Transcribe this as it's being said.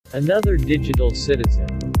Another digital citizen.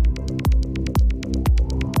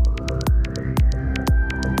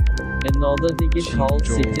 Another digital 轻舟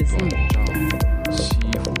citizen. 短丈西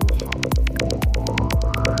湖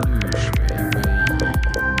好，绿水逶迤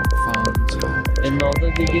芳草长。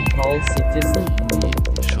 Another digital citizen. 隐隐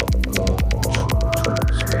笙歌处处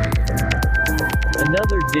催。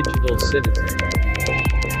 Another digital citizen.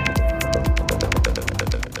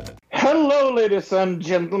 Hello, ladies and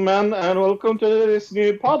gentlemen, and welcome to this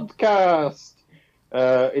new podcast.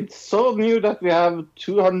 It's so new that we have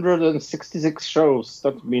 266 shows.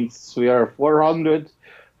 That means we are 400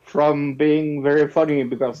 from being very funny,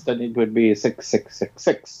 because then it would be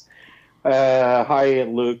 6666. Hi,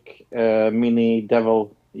 Luke, Mini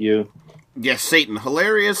Devil, you. Yes, Satan.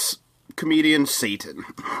 Hilarious comedian Satan.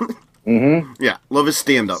 Mm-hmm. Yeah, love his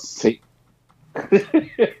stand-up. See.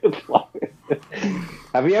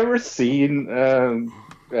 Have you ever seen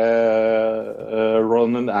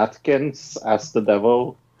Ronan Atkins as the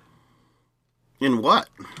devil? In what?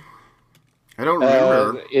 I don't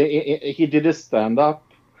remember. He did a stand-up,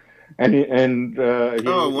 and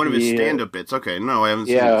One of his stand-up bits. Okay, no, I haven't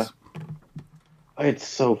seen Yeah. this. It's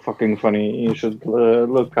so fucking funny. You should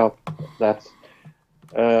look up that.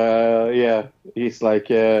 Yeah, he's like,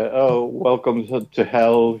 welcome to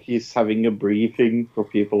hell. He's having a briefing for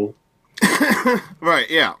people. Right,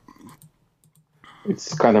 yeah.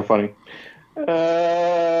 It's kind of funny.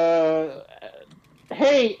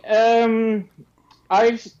 Hey,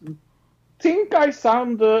 I think I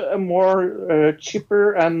sound more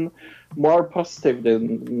chipper and more positive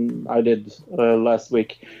than I did last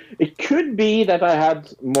week. It could be that I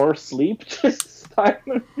had more sleep this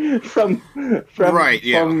time from Right,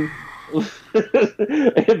 yeah.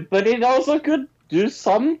 But it also could do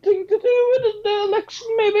something to do with the election,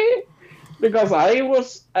 maybe, because I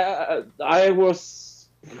was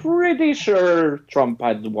pretty sure Trump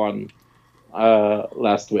had won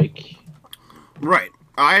last week. Right.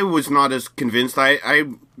 I was not as convinced. I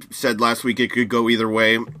said last week it could go either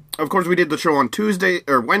way. Of course, we did the show on Tuesday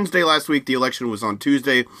or Wednesday last week. The election was on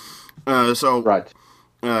Tuesday. Right.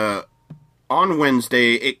 On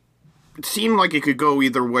Wednesday, it seemed like it could go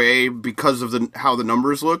either way because of how the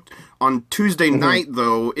numbers looked. On Tuesday night,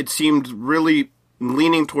 though, it seemed really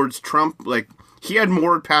leaning towards Trump. Like, he had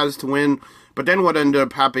more paths to win. But then what ended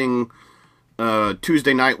up happening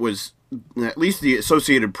Tuesday night was, at least the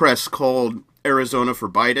Associated Press called Arizona for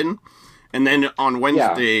Biden. And then on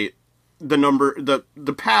Wednesday,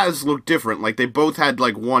 the paths looked different. Like, they both had,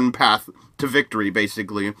 like, one path to victory,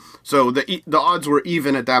 basically. So the odds were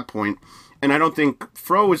even at that point. And I don't think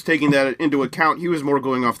Fro was taking that into account. He was more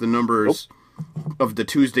going off the numbers of the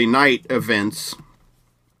Tuesday night events.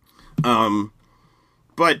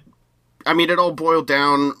 But, I mean, it all boiled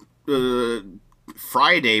down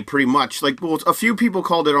Friday, pretty much. Like, well, a few people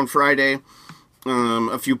called it on Friday.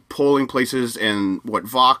 A few polling places and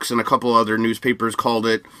Vox and a couple other newspapers called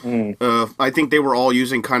it. I think they were all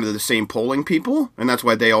using kind of the same polling people, and that's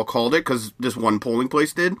why they all called it, because this one polling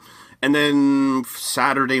place did. And then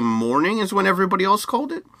Saturday morning is when everybody else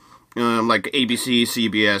called it. Like ABC,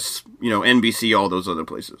 CBS, NBC, all those other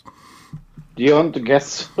places. Do you want to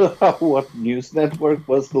guess what news network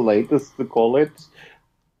was the latest to call it?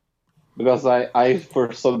 Because I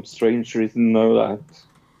for some strange reason, know that.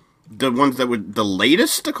 The ones that were the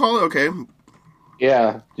latest to call it? Okay.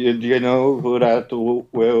 Yeah. Do you know who that who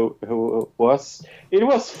was? It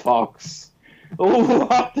was Fox. Oh,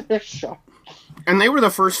 what a shock. And they were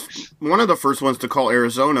one of the first ones to call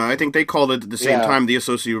Arizona. I think they called it at the same time the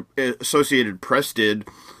Associated Press did,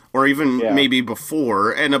 or even maybe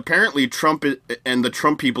before. And apparently Trump and the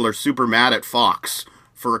Trump people are super mad at Fox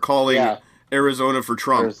for calling Arizona for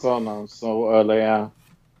Trump. Arizona, so early, yeah.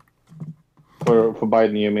 For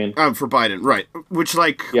Biden, you mean? For Biden, right. Which,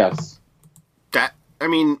 like... Yes. That, I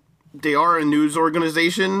mean, they are a news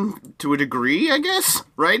organization to a degree, I guess,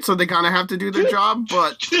 right? So they kind of have to do their job,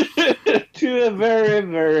 but... To a very,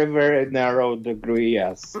 very, very narrow degree,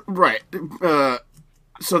 yes. Right.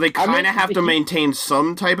 So they kind of have to maintain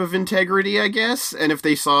some type of integrity, I guess. And if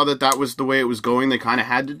they saw that was the way it was going, they kind of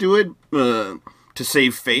had to do it to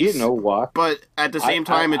save face. You know what? But at the same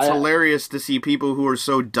time, it's hilarious to see people who are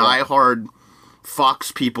so diehard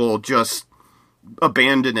Fox people just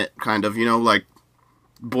abandon it, kind of, like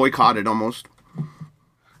boycott it almost.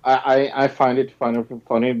 I find it kind of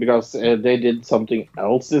funny because they did something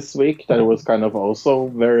else this week that was kind of also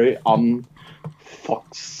very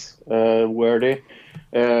un-Fox worthy.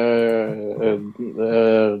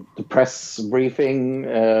 The press briefing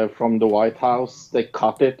from the White House, they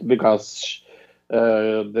cut it because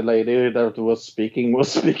the lady that was speaking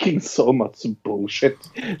so much bullshit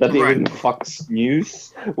that even Fox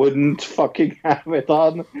News wouldn't fucking have it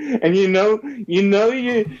on. And you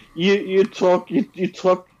talk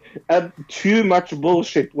too much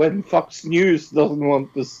bullshit when Fox News doesn't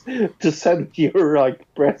want to send your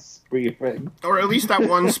like press briefing. Or at least that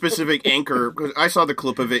one specific anchor, because I saw the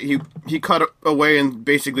clip of it. He cut away and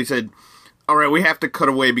basically said, "All right, we have to cut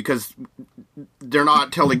away because they're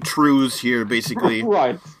not telling truths here." Basically,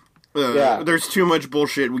 Right. There's too much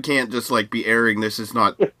bullshit. We can't just like be airing this. It's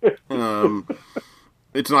not.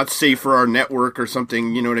 It's not safe for our network or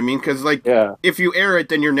something. You know what I mean? Because like, if you air it,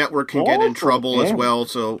 then your network can get in trouble as well.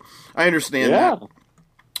 So I understand that.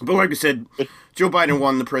 But like I said, Joe Biden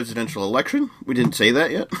won the presidential election. We didn't say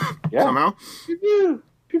that yet. Somehow.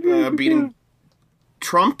 Beating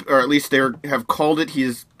Trump, or at least they have called it. He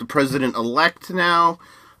is the president-elect now.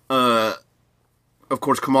 Of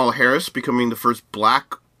course, Kamala Harris becoming the first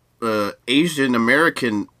black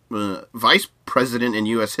Asian-American vice president in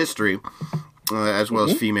U.S. history, as well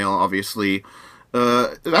as female, obviously.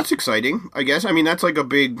 That's exciting, I guess. I mean, that's like a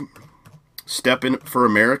big step for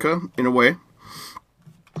America, in a way.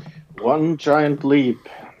 One giant leap.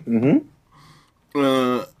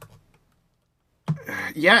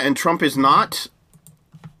 Yeah, and Trump does not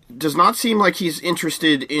seem like he's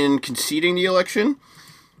interested in conceding the election.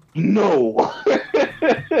 No,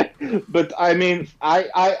 but I mean,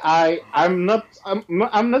 I'm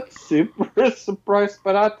not super surprised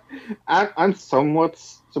by that. I'm somewhat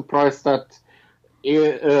surprised that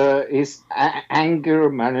his anger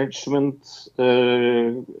management.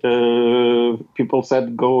 People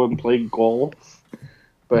said go and play golf,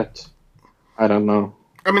 but I don't know.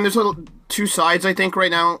 I mean, there's two sides, I think,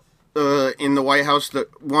 right now in the White House.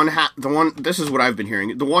 This is what I've been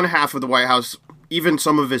hearing. The one half of the White House, even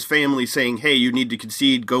some of his family saying, "Hey, you need to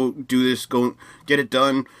concede. Go do this. Go get it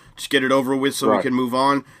done. Just get it over with, so we can move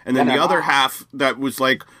on." And then the other half that was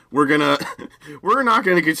like, "We're not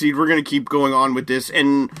gonna concede. We're gonna keep going on with this."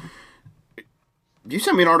 And you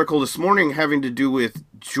sent me an article this morning having to do with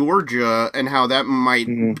Georgia and how that might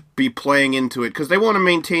be playing into it, because they want to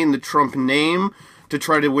maintain the Trump name to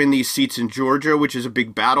try to win these seats in Georgia, which is a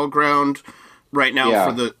big battleground right now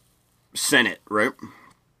for the Senate, right?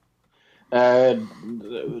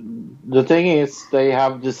 The thing is, they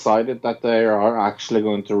have decided that they are actually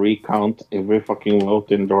going to recount every fucking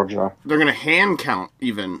vote in Georgia. They're going to hand count,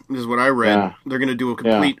 even, is what I read. Yeah. They're going to do a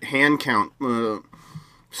complete hand count.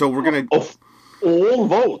 So we're going to... Of all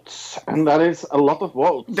votes, and that is a lot of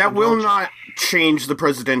votes. That will not change the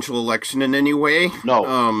presidential election in any way. No.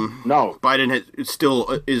 No. Biden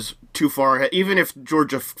still is too far ahead. Even if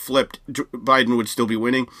Georgia flipped, Biden would still be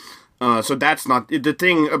winning. So that's not... The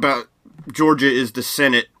thing about Georgia is the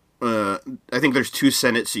Senate. I think there's 2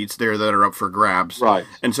 Senate seats there that are up for grabs. Right.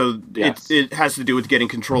 And so it has to do with getting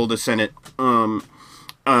control of the Senate, or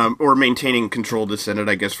maintaining control of the Senate,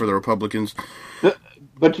 I guess, for the Republicans.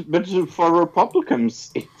 But for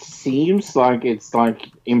Republicans, it seems like it's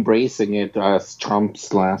like embracing it as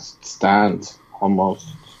Trump's last stand, almost.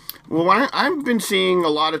 Well, I've been seeing a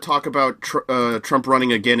lot of talk about Trump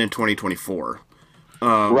running again in 2024.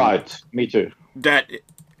 Right, me too. That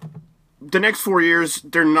the next 4 years,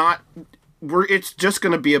 it's just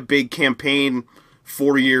going to be a big campaign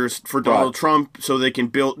 4 years for Donald Trump, so they can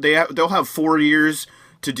build. They'll have 4 years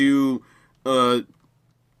to do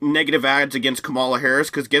negative ads against Kamala Harris,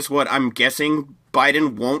 because guess what? I'm guessing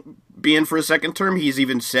Biden won't be in for a second term. He's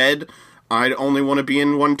even said, "I only want to be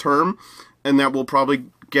in one term," and that will probably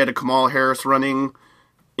get a Kamala Harris running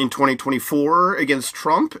in 2024 against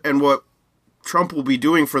Trump. And what Trump will be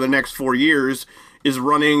doing for the next 4 years is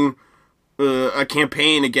running a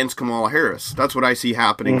campaign against Kamala Harris. That's what I see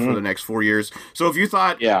happening for the next 4 years. So if you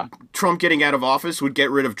thought Trump getting out of office would get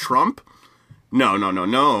rid of Trump, no.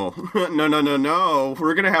 No.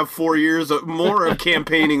 We're going to have 4 years more of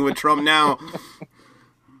campaigning with Trump now.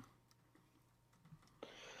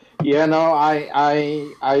 Yeah, no,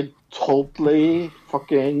 I totally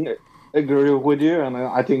fucking agree with you, and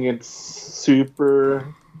I think it's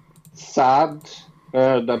super sad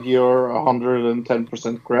that you're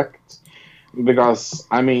 110% correct, because,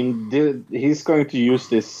 I mean, he's going to use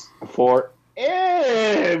this for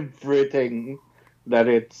everything that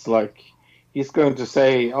it's like. He's going to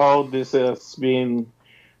say, "Oh, this has been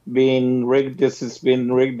rigged, this has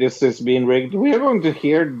been rigged, this has been rigged." We are going to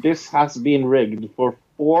hear "this has been rigged" for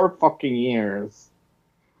 4 fucking years.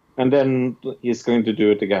 And then he's going to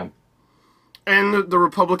do it again. And the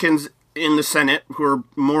Republicans in the Senate, who are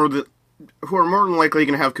more than likely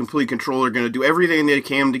going to have complete control, are going to do everything they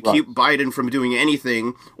can to keep Biden from doing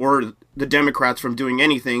anything, or the Democrats from doing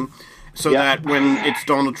anything. so Yeah. that when it's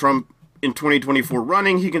Donald Trump in 2024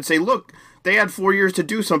 running, he can say, look, they had 4 years to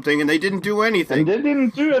do something and they didn't do anything. And they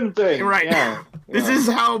didn't do anything. Right. Yeah. This is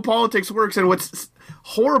how politics works. And what's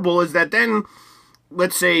horrible is that then,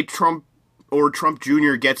 let's say Trump or Trump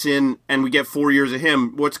Jr. gets in and we get 4 years of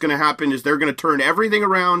him. What's going to happen is they're going to turn everything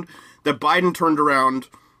around that Biden turned around,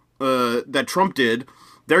 that Trump did.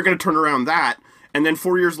 They're going to turn around that. And then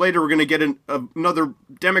 4 years later, we're going to get another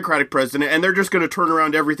Democratic president, and they're just going to turn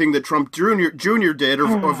around everything that Trump Jr. did,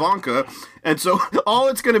 or Ivanka. And so all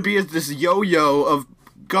it's going to be is this yo-yo of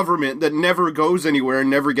government that never goes anywhere and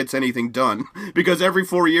never gets anything done. Because every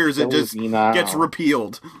 4 years, it just gets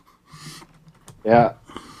repealed. Yeah.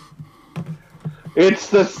 It's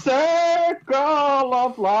the circle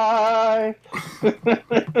of life.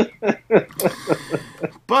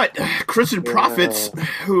 But Christian prophets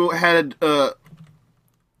who had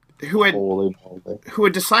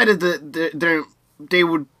decided that they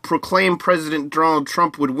would proclaim President Donald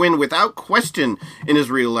Trump would win without question in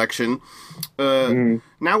his reelection.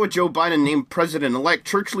 Now with Joe Biden named president-elect,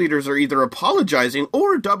 church leaders are either apologizing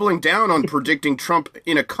or doubling down on predicting Trump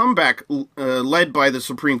in a comeback led by the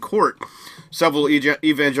Supreme Court. Several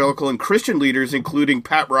evangelical and Christian leaders, including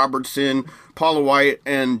Pat Robertson, Paula White,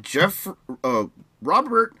 and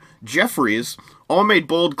Robert Jeffries, all made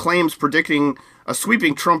bold claims predicting a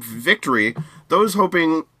sweeping Trump victory. Those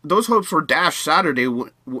hopes were dashed Saturday,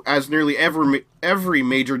 as nearly every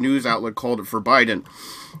major news outlet called it for Biden,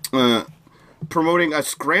 promoting a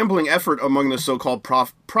scrambling effort among the so-called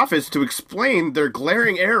prophets to explain their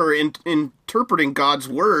glaring error in interpreting God's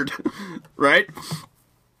word. Right?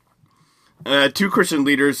 Two Christian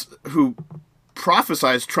leaders who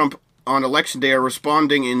prophesized Trump on Election Day are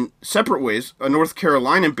responding in separate ways. A North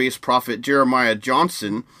Carolina-based prophet, Jeremiah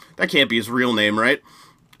Johnson, that can't be his real name, right?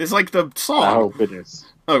 It's like the song. I hope it is.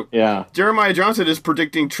 Oh, yeah. Jeremiah Johnson is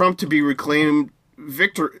predicting Trump to reclaim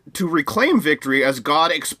victory as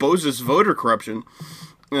God exposes voter corruption.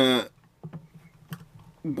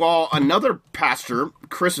 While another pastor,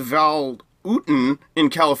 Chris Val Uten in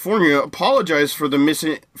California, apologized for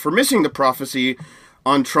missing the prophecy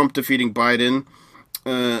on Trump defeating Biden.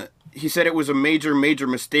 He said it was a major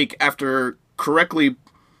mistake after correctly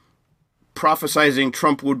prophesizing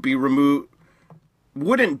Trump wouldn't be removed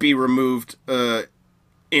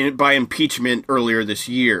by impeachment earlier this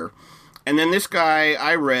year. And then this guy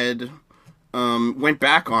I read went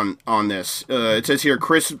back on this. It says here,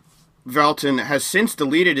 Chris Valton has since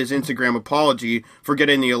deleted his Instagram apology for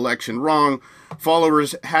getting the election wrong.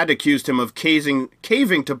 Followers had accused him of caving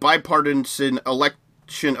to bipartisan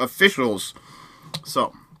election officials.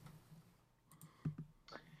 So.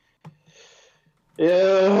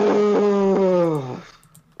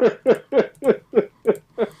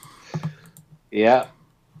 Yeah,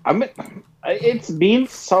 I mean, it's been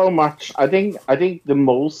so much. I think the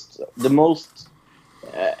most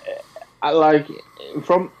like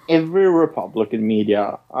from every Republican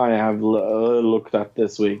media I have looked at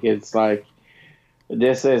this week, it's like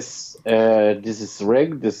this is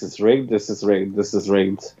rigged, this is rigged, this is rigged, this is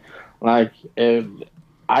rigged. Like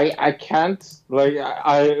I can't, like,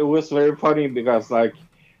 it was very funny because, like,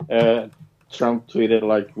 Trump tweeted,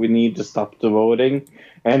 like, we need to stop the voting.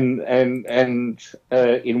 And in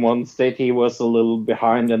one state he was a little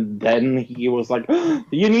behind, and then he was like,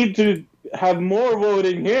 you need to have more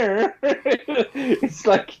voting here. It's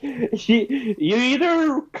like, you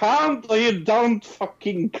either count or you don't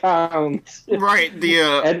fucking count. Right,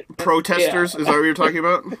 the protesters, is that what you're talking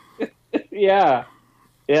about? Yeah.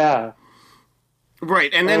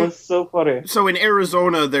 Right, and that then was so funny. So in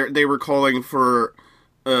Arizona, they were calling for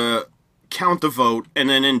count the vote, and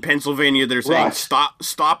then in Pennsylvania they're saying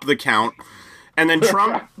stop the count, and then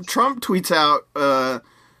Trump tweets out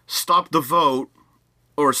stop the vote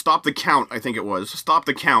or stop the count. I think it was stop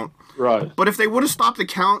the count. Right. But if they would have stopped the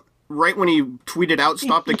count right when he tweeted out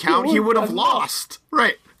stop the count, he would have lost.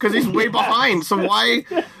 Right, because he's way behind. So why?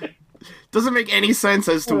 Doesn't make any sense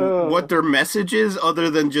as to what their message is, other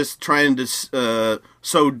than just trying to sow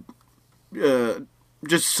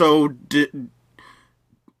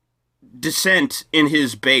dissent in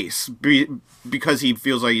his base because he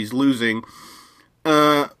feels like he's losing.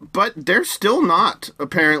 But they're still not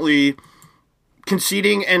apparently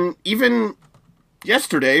conceding, and even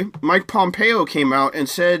yesterday, Mike Pompeo came out and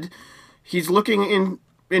said he's looking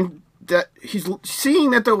in that he's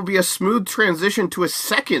seeing that there will be a smooth transition to a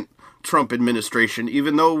second Trump administration,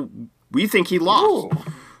 even though we think he lost. Ooh.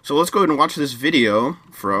 So let's go ahead and watch this video,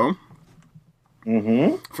 Fro.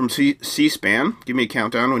 From C-SPAN. Give me a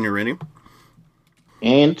countdown when you're ready.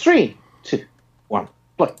 And 3, 2, 1,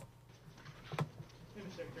 play.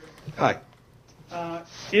 Hi.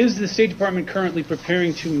 Is the State Department currently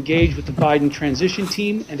preparing to engage with the Biden transition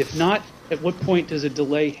team? And if not, at what point does a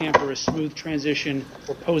delay hamper a smooth transition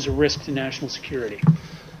or pose a risk to national security?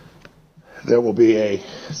 There will be a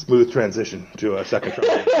smooth transition to a second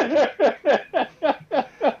Trump.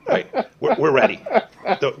 Right. We're ready.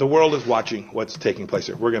 The world is watching what's taking place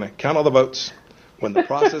here. We're going to count all the votes. When the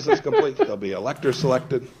process is complete, there'll be electors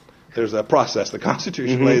selected. There's a process. The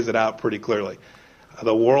Constitution lays it out pretty clearly.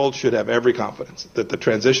 The world should have every confidence that the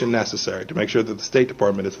transition necessary to make sure that the State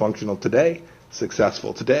Department is functional today,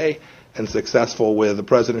 successful today, and successful with the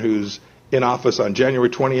president who's in office on January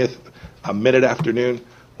 20th, mid-afternoon,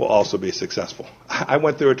 will also be successful. I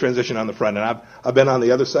went through a transition on the front, and I've been on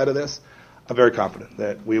the other side of this. I'm very confident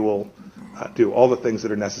that we will do all the things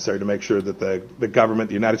that are necessary to make sure that the government,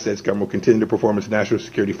 the United States government, will continue to perform its national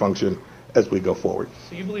security function as we go forward.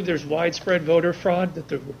 So you believe there's widespread voter fraud, that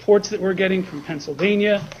the reports that we're getting from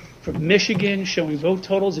Pennsylvania, from Michigan, showing vote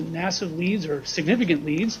totals in massive leads or significant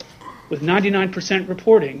leads with 99%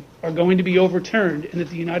 reporting are going to be overturned, and that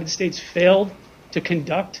the United States failed to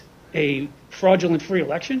conduct a fraudulent free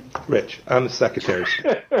election? Rich, I'm the Secretary of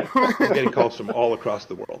State. I'm getting calls from all across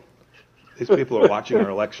the world. These people are watching our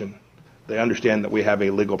election. They understand that we have a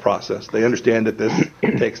legal process. They understand that this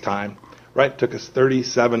takes time. Right? It took us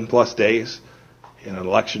 37 plus days in an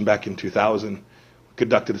election back in 2000. We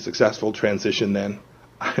conducted a successful transition then.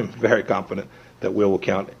 I'm very confident that we will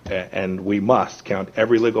count, and we must count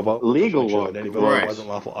every legal vote. Legal vote. vote. Any vote that wasn't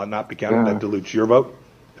lawful ought not be counted. Yeah. That dilutes your vote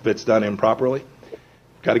if it's done improperly.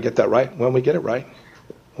 Got to get that right. When we get it right,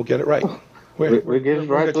 we'll get it right. We get it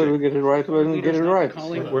right when we get it right when we get it right.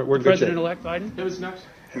 Calling We're good President-elect Biden? It was next.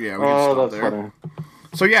 Yeah, we can Oh, stop that's there. funny.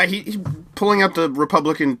 So yeah, he's pulling out the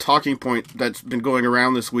Republican talking point that's been going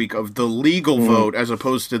around this week of the legal vote as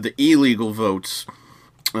opposed to the illegal votes,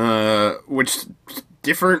 which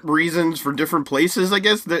different reasons for different places. I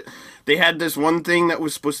guess that they had this one thing that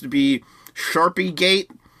was supposed to be Sharpie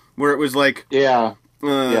Gate, where it was like, Yeah.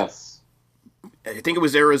 Yes. I think it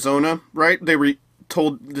was Arizona, right? They were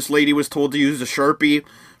told, this lady was told to use a Sharpie.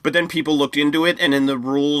 But then people looked into it, and in the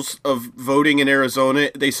rules of voting in Arizona,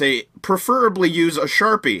 they say preferably use a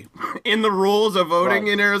Sharpie. In the rules of voting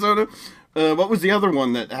in Arizona, what was the other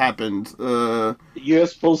one that happened?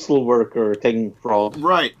 U.S. postal worker thing fraud.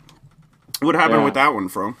 Right. What happened Yeah. with that one,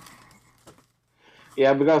 Fro?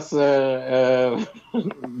 Yeah, because there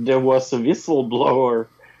was a whistleblower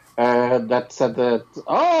that said that,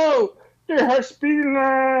 oh, there has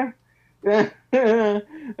been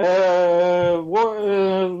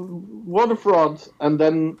water fraud, and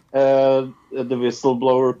then the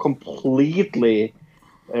whistleblower completely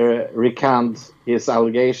recant his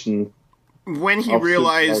allegation. When he Of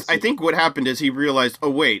realized, I 2000. think what happened is he realized, oh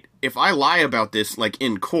wait, if I lie about this, like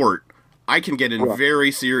in court, I can get in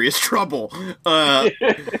very serious trouble.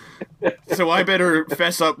 So I better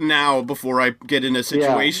fess up now before I get in a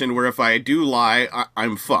situation where if I do lie,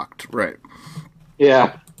 I'm fucked. Right.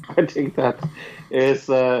 Yeah, I think that is,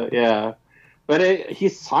 yeah. But he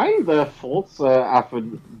signed the false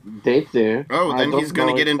affidavit there. Oh, I then don't he's going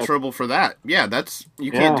to know get if in that- trouble for that. Yeah, that's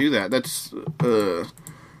you can't Yeah. do that. That's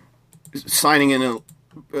signing in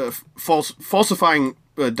a falsifying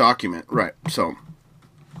a document. Right. So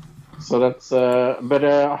So that's, but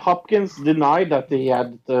Hopkins denied that he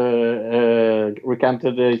had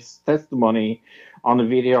recanted his testimony on a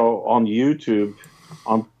video on YouTube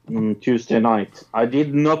on Tuesday night. I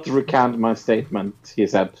did not recant my statement, he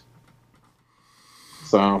said.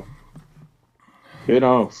 So, who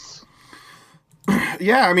knows?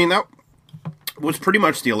 yeah, I mean that was pretty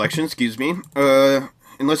much the election. Excuse me.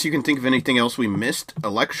 Unless you can think of anything else we missed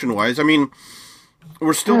election-wise. I mean,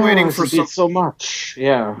 we're still waiting for He did so much,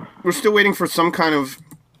 yeah. We're still waiting for some kind of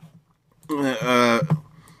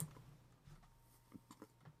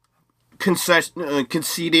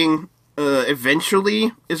conceding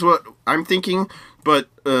eventually is what I'm thinking, but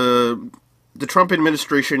the Trump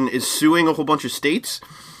administration is suing a whole bunch of states,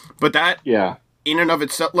 but that Yeah. in and of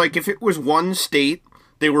itself, like if it was one state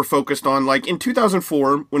they were focused on, like in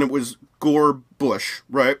 2004 when it was Gore Bush,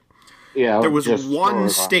 right? Yeah, There was just one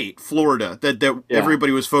Florida. state, Florida, that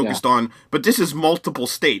everybody was focused on, but this is multiple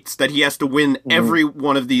states that he has to win every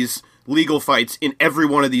one of these legal fights in every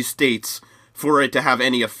one of these states for it to have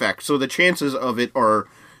any effect. So the chances of it are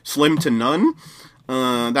slim to none.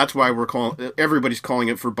 That's why everybody's calling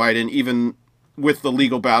it for Biden, even with the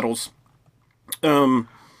legal battles.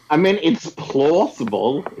 I mean, it's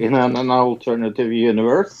plausible in an alternative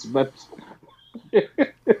universe, but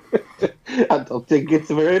I don't think it's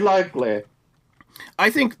very likely. I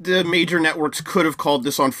think the major networks could have called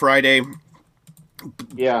this on Friday.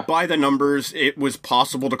 Yeah. By the numbers, it was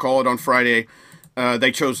possible to call it on Friday.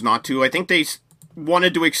 They chose not to. I think they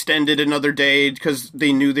wanted to extend it another day because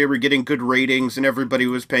they knew they were getting good ratings and everybody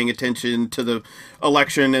was paying attention to the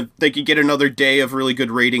election. If they could get another day of really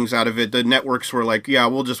good ratings out of it, the networks were like, yeah,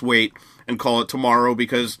 we'll just wait and call it tomorrow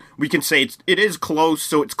because we can say it is close,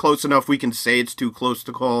 so it's close enough we can say it's too close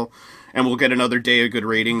to call, and we'll get another day of good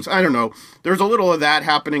ratings. I don't know. There's a little of that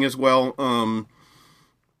happening as well.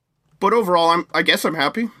 But overall, I guess I'm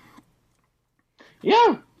happy.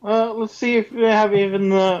 Yeah. Let's see if we have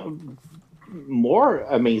even more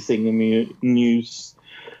amazing news.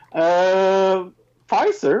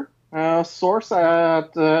 Pfizer, source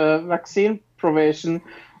at vaccine provision,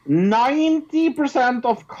 90%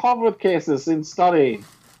 of COVID cases in study.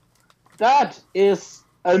 That is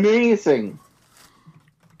amazing.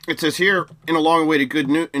 It says here in a long-awaited good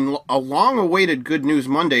news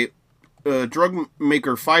Monday, drug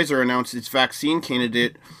maker Pfizer announced its vaccine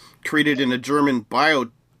candidate, created in a German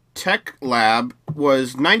biotech lab,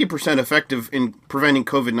 was 90% effective in preventing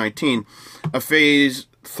COVID-19, a phase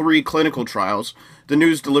 3 clinical trials. The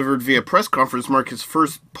news delivered via press conference marked its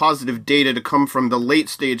first positive data to come from the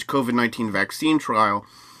late-stage COVID-19 vaccine trial.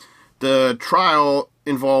 The trial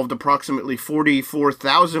involved approximately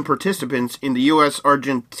 44,000 participants in the U.S.,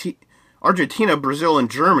 Argentina, Brazil,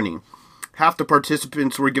 and Germany. Half the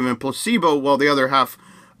participants were given placebo, while the other half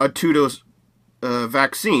a two-dose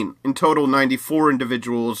vaccine. In total, 94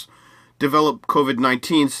 individuals developed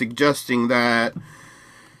COVID-19, suggesting that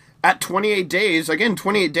at 28 days,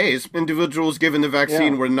 individuals given the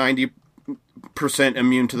vaccine were 90%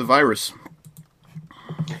 immune to the virus.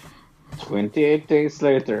 28 days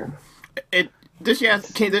later. It's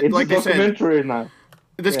like a documentary now.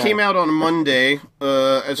 This came out on Monday,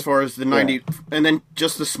 as far as the 90, and then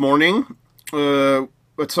just this morning,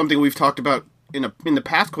 it's something we've talked about in the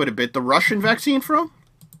past quite a bit, the Russian vaccine, Fro?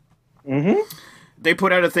 Mm-hmm. They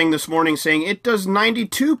put out a thing this morning saying it does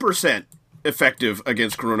 92% effective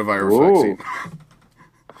against coronavirus vaccine.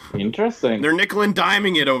 Interesting. They're nickel and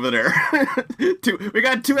diming it over there. We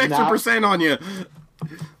got 2 extra percent on you.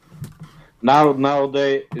 Now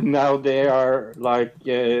they are like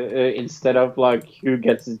instead of like who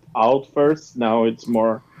gets it out first, now it's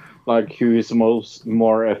more like who is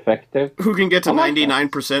more effective. Who can get to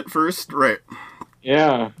 99% first, right?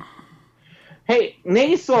 Yeah. Hey,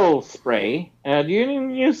 nasal spray. Do you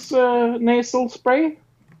use nasal spray?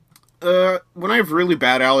 When I have really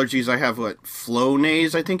bad allergies, I have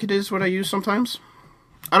Flonase, I think it is what I use sometimes.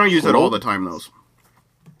 I don't use it all the time, though.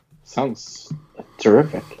 Sounds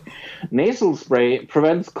terrific. Nasal spray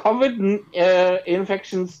prevents COVID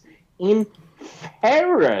infections in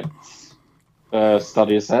ferrets,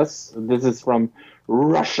 study says. This is from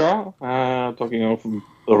Russia, from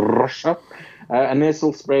Russia. A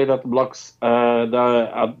nasal spray that blocks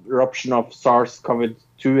the eruption of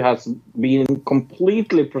SARS-CoV-2 has been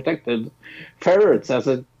completely protected ferrets, as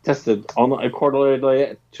it tested according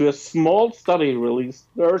to a small study released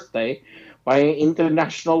Thursday by an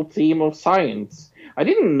international team of science. I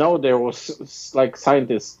didn't know there was like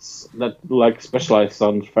scientists that like specialize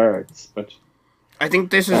on ferrets, but I think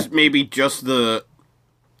this is maybe just the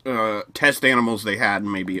test animals they had.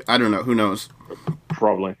 Maybe, I don't know. Who knows?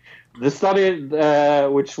 Probably. The study,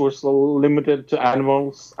 which was limited to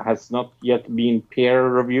animals, has not yet been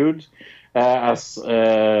peer-reviewed as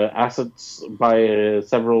assets by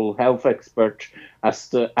several health experts at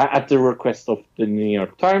the request of the New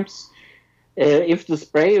York Times. If the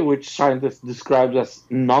spray, which scientists described as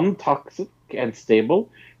non-toxic and stable,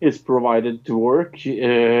 is provided to work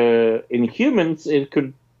in humans, it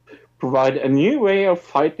could provide a new way of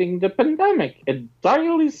fighting the pandemic. A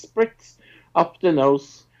daily spritz up the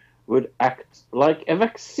nose would act like a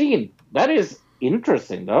vaccine. That is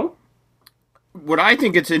interesting, though. What I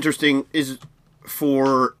think it's interesting is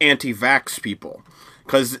for anti-vax people,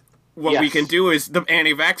 because what we can do is the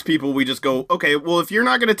anti-vax people, we just go, okay, well, if you're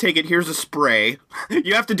not going to take it, here's a spray.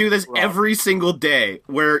 You have to do this every single day,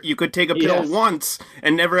 where you could take a pill once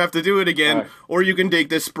and never have to do it again, or you can take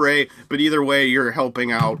this spray, but either way, you're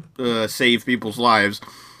helping out save people's lives.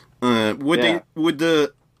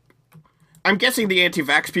 I'm guessing the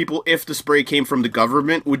anti-vax people, if the spray came from the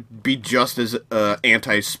government, would be just as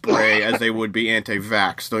anti-spray as they would be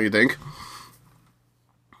anti-vax, don't you think?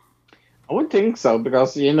 I would think so,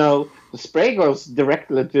 because, the spray goes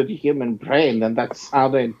directly to the human brain, and that's how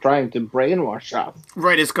they're trying to brainwash us.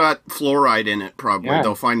 Right, it's got fluoride in it, probably. Yeah.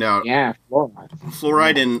 They'll find out. Yeah, fluoride.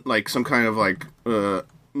 Fluoride in, like, some kind of, like,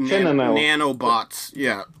 nanobots.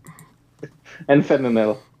 Yeah. And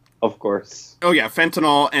fentanyl, of course. Oh, yeah,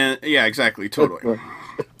 fentanyl, and, yeah, exactly, totally.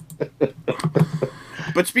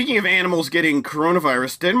 But But speaking of animals getting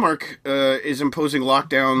coronavirus, Denmark is imposing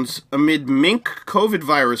lockdowns amid mink COVID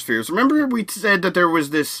virus fears. Remember we said that there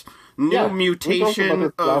was this new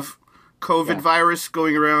mutation of COVID virus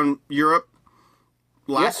going around Europe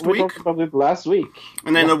last we week? talked about it last week.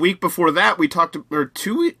 And then the week before that, we talked,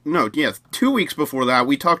 2 weeks before that,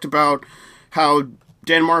 we talked about how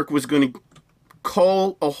Denmark was going to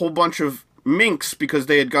cull a whole bunch of minks because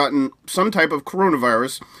they had gotten some type of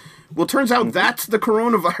coronavirus. Well, turns out that's the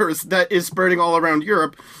coronavirus that is spreading all around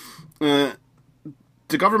Europe. The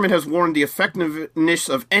government has warned the effectiveness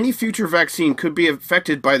of any future vaccine could be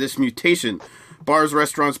affected by this mutation. Bars,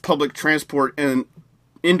 restaurants, public transport, and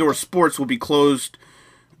indoor sports will be closed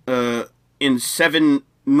in 7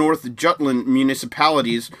 North Jutland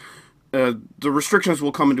municipalities. The restrictions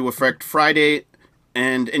will come into effect Friday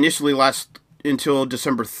and initially last until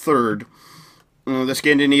December 3rd. The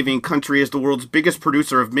Scandinavian country is the world's biggest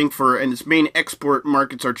producer of mink fur, and its main export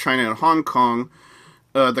markets are China and Hong Kong.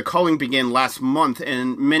 The culling began last month,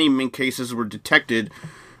 and many mink cases were detected.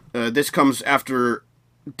 This comes after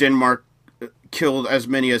Denmark killed as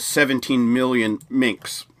many as 17 million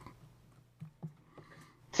minks.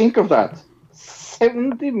 Think of that.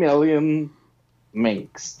 70 million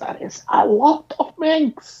minks. That is a lot of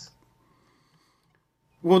minks.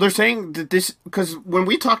 Well, they're saying that this, because when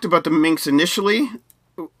we talked about the minks initially,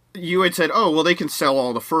 you had said, oh, well, they can sell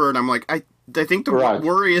all the fur. And I'm like, I think the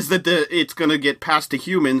worry is that it's going to get passed to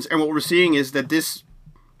humans. And what we're seeing is that this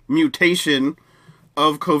mutation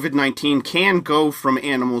of COVID-19 can go from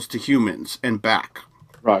animals to humans and back.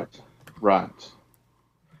 Right.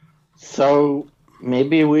 So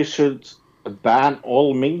maybe we should ban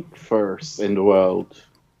all mink furs in the world.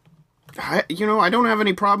 I don't have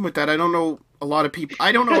any problem with that. I don't know a lot of people.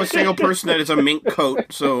 I don't know a single person that is a mink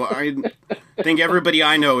coat, so I think everybody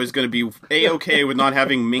I know is going to be A-okay with not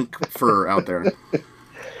having mink fur out there.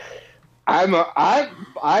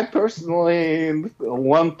 I personally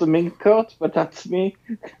want the mink coat, but that's me.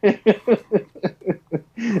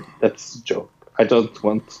 That's a joke. I don't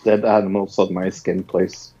want dead animals on my skin,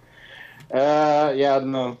 please.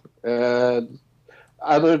 No.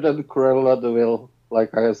 Other than Cruella de Vil,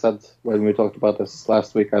 like I said when we talked about this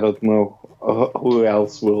last week, I don't know who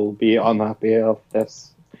else will be unhappy of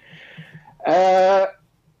this.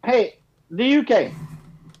 Hey, the UK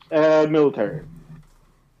military.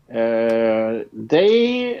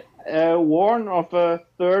 They warn of a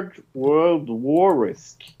third world war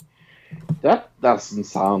risk. That doesn't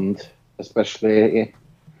sound especially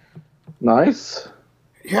nice.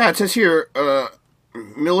 Yeah, it says here,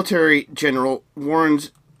 military general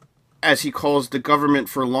warns, as he calls the government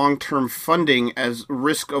for long-term funding as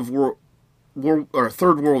risk of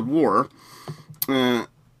third world war.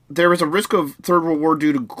 There is a risk of third world war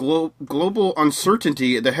due to global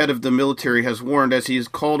uncertainty, the head of the military has warned, as he has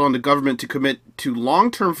called on the government to commit to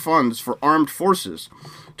long-term funds for armed forces.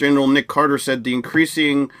 General Nick Carter said the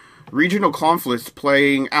increasing regional conflicts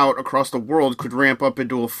playing out across the world could ramp up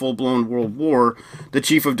into a full-blown world war. The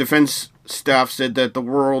chief of defense staff said that the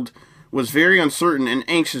world was very uncertain and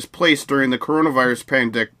anxious place during the coronavirus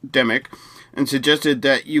pandemic, and suggested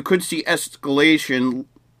that you could see escalation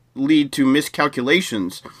lead to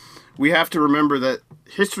miscalculations. We have to remember that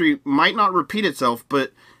history might not repeat itself,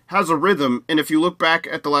 but has a rhythm, and if you look back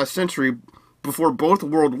at the last century, before both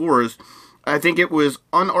world wars, I think it was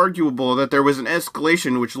unarguable that there was an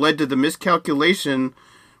escalation which led to the miscalculation,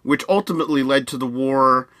 which ultimately led to the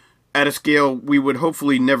war at a scale we would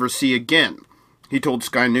hopefully never see again, he told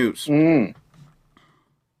Sky News.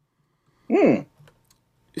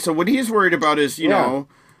 So what he's worried about is, you know,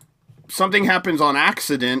 something happens on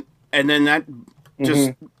accident, and then that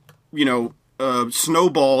just,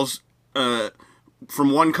 snowballs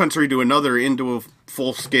from one country to another into a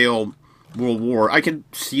full-scale world war. I could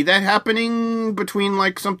see that happening between,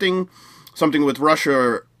 like, something with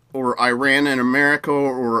Russia or Iran and America,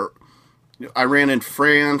 or Iran and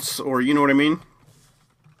France, or you know what I mean?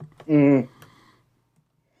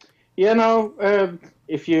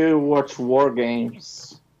 If you watch War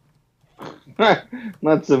Games,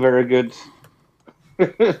 that's a very good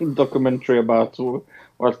documentary about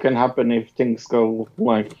what can happen if things go,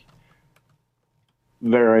 like,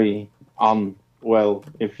 very unwell.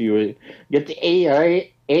 If you get the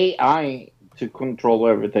AI to control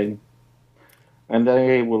everything, and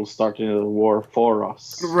they will start a war for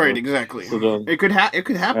us. Right, exactly. It could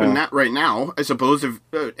happen right now, I suppose, if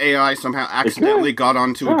AI somehow accidentally got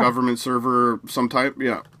onto a government server some type.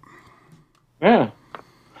 Yeah.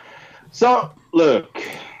 So, look,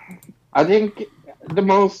 I think the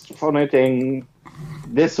most funny thing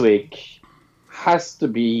this week has to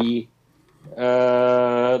be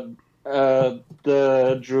the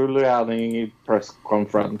Giuliani press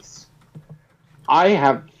conference. I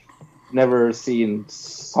have never seen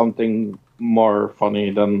something more funny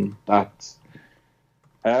than that.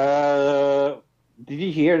 Did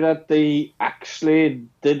you hear that they actually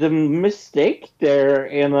did a mistake there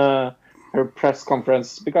in her press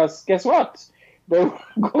conference? Because guess what? They were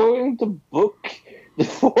going to book the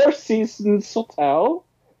Four Seasons Hotel,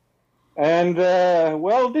 and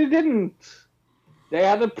well, they didn't. They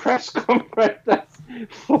had a press conference that's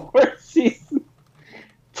Four Seasons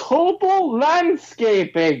Total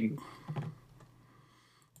Landscaping.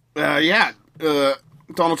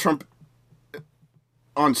 Donald Trump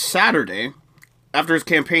on Saturday, after his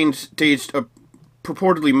campaign staged a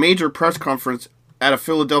purportedly major press conference at a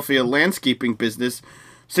Philadelphia landscaping business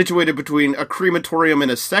situated between a crematorium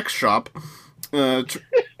and a sex shop. In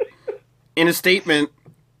a statement,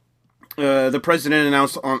 the president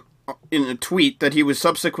announced in a tweet that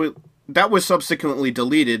was subsequently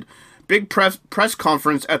deleted. Big press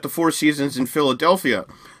conference at the Four Seasons in Philadelphia.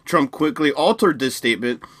 Trump quickly altered this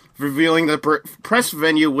statement, revealing that press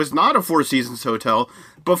venue was not a Four Seasons hotel,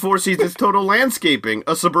 but Four Seasons Total Landscaping,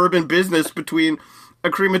 a suburban business between a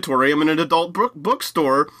crematorium and an adult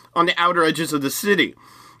bookstore on the outer edges of the city.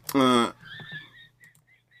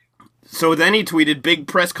 So then he tweeted, big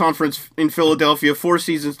press conference in Philadelphia, Four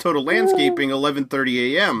Seasons Total Landscaping,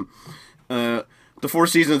 11:30 a.m. The Four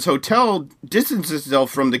Seasons Hotel distanced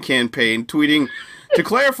itself from the campaign, tweeting, to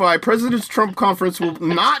clarify, President Trump conference will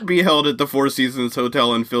not be held at the Four Seasons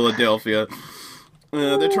Hotel in Philadelphia.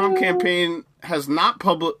 The Trump campaign has not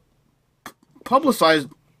publicly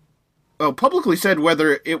said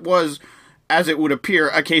whether it was, as it would appear,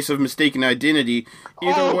 a case of mistaken identity.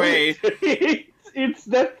 Either way... It's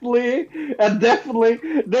definitely.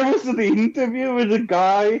 There was an interview with a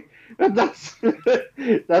guy that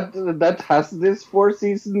has this Four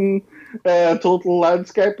Season Total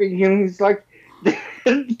Landscaping, and he's like, this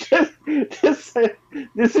is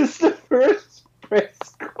the first press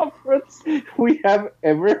conference we have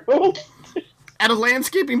ever hosted at a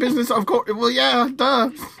landscaping business. Of course, well, yeah, duh.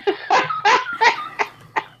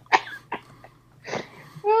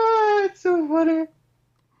 It's so funny.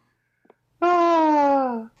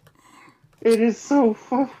 It is so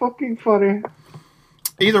fucking funny.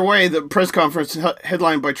 Either way, the press conference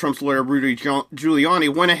headlined by Trump's lawyer Rudy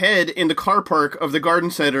Giuliani went ahead in the car park of the Garden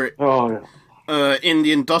Center in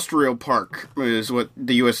the industrial park, is what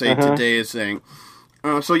the USA Today is saying.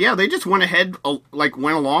 So yeah, they just went ahead, went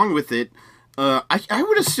along with it. I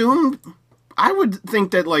would assume, I would think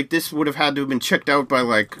that this would have had to have been checked out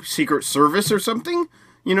by Secret Service or something.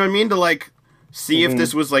 You know what I mean? To see if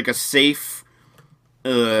this was a safe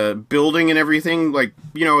building and everything.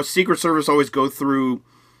 Secret Service always go through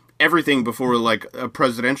everything before a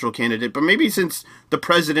presidential candidate, but maybe since the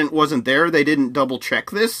president wasn't there, they didn't double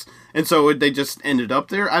check this, and so they just ended up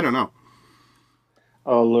there. I don't know.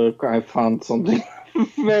 Oh, look, I found something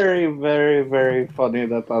very, very, very funny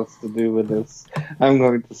that has to do with this. I'm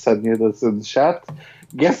going to send you this in the chat.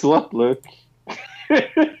 Guess what, Luke?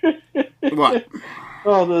 What?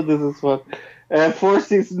 Oh, no, this is what. Four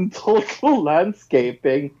Season Total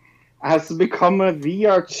Landscaping has become a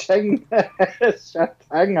VR chat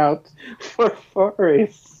hangout for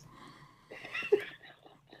furries.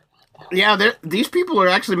 Yeah, these people are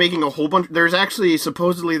actually making a whole bunch. There's actually,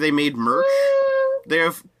 supposedly, they made merch. They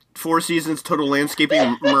have Four Seasons Total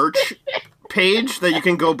Landscaping merch page that you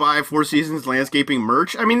can go buy Four Seasons Landscaping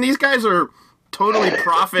merch. I mean, these guys are totally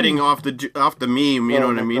profiting off the meme, you know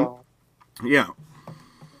what I mean? God. Yeah.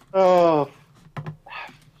 Oh,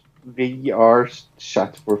 VR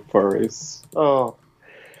chat for furries. Oh.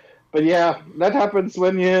 But yeah, that happens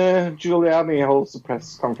when Giuliani holds a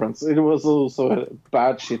press conference. It was also a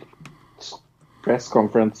bad shit press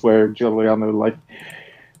conference where Giuliani,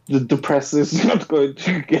 the press is not going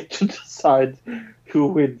to get to decide who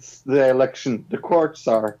wins the election. The courts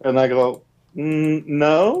are. And I go,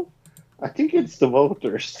 no, I think it's the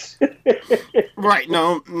voters. Right,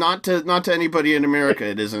 no, not to anybody in America,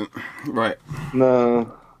 it isn't. Right.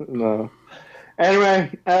 No.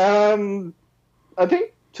 Anyway, I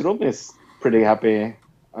think Trump is pretty happy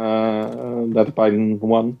that Biden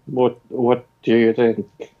won. What do you think?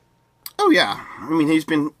 Oh, yeah. I mean, he's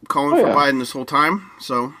been calling for Biden this whole time,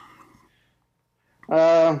 so...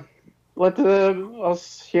 Let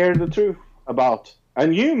us hear the truth about a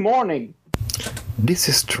new morning. This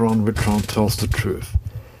is Tron where Tron tells the truth.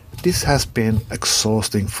 This has been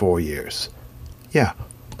exhausting 4 years. Yeah,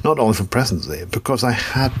 not only for President's Day, because I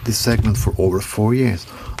had this segment for over 4 years.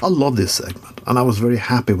 I love this segment, and I was very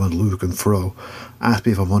happy when Luke and Fro asked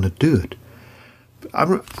me if I wanted to do it. I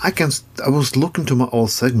was looking to my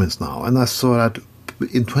old segments now, and I saw that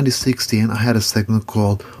in 2016, I had a segment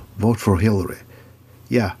called Vote for Hillary.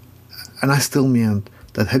 Yeah, and I still meant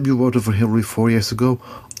that had you voted for Hillary 4 years ago,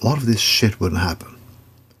 a lot of this shit wouldn't happen.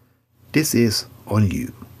 This is on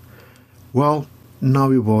you. Well, now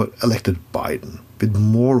we elected Biden with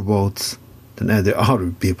more votes than any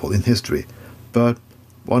other people in history. But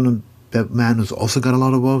one of the man who's also got a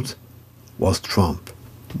lot of votes was Trump.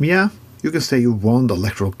 Yeah, you can say you won the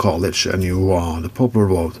Electoral College and you won the popular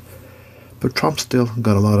vote. But Trump still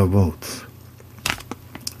got a lot of votes.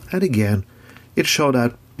 And again, it showed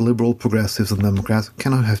that liberal progressives and Democrats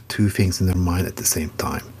cannot have two things in their mind at the same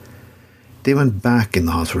time. They went back in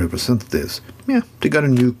the House of Representatives. Yeah, they got a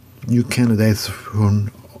new candidates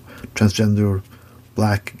from transgender,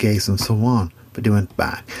 black, gays, and so on. But they went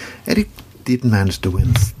back. And they didn't manage to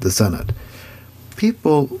win the Senate.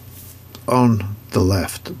 People on the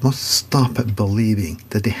left must stop believing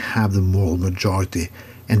that they have the moral majority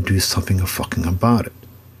and do something fucking about it.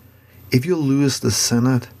 If you lose the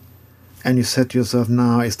Senate and you say to yourself,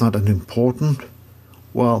 nah, it's not that important,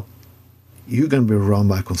 well, you're going to be run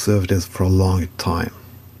by conservatives for a long time.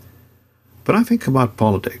 But I think about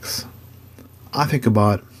politics. I think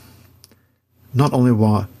about not only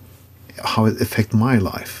how it affects my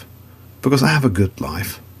life, because I have a good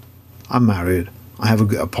life. I'm married, I have a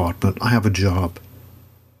good apartment, I have a job.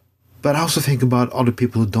 But I also think about other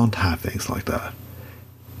people who don't have things like that.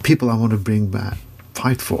 People I want to bring back,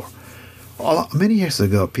 fight for. Many years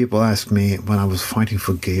ago, people asked me when I was fighting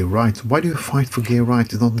for gay rights, why do you fight for gay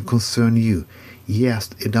rights? It doesn't concern you. Yes,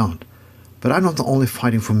 it don't. But I'm not only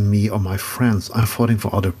fighting for me or my friends, I'm fighting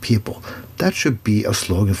for other people. That should be a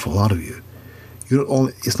slogan for a lot of you.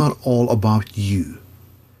 It's not all about you.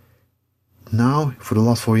 Now, for the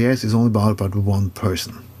last 4 years, it's only about one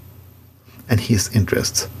person and his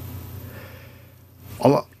interests.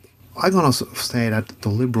 I'm going to say that the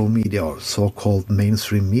liberal media, or so-called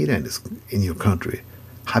mainstream media in your country,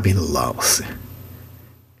 have been lousy.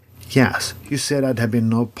 Yes, you said that there have been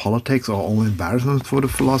no politics or only embarrassments for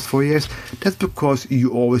the last 4 years. That's because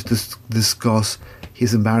you always discuss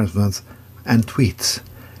his embarrassments and tweets.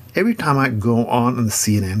 Every time I go on the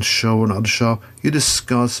CNN show or another show, you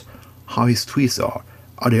discuss how his tweets are.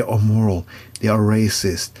 Are they immoral? They are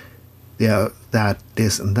racist. They are that,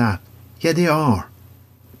 this and that. Yeah, they are.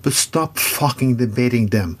 But stop fucking debating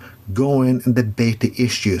them. Go in and debate the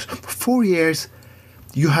issues. For 4 years,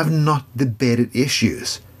 you have not debated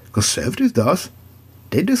issues. Conservatives does.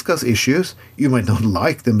 They discuss issues. You might not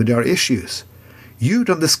like them, but they are issues. You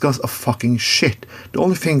don't discuss a fucking shit. The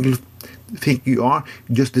only thing you think you are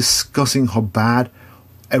just discussing how bad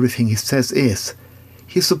everything he says is.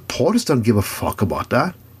 His supporters don't give a fuck about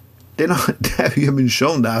that. They're not. You have been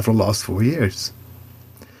shown that for the last 4 years.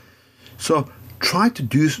 So try to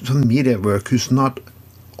do some media work who's not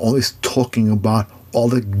always talking about all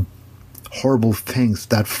the horrible things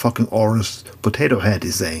that fucking orange potato head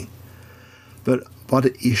is saying, but about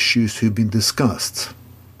the issues who've been discussed.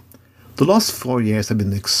 The last 4 years have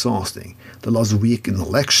been exhausting. The last week in the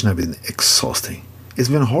election have been exhausting. It's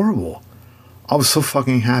been horrible. I was so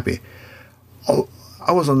fucking happy.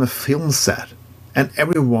 I was on a film set, and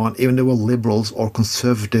everyone, even they were liberals or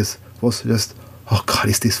conservatives, was just, oh God,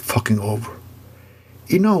 is this fucking over?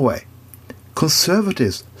 In no way.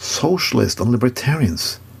 Conservatives, socialists, and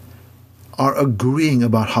libertarians are agreeing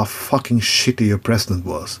about how fucking shitty your president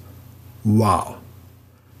was. Wow.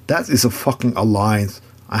 That is a fucking alliance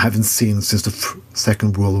I haven't seen since the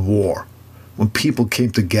Second World War, when people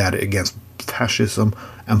came together against fascism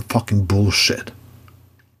and fucking bullshit.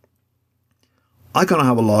 I'm gonna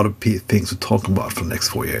have a lot of things to talk about for the next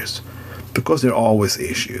 4 years, because there are always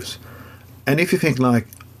issues. And if you think like,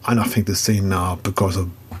 I don't think the same now because of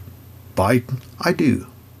Biden, I do.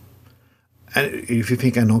 And if you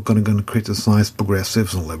think I'm not going to criticize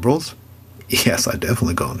progressives and liberals, yes, I'm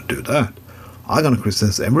definitely going to do that. I'm going to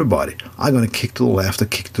criticize everybody. I'm going to kick to the left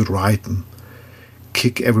and kick to the right and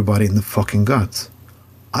kick everybody in the fucking guts.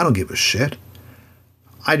 I don't give a shit.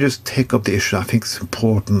 I just take up the issue I think is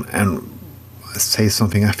important and say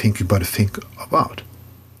something I think you better think about.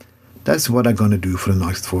 That's what I'm going to do for the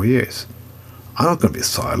next 4 years. I'm not going to be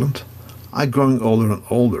silent. I'm growing older and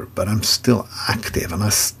older, but I'm still active and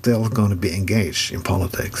I'm still going to be engaged in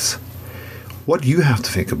politics. What you have to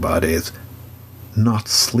think about is not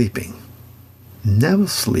sleeping. Never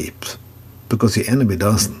sleep, because the enemy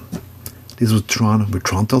doesn't. This was Tron, where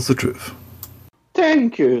Tron tells the truth.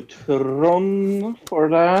 Thank you, Tron, for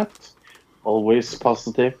that. Always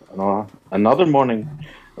positive. Another morning.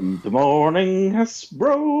 The morning has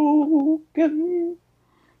broken. Do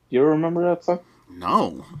you remember that song?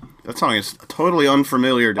 No. That song is totally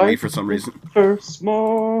unfamiliar to me for some reason. First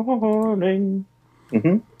morning.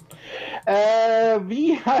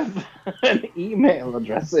 We have an email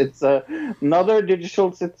address. It's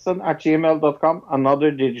anotherdigitalcitizen@gmail.com,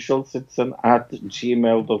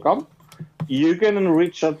 anotherdigitalcitizen@gmail.com. You can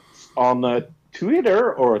reach us on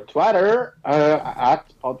Twitter or Twitter at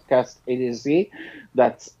Podcast EDC.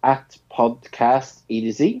 That's at Podcast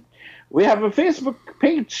EDC. We have a Facebook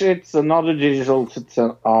page. It's Another Digital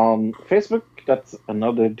Citizen on Facebook. That's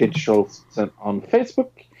Another Digital Citizen on Facebook.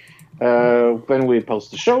 When we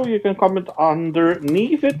post the show, you can comment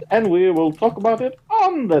underneath it, and we will talk about it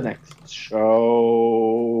on the next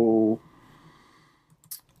show.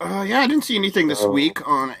 Yeah, I didn't see anything this week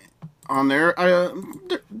on there.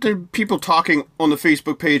 There are people talking on the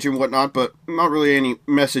Facebook page and whatnot, but not really any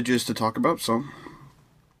messages to talk about, so...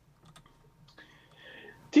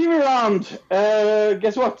 TV round.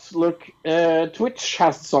 Guess what? Look, Twitch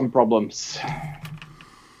has some problems.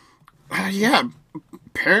 Yeah,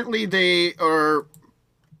 apparently they are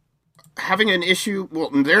having an issue.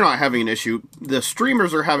 Well, they're not having an issue. The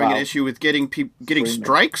streamers are having an issue with getting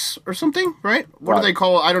strikes or something, right? What do they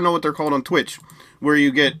call it? I don't know what they're called on Twitch, where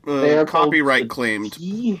you get copyright claimed.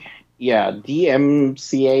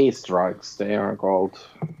 DMCA strikes, they are called.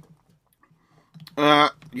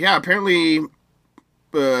 Yeah, apparently...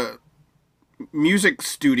 music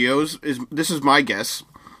studios, this is my guess,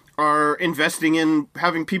 are investing in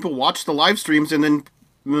having people watch the live streams and then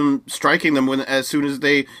striking them as soon as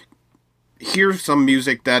they hear some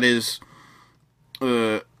music that is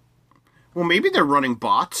well, maybe they're running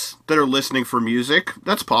bots that are listening for music.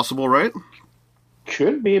 That's possible, right?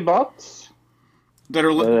 Could be bots that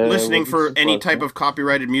are listening for any type of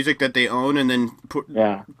copyrighted music that they own, and then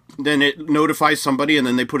then it notifies somebody, and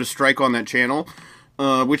then they put a strike on that channel.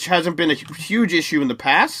 Which hasn't been a huge issue in the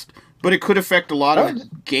past, but it could affect a lot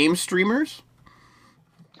of game streamers.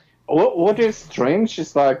 What is strange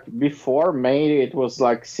is, like, before May it was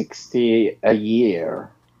like 60 a year,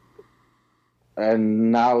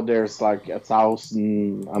 and now there's like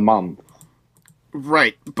 1,000 a month.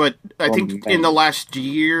 Right, but I think in the last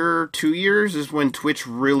year, 2 years, is when Twitch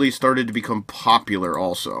really started to become popular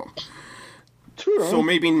also. True. So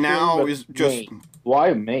maybe now is just... May.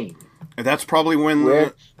 Why May? That's probably when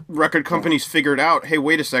the record companies figured out, hey,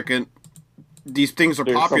 wait a second, these things are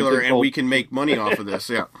popular and we can make money off of this,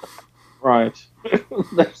 yeah. Right.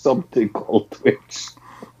 There's something called Twitch.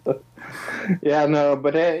 Of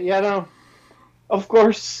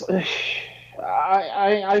course,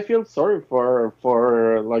 I feel sorry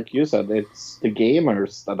for, like you said, it's the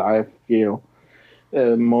gamers that I feel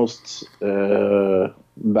most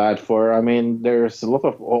bad for. I mean, there's a lot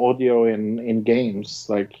of audio in games,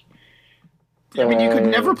 like... I mean, you could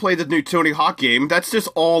never play the new Tony Hawk game. That's just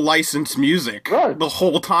all licensed music the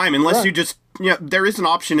whole time, unless you just... Yeah, there is an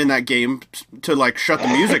option in that game to, like, shut the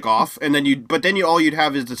music off, and then all you'd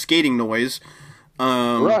have is the skating noise.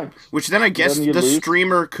 Which then I guess the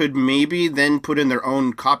streamer could maybe then put in their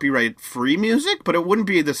own copyright-free music, but it wouldn't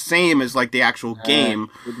be the same as, like, the actual game.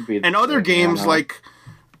 And other games, like,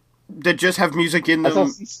 that just have music in them...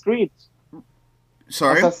 Assassin's Creed.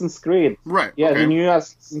 Sorry? Assassin's Creed. Right. Yeah, okay. The new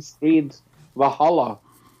Assassin's Creed Valhalla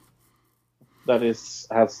that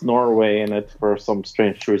has Norway in it for some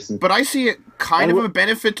strange reason. But I see it kind of a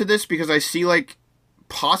benefit to this, because I see, like,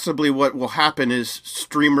 possibly what will happen is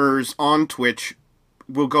streamers on Twitch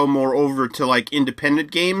will go more over to, like,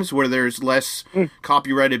 independent games where there's less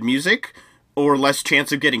copyrighted music or less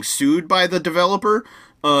chance of getting sued by the developer,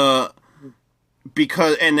 and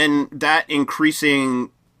then that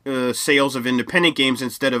increasing sales of independent games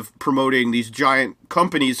instead of promoting these giant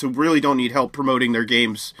companies who really don't need help promoting their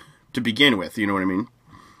games to begin with. You know what I mean?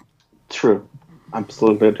 True.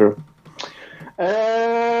 Absolutely true.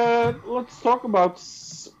 Let's talk about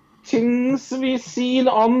things we've seen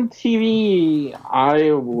on TV.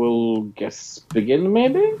 I will begin,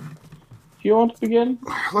 maybe? If you want to begin?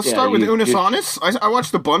 Let's start with Unus Annus. I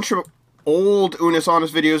watched a bunch of old Unus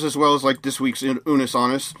Annus videos as well as, like, this week's Unus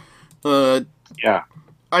Annus. Yeah.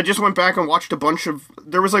 I just went back and watched a bunch of...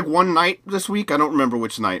 There was, like, one night this week. I don't remember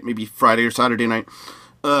which night. Maybe Friday or Saturday night.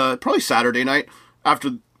 Probably Saturday night,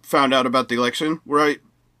 after found out about the election, where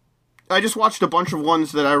I just watched a bunch of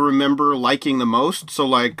ones that I remember liking the most. So,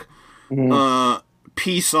 like,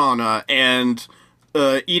 Peace Sauna and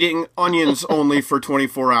Eating Onions Only for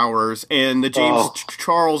 24 Hours and the James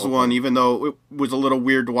Charles one, even though it was a little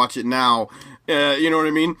weird to watch it now. You know what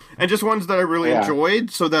I mean? And just ones that I really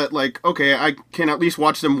enjoyed, so that, like, okay, I can at least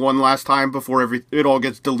watch them one last time before it all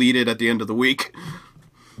gets deleted at the end of the week.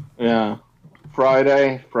 Yeah.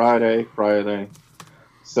 Friday.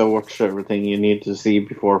 So watch everything you need to see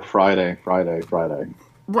before Friday.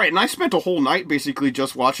 Right, and I spent a whole night basically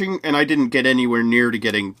just watching, and I didn't get anywhere near to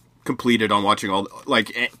getting completed on watching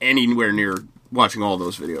anywhere near watching all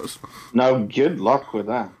those videos. Now, good luck with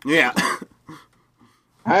that. Yeah.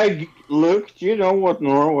 I looked, you know what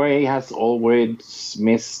Norway has always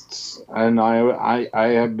missed, and I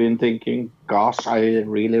have been thinking, gosh, I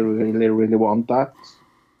really, really, really want that.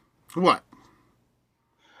 What?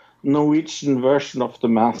 Norwegian version of The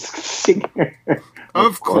Masked Singer.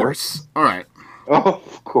 Of course. All right.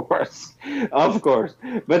 Of course.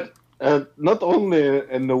 But not only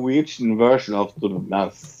a Norwegian version of The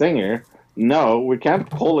Masked Singer. No, we can't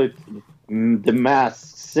call it The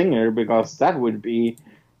Masked Singer because that would be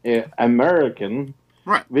American.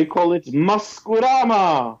 Right. We call it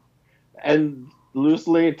Maskorama. And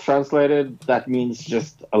loosely translated, that means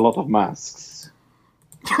just a lot of masks.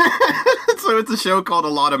 So it's a show called A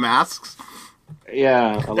Lot of Masks?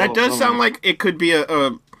 Yeah. That does sound like it could be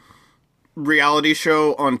a reality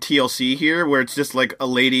show on TLC here, where it's just like a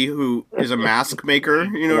lady who is a mask maker.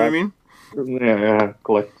 You know what I mean? Yeah,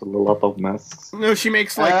 collect a lot of masks. No, she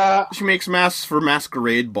makes she makes masks for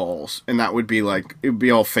masquerade balls, and that would be like it would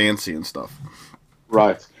be all fancy and stuff.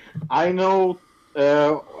 Right. I know.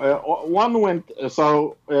 One went.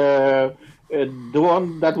 So the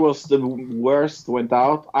one that was the worst went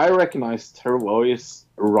out. I recognized her voice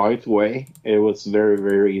right away. It was very,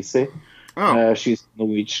 very easy. Oh. She's a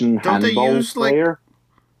Norwegian Don't they handball use player.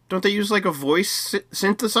 Don't they use like a voice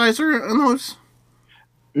synthesizer on those?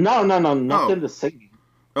 No, not Oh. in the singing.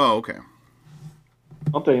 Oh, okay.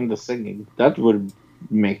 Not in the singing. That would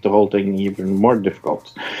make the whole thing even more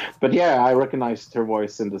difficult. But yeah, I recognized her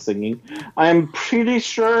voice in the singing. I'm pretty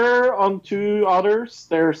sure on 2 others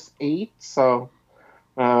there's 8. So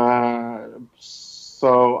I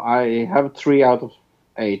have 3 out of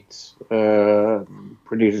 8.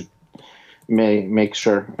 Pretty make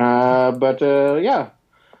sure. Yeah,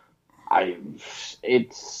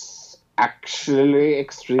 it's actually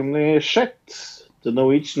extremely shit. The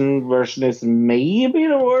Norwegian version is maybe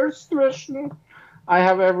the worst version I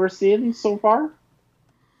have ever seen so far.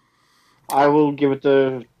 I will give it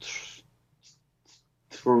a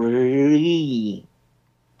 3.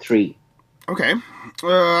 Okay.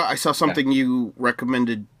 I saw something you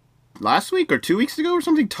recommended last week or 2 weeks ago or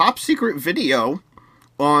something. Top secret video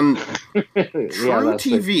on True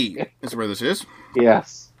TV is where this is.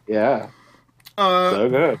 Yes. Yeah. So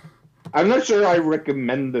good. I'm not sure I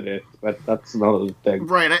recommended it, but that's another thing.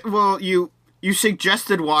 Right. Well, you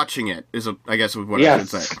suggested watching it, I guess is what I should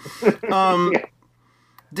say.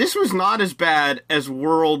 This was not as bad as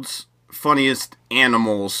World's Funniest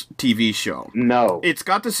Animals TV show. No. It's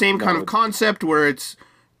got the same kind of concept where it's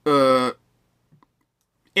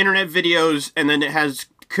internet videos and then it has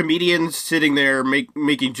comedians sitting there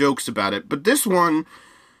making jokes about it. But this one,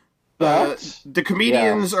 the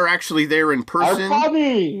comedians are actually there in person. Are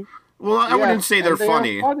funny. Well, I wouldn't say they're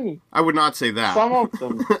funny. Funny. I would not say that. Some of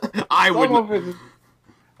them.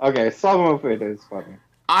 Some of it is funny.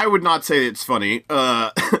 I would not say it's funny,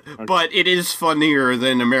 but it is funnier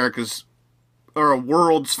than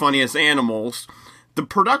World's Funniest Animals. The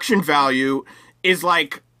production value is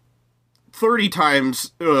like 30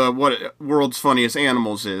 times what World's Funniest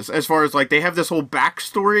Animals is. As far as like they have this whole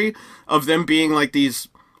backstory of them being like these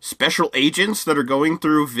special agents that are going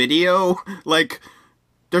through video, like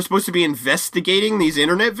they're supposed to be investigating these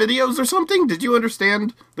internet videos or something. Did you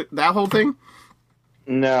understand that whole thing?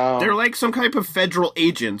 No. They're like some type of federal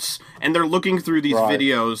agents, and they're looking through these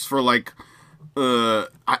videos for like,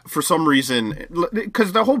 for some reason,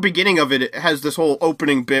 because the whole beginning of it has this whole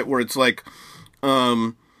opening bit where it's like,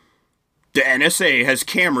 the NSA has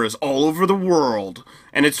cameras all over the world,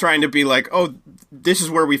 and it's trying to be like, oh, this is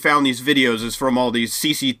where we found these videos, is from all these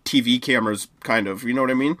CCTV cameras, kind of, you know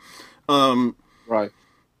what I mean? Right.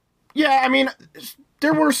 Yeah, I mean,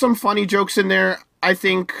 there were some funny jokes in there. I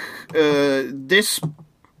think this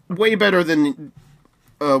way better than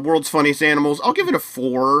World's Funniest Animals. I'll give it a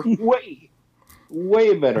 4.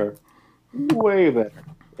 Way better. Way better.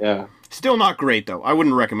 Yeah. Still not great, though. I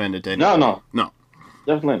wouldn't recommend it to anyone. No.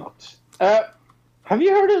 Definitely not. Have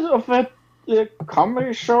you heard of a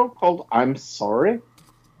comedy show called I'm Sorry?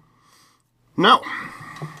 No.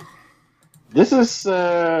 This is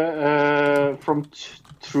from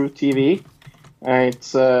True TV.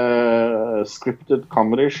 It's a scripted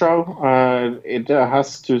comedy show. It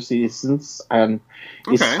has 2 seasons and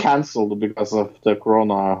it's cancelled because of the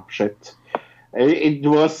corona shit. It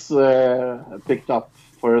was picked up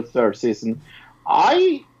for a 3rd season.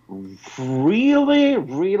 I really,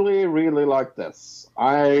 really, really like this.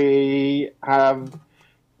 I have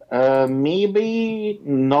maybe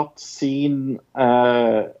not seen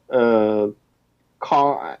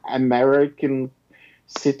American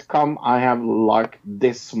sitcom I have liked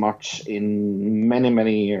this much in many,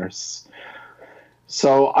 many years.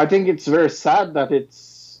 So I think it's very sad that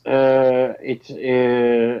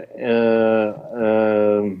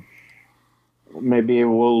maybe it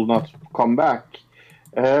will not come back.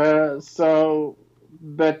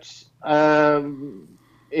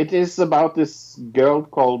 It is about this girl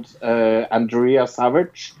called Andrea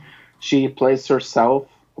Savage. She plays herself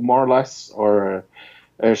more or less, or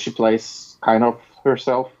she plays kind of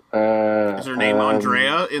herself. Is her name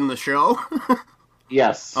Andrea in the show?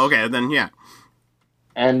 Yes. Okay, then yeah.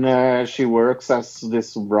 And she works as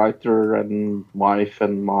this writer and wife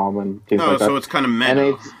and mom and things like that. So it's kind of meta.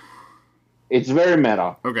 And it's very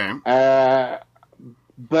meta. Okay.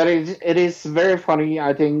 But it is very funny.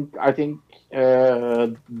 I think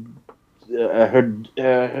her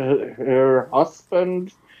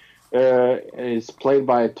husband is played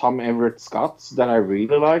by Tom Everett Scott, that I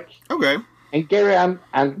really like. Okay. And Gary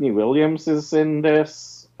Anthony Williams is in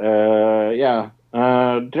this. There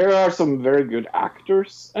are some very good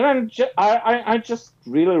actors, and I just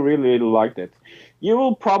really, really liked it. You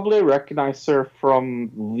will probably recognize her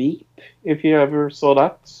from Veep, if you ever saw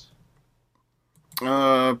that.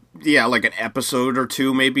 Yeah, like an episode or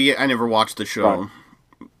two, maybe. I never watched the show. Right.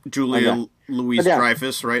 Julia Louise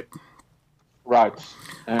Dreyfus, right? Right.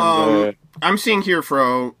 And, I'm seeing here,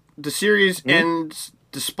 Fro, the series ends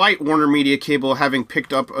despite Warner Media Cable having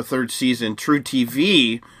picked up a third season. True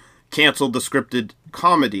TV canceled the scripted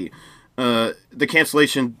comedy. The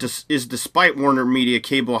cancellation is despite Warner Media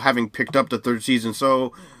Cable having picked up the third season.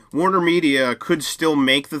 So Warner Media could still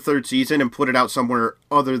make the third season and put it out somewhere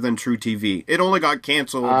other than True TV. It only got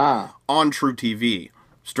canceled on True TV,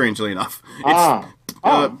 strangely enough.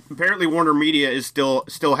 Apparently Warner Media is still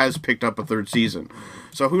has picked up a third season.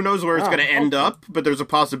 So who knows where it's going to end up, but there's a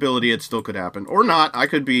possibility it still could happen. Or not. I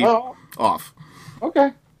could be off.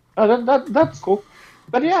 Okay. That's cool.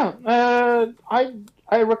 But yeah, I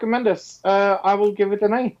recommend this. I will give it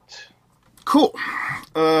an 8. Cool.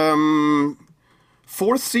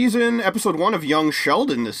 Fourth season, episode 1 of Young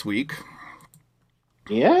Sheldon this week.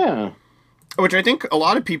 Yeah. Which I think a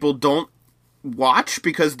lot I don't watch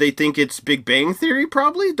because they think it's Big Bang Theory,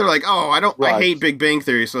 probably. They're like, I hate Big Bang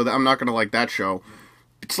Theory, so I'm not going to like that show.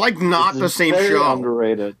 It's like not the same very show.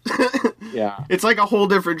 Underrated. Yeah. It's like a whole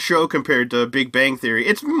different show compared to Big Bang Theory.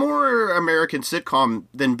 It's more American sitcom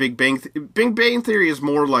than Big Bang Theory. Big Bang Theory is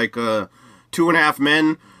more like 2.5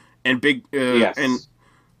 Men, and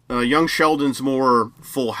Young Sheldon's more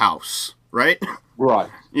Full House, right?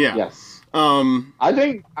 Right. Yeah. Yes. I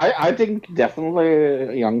think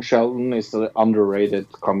definitely Young Sheldon is an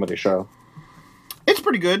underrated comedy show. It's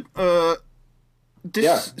pretty good.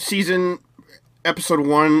 This season, episode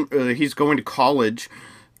 1, he's going to college.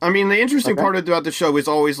 I mean, the interesting part about the show is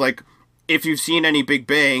always, like, if you've seen any Big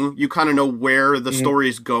Bang, you kind of know where the story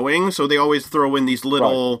is going, so they always throw in these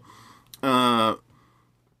little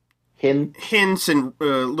hints and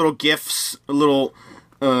little gifs, little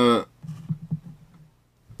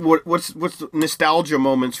what's the nostalgia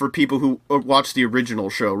moments for people who watch the original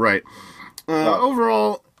show, right?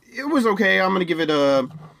 Overall, it was okay. I'm going to give it a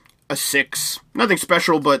 6. Nothing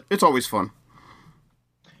special, but it's always fun.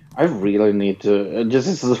 I really need to... This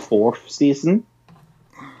is the 4th season?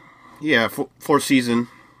 Yeah, 4th season.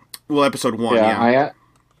 Well, episode 1, I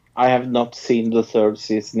have not seen the 3rd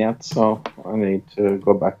season yet, so I need to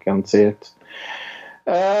go back and see it.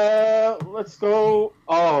 Let's go...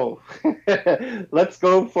 let's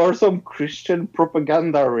go for some Christian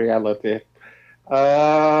propaganda reality.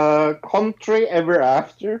 Country Ever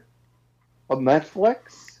After on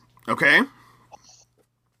Netflix. Okay.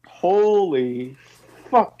 Holy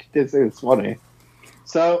fuck, this is funny.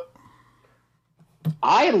 So,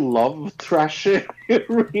 I love trashy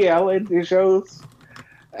reality shows,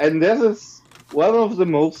 and this is one of the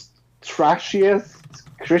most trashiest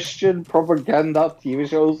Christian propaganda TV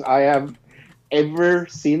shows I have ever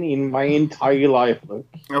seen in my entire life. Look.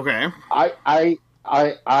 Okay. I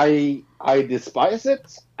despise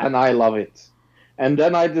it, and I love it. And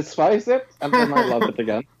then I despise it, and then I love it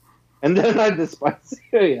again. And then I despise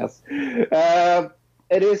it, yes.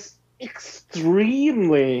 It is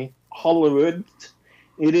extremely Hollywood.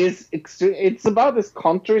 It's about this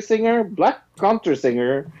country singer, black country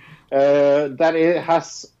singer, that it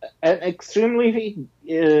has an extremely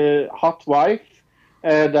hot wife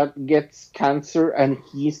that gets cancer, and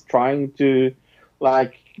he's trying to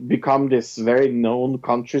become this very known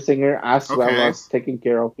country singer as well as taking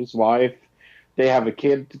care of his wife. They have a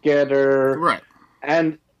kid together, right?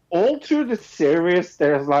 And all through the series,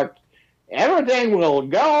 there's everything will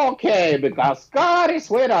go okay because God is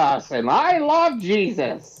with us and I love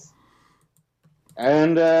Jesus.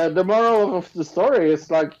 And the moral of the story is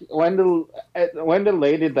like when the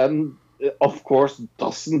lady then, of course,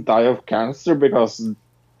 doesn't die of cancer, because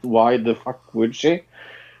why the fuck would she?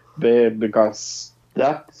 Because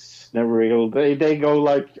that's never real. They go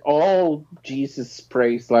like all Jesus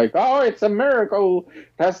praise, like, oh, it's a miracle. It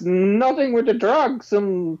has nothing with the drugs,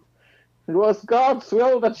 and it was God's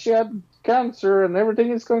will that she had cancer, and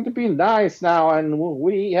everything is going to be nice now, and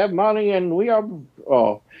we have money, and we are.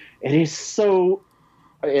 Oh, it is so.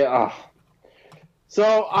 Yeah.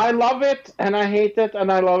 So I love it, and I hate it,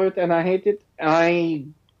 and I love it, and I hate it. I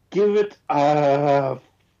give it a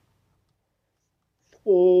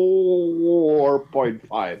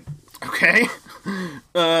 4.5. Okay.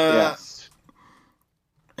 Yes.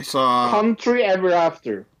 I saw. Country Ever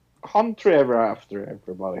After. Country Ever After,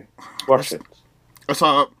 everybody. Watch it. I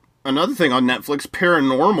saw another thing on Netflix,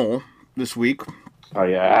 Paranormal, this week. Oh,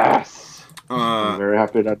 yes. I'm very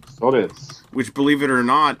happy that I saw this. Which, believe it or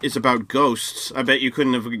not, is about ghosts. I bet you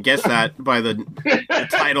couldn't have guessed that by the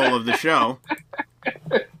title of the show.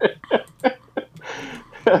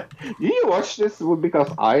 Did you watch this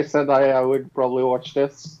because I said I would probably watch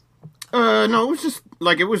this? No, it was just,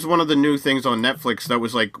 like, it was one of the new things on Netflix that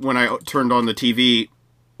was, like, when I turned on the TV,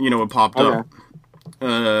 you know, it popped up.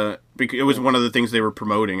 Because it was one of the things they were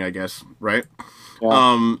promoting, I guess, right?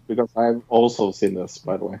 Yeah, because I've also seen this,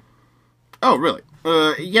 by the way. Oh, really?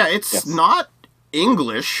 Yeah, it's not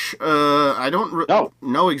English. I don't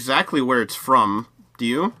know exactly where it's from. Do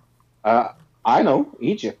you? I know,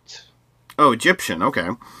 Egypt. Oh, Egyptian, okay.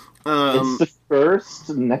 It's the first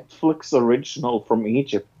Netflix original from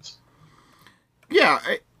Egypt. Yeah,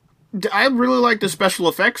 I really like the special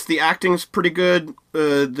effects. The acting's pretty good.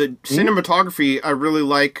 The cinematography, I really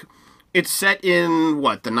like. It's set in,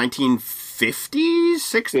 what, the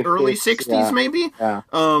 1950s? Early 60s, maybe? Yeah.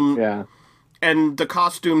 Yeah. And the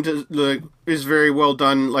costume is very well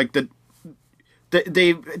done. Like,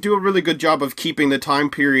 they do a really good job of keeping the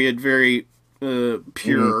time period very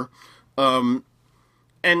pure. And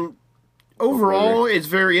overall, it's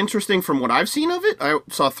very interesting from what I've seen of it. I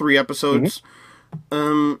saw 3 episodes.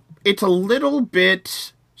 It's a little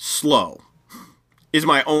bit slow, is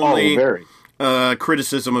my only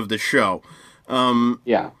criticism of the show.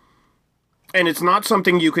 Yeah. And it's not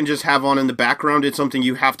something you can just have on in the background. It's something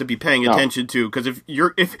you have to be paying attention to, because if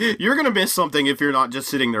you're gonna miss something if you're not just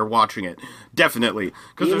sitting there watching it, definitely.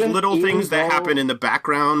 Because there's little things that happen in the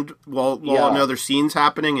background while another scene's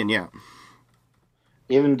happening, and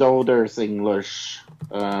even though there's English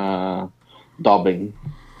dubbing.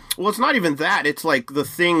 Well, it's not even that. It's like the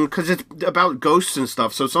thing, because it's about ghosts and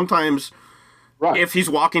stuff. So sometimes, if he's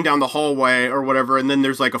walking down the hallway or whatever, and then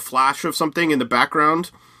there's like a flash of something in the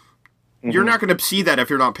background. You're not going to see that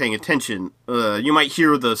if you're not paying attention. You might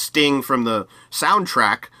hear the sting from the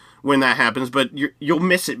soundtrack when that happens, but you'll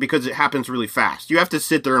miss it because it happens really fast. You have to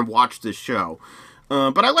sit there and watch this show.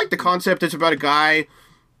 But I like the concept. It's about a guy,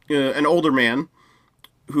 an older man,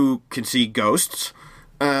 who can see ghosts.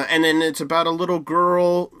 And then it's about a little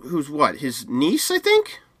girl who's, what, his niece, I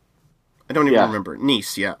think? I don't even remember.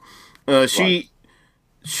 Niece, yeah. She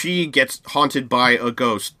gets haunted by a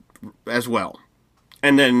ghost as well.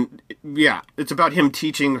 And then, it's about him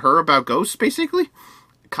teaching her about ghosts, basically.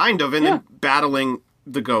 Kind of, and then battling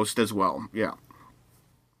the ghost as well,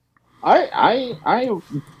 I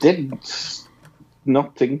did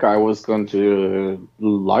not think I was going to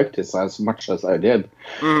like this as much as I did.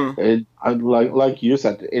 Like you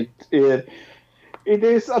said, it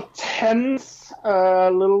is a tense, a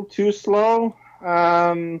little too slow,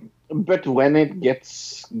 but when it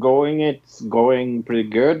gets going, it's going pretty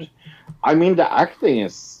good. I mean, the acting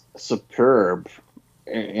is superb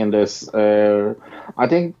in this. I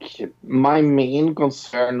think my main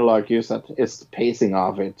concern, like you said, is the pacing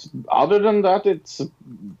of it. Other than that, it's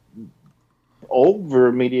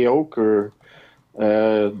over mediocre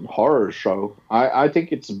horror show. I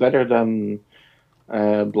think it's better than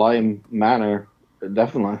Bly Manor,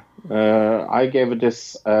 definitely. I gave it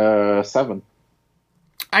this 7.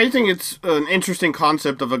 I think it's an interesting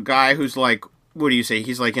concept of a guy who's like, what do you say?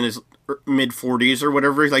 He's like in his mid-40s or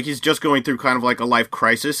whatever. Like he's just going through kind of like a life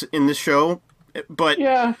crisis in this show. But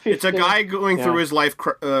 50, it's a guy going through his life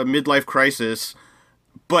midlife crisis.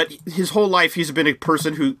 But his whole life he's been a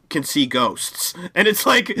person who can see ghosts. And it's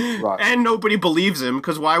like, and nobody believes him,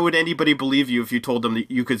 because why would anybody believe you if you told them that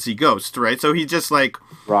you could see ghosts, right? So he's just like,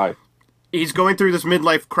 he's going through this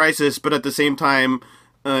midlife crisis, but at the same time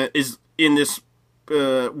is in this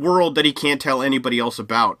world that he can't tell anybody else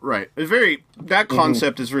about, right? It's that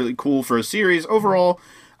concept is really cool for a series. Overall,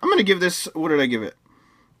 I'm gonna give this. What did I give it?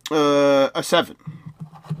 A 7.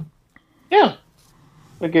 Yeah,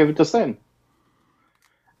 I gave it the same.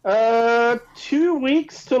 2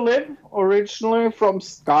 Weeks to Live, originally from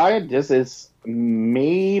Sky. This is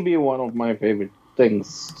maybe one of my favorite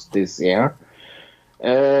things this year.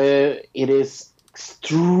 It is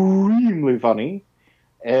extremely funny,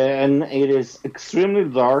 and it is extremely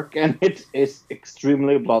dark, and it is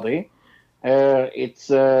extremely bloody. It's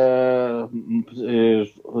the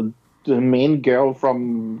main girl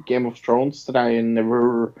from Game of Thrones that I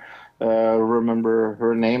never remember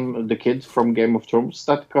her name, the kid from Game of Thrones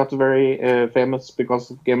that got very famous because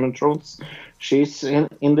of Game of Thrones. She's in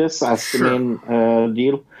this as the main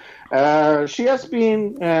deal. She has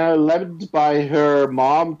been led by her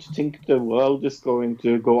mom to think the world is going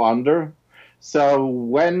to go under. So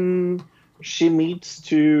when she meets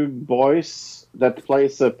two boys that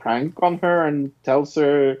plays a prank on her and tells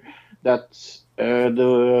her that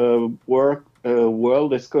the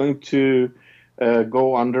world is going to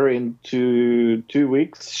go under into 2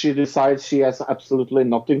 weeks, she decides she has absolutely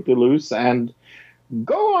nothing to lose and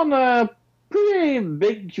go on a pretty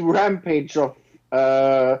big rampage of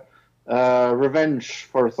revenge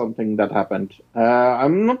for something that happened.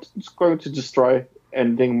 I'm not going to destroy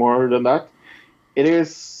anything more than that. It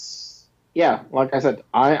is, yeah, like I said,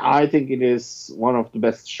 I think it is one of the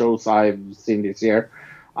best shows I've seen this year.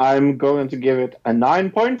 I'm going to give it a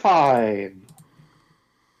 9.5.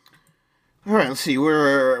 All right, let's see.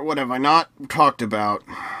 What have I not talked about?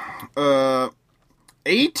 A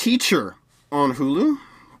Teacher on Hulu.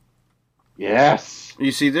 Yes.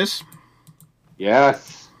 You see this?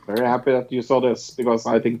 Yes. Very happy that you saw this, because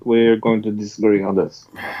I think we're going to disagree on this.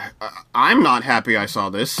 I'm not happy I saw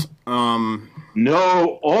this.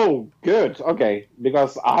 No. Oh, good. Okay.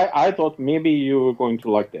 Because I thought maybe you were going to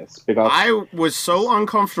like this. Because I was so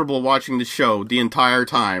uncomfortable watching the show the entire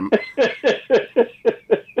time.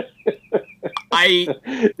 I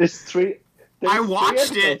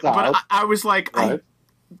watched it, but I was like, right.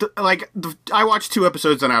 I watched 2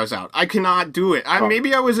 episodes and I was out. I cannot do it.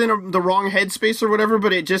 Maybe I was in the wrong headspace or whatever,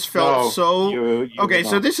 but it just felt you okay,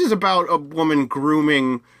 so this is about a woman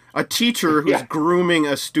grooming a teacher who's grooming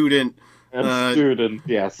a student.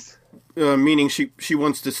 Yes. Meaning she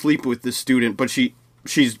wants to sleep with this student, but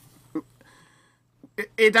she's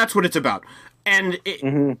that's what it's about. And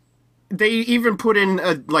they even put in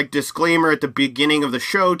a disclaimer at the beginning of the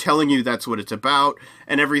show telling you that's what it's about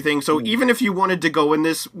and everything. So even if you wanted to go in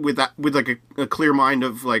this with a clear mind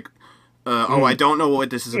of I don't know what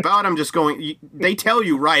this is about, I'm just going. They tell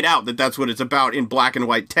you right out that that's what it's about in black and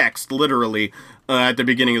white text, literally at the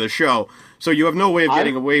beginning of the show. So you have no way of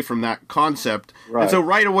getting away from that concept. Right. And so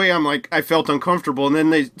right away I felt uncomfortable, and then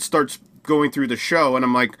they start going through the show, and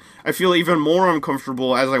I'm like, I feel even more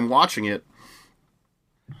uncomfortable as I'm watching it.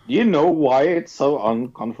 You know why it's so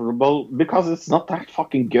uncomfortable? Because it's not that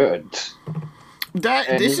fucking good.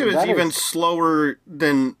 This is even slower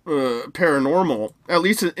than Paranormal. At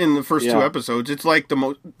least in the first 2 episodes, it's like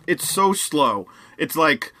it's so slow. It's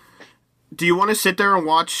like, do you want to sit there and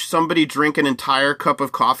watch somebody drink an entire cup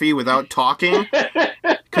of coffee without talking?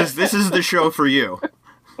 Because this is the show for you.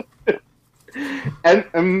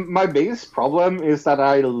 And my biggest problem is that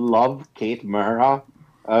I love Kate Mara.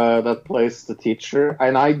 That plays the teacher,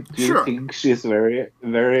 and I do think she's very,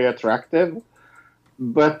 very attractive.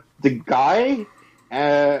 But the guy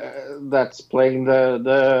that's playing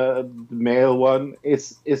the male one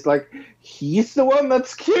is like, he's the one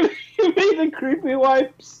that's giving me the creepy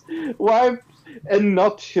vibes, and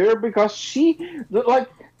not her, because she,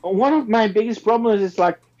 one of my biggest problems is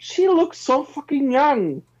she looks so fucking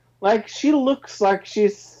young. She looks like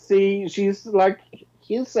she's like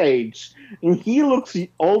his age, and he looks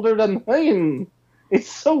older than him. It's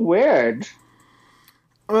so weird.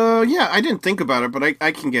 Yeah, I didn't think about it, but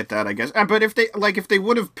I can get that, I guess. But if they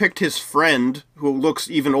would have picked his friend, who looks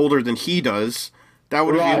even older than he does, that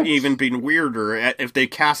would have even been weirder if they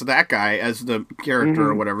cast that guy as the character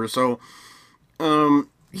or whatever. So,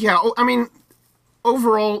 yeah, I mean,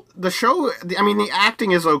 overall, the show, the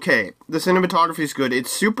acting is okay. The cinematography is good.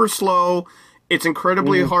 It's super slow. It's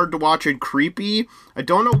incredibly hard to watch and creepy. I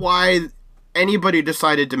don't know why anybody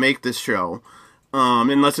decided to make this show,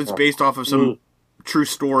 unless it's based off of some true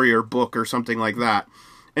story or book or something like that.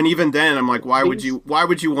 And even then, I'm like, why would you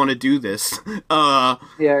want to do this? Yeah,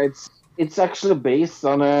 it's actually based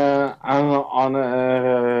on a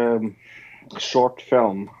short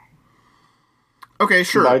film. Okay,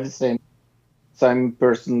 sure. By the same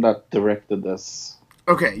person that directed this.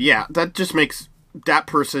 Okay, yeah, that just makes that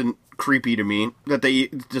person creepy to me, that they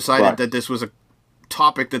decided that this was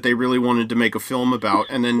topic that they really wanted to make a film about,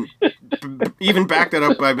 and then even back that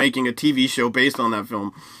up by making a TV show based on that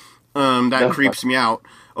film. That creeps me out.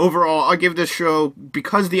 Overall, I'll give this show,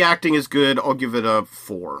 because the acting is good, I'll give it a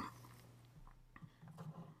 4.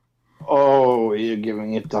 Oh, you're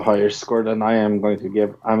giving it a higher score than I am going to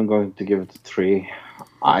give. I'm going to give it a 3.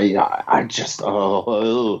 I just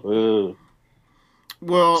Well,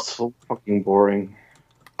 so fucking boring.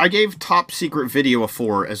 I gave Top Secret Video a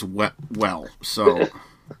 4 as well, so...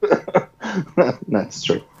 That's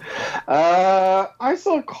true. I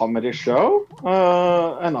saw a comedy show,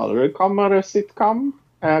 another comedy sitcom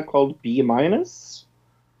called B minus.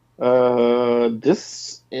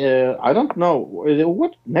 This I don't know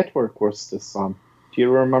what network was this on. Do you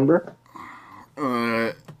remember?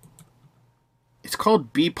 It's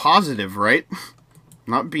called B positive, right?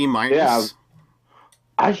 Not B minus. Yeah.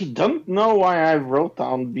 I don't know why I wrote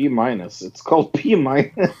down B minus. It's called B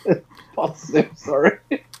minus positive. Sorry.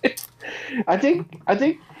 I think.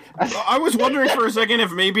 I was wondering for a second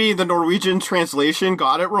if maybe the Norwegian translation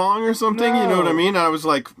got it wrong or something. No. You know what I mean? And I was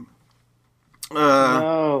like,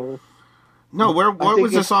 No. no. What think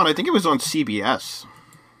was this on? I think it was on CBS.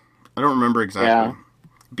 I don't remember exactly. Yeah.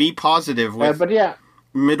 B positive with But yeah.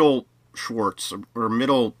 Middle Schwartz or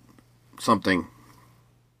Middle something.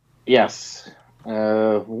 Yes.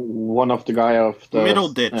 One of the guy of the Middle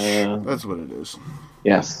Ditch. That's what it is.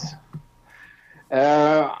 Yes.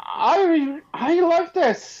 I like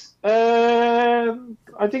this.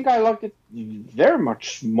 I think I liked it very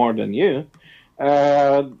much more than you.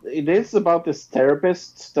 It is about this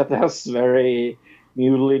therapist that has very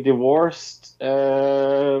newly divorced,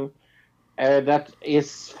 that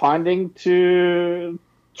is trying to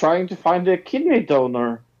find a kidney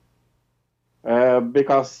donor,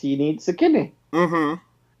 because he needs a kidney. Mm-hmm.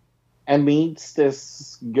 And meets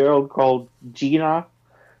this girl called Gina,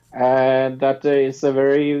 and that is a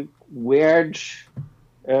very weird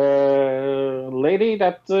lady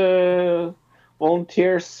that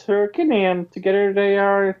volunteers her kidney, and together they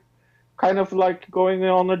are kind of like going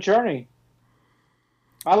on a journey.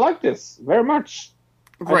 I like this very much.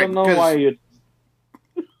 I Right, don't know why you.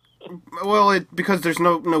 Well, because there's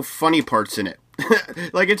no funny parts in it.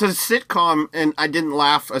 Like, it's a sitcom, and I didn't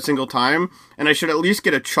laugh a single time, and I should at least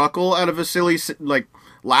get a chuckle out of a silly, like,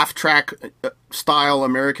 laugh track style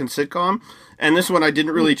American sitcom. And this one, I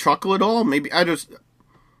didn't really chuckle at all. Maybe I don't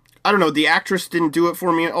know. The actress didn't do it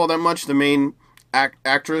for me all that much. The main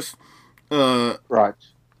actress. Right.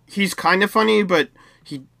 He's kind of funny, but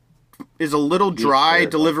he is a little dry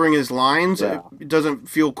delivering his lines. Yeah. It doesn't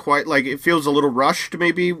feel quite like it feels a little rushed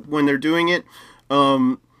maybe when they're doing it.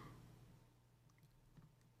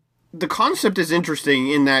 The concept is interesting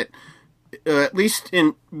in that, at least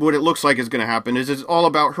in what it looks like is going to happen, is it's all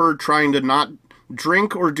about her trying to not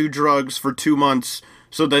drink or do drugs for 2 months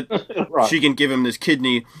so that Right. she can give him this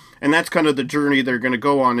kidney. And that's kind of the journey they're going to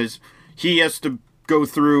go on, is he has to go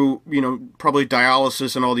through, probably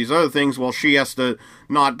dialysis and all these other things while she has to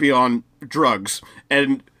not be on drugs.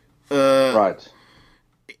 And, Right.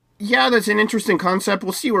 yeah, that's an interesting concept.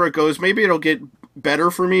 We'll see where it goes. Maybe it'll get better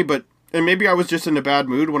for me, and maybe I was just in a bad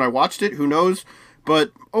mood when I watched it. Who knows?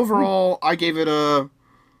 But overall, I gave it a...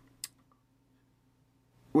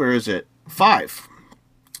 Where is it? 5.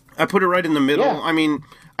 I put it right in the middle. Yeah. I mean,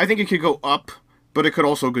 I think it could go up, but it could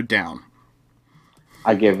also go down.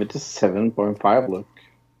 I gave it a 7.5 look.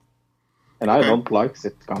 And I Okay. don't like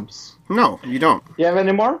sitcoms. No, you don't. You have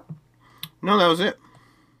any more? No, that was it.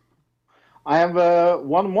 I have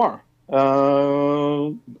one more.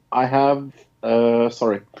 I have,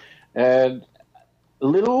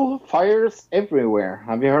 Little Fires Everywhere.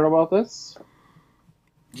 Have you heard about this?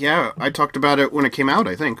 Yeah, I talked about it when it came out,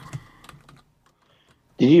 I think.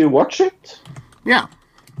 Did you watch it? Yeah.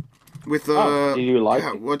 With, Oh, did you like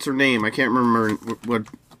yeah, it? what's her name? I can't remember what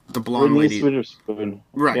the blonde Reese lady... Witherspoon.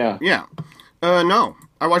 Right, Yeah. No.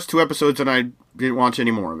 I watched 2 episodes and I didn't watch any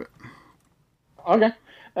more of it. Okay.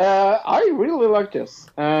 I really like this.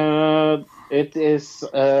 It is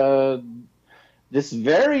this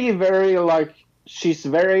very, very, like, she's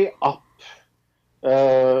very up.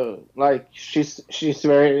 Like, she's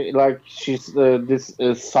very, like, she's this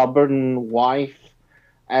stubborn wife.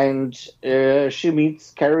 And she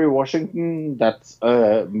meets Kerry Washington. That's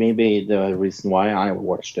maybe the reason why I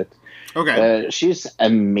watched it. Okay. She's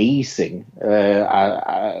amazing,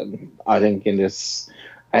 I think, in this.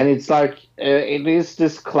 And it's like, it is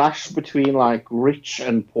this clash between, like, rich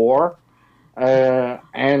and poor,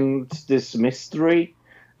 and this mystery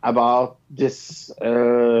about this,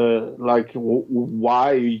 like,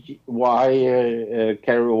 why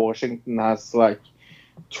Kerry Washington has, like,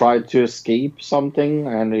 tried to escape something,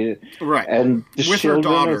 Right. and the With her children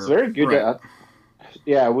daughter. is very good Right.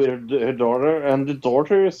 with her daughter, and the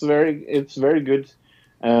daughter is very good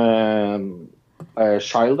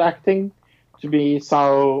child acting to be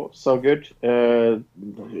so good. Her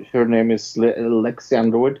name is Lexi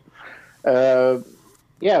Underwood.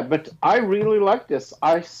 Yeah, but I really like this.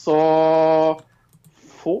 I saw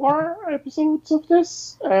 4 episodes of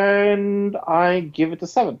this, and I give it a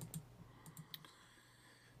 7.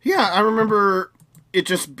 Yeah, I remember it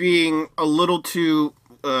just being a little too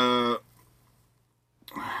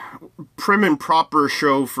prim and proper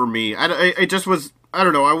show for me. It just was. I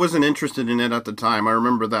don't know. I wasn't interested in it at the time. I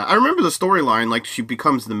remember that. I remember the storyline. Like, she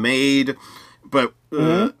becomes the maid, but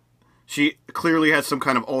she clearly has some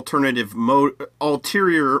kind of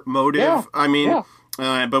ulterior motive. Yeah, I mean,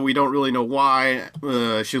 yeah. but we don't really know why.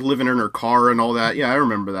 She's living in her car and all that. Yeah, I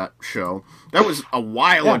remember that show. That was a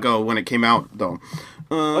while ago when it came out, though.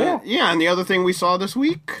 Yeah, and the other thing we saw this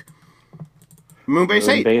week, Moonbase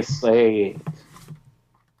 8. Moonbase 8.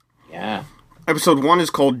 Yeah. Episode 1 is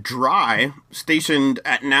called Dry. Stationed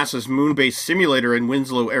at NASA's Moonbase simulator in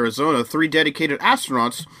Winslow, Arizona, 3 dedicated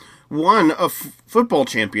astronauts, one a football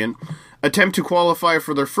champion, attempt to qualify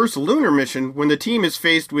for their first lunar mission when the team is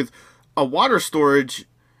faced with a water storage.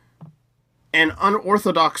 An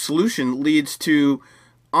unorthodox solution leads to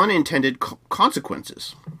unintended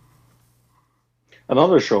consequences.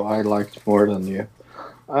 Another show I liked more than you.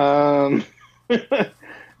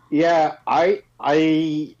 Yeah, I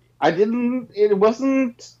didn't. It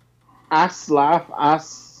wasn't as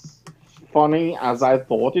funny as I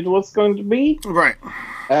thought it was going to be. Right.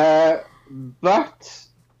 But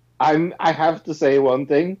I have to say one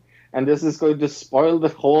thing, and this is going to spoil the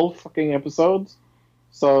whole fucking episode.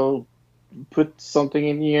 So put something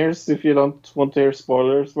in your ears if you don't want to hear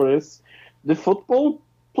spoilers for this. The football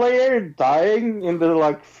player dying in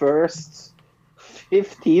the first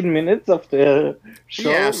 15 minutes of the show.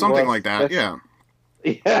 Yeah, something was like that. best- Yeah.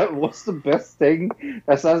 Yeah, it was the best thing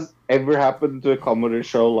that has ever happened to a comedy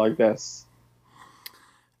show like this.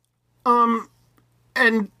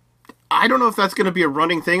 And I don't know if that's going to be a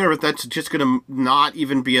running thing or if that's just going to not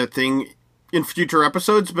even be a thing in future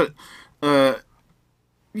episodes, but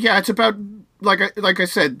yeah, it's about like I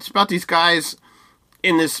said, it's about these guys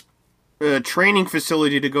in this training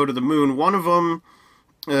facility to go to the moon. One of them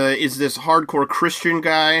is this hardcore Christian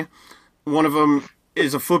guy. One of them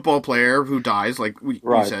is a football player who dies, like we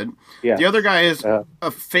said. Yeah. The other guy is a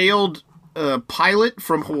failed pilot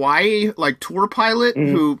from Hawaii, like tour pilot,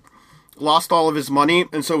 who lost all of his money,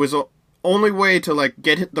 and so his only way to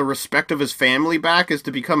get the respect of his family back is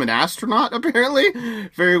to become an astronaut. Apparently,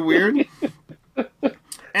 very weird.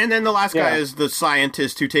 And then the last guy is the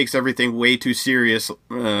scientist who takes everything way too serious.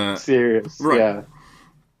 Serious, right. Yeah.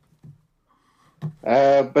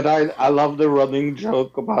 But I love the running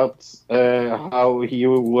joke about how he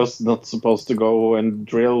was not supposed to go and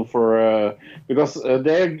drill for because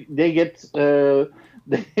they get their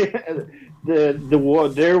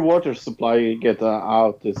water supply get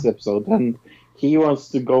out this episode, and he wants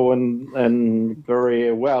to go and bury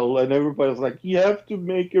a well, and everybody's like, you have to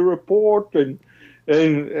make a report, and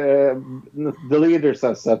the leader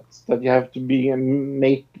says that you have to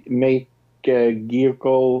make a gear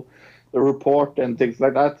call the report and things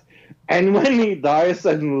like that. And when he dies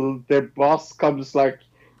and their boss comes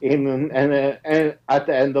in and at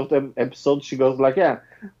the end of the episode she goes yeah,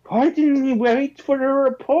 why didn't you wait for the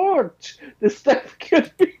report? The stuff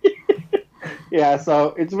could be yeah,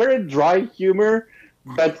 so it's very dry humor,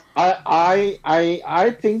 but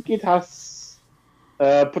I think it has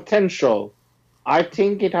potential. I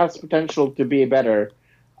think it has potential to be better.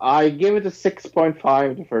 I give it a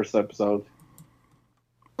 6.5 the first episode.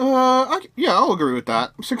 Yeah, I'll agree with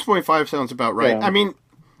that. 6.5 sounds about right. Yeah. I mean,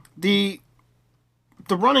 the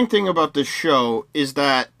running thing about this show is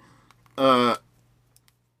that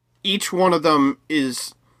each one of them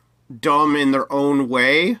is dumb in their own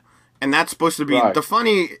way, and that's supposed to be the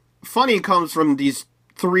funny comes from these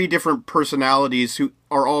 3 different personalities who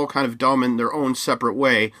are all kind of dumb in their own separate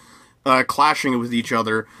way, clashing with each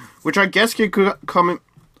other, which I guess could come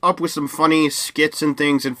up with some funny skits and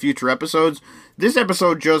things in future episodes. This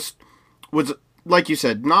episode just was, like you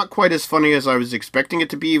said, not quite as funny as I was expecting it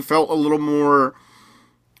to be. It felt a little more,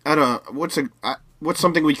 I don't know, what's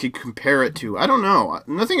something we could compare it to? I don't know.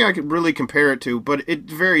 Nothing I could really compare it to, but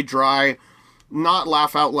it's very dry, not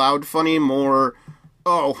laugh out loud funny, more,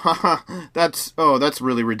 that's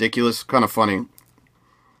really ridiculous, kind of funny.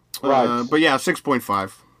 Right. But yeah,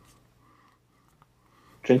 6.5.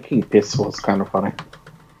 Drinking piss was kind of funny.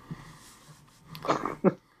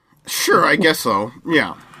 Sure, I guess so.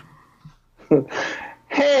 Yeah.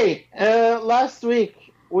 Hey, last week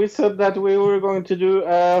we said that we were going to do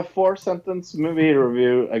a 4-sentence movie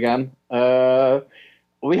review again.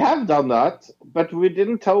 We have done that, but we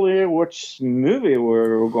didn't tell you which movie we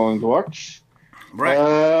were going to watch.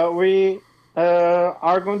 Right. We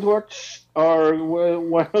are going to watch, or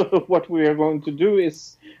what we are going to do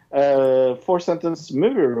is a 4-sentence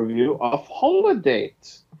movie review of Holiday.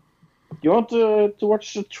 You want to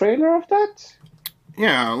watch the trailer of that?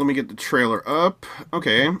 Yeah, let me get the trailer up.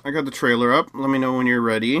 Okay, I got the trailer up. Let me know when you're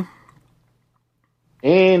ready.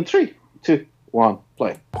 In 3, 2, 1,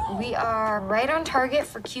 play. We are right on target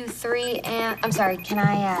for Q3, and I'm sorry, can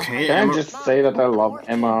I, Okay, Can I Emma- just say that I love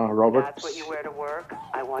Emma Roberts?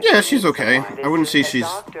 Yeah, she's okay. I wouldn't say she's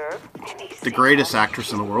the greatest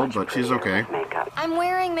actress in the world, but she's okay. I'm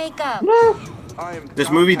wearing makeup. No. This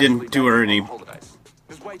movie didn't do her any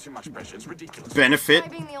There's way too much pressure. It's ridiculous. benefit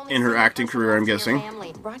Being the only in her single acting person career, I'm left in your guessing.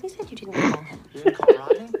 family. Rodney said you didn't call him. You didn't call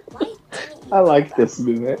Rodney? Why didn't you? I like this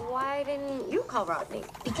movie. Why didn't you call Rodney?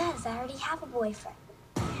 Because I already have a boyfriend.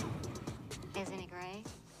 Isn't he great?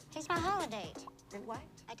 He's my holiday. What?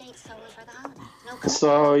 I date solo for the holidays. No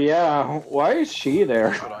So yeah, why is she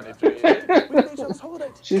there? What I need to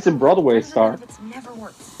do. She's a Broadway star. It's never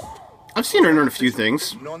worked. I've seen her in a few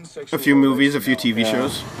things. A few movies, a few TV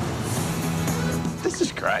shows. This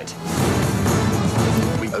is great.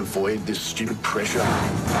 We avoid this stupid pressure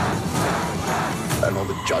and all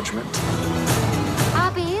the judgment.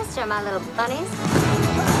 Happy Easter, my little bunnies.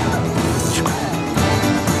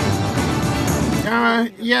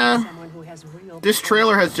 Yeah. This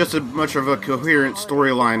trailer has just as much of a coherent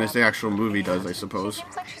storyline as the actual movie does, I suppose.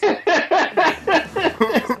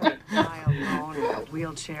 alone in a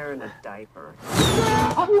wheelchair and a diaper.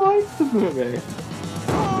 I like the movie.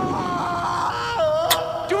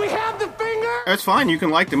 Do we have the finger? That's fine, you can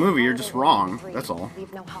like the movie, you're just wrong. That's all.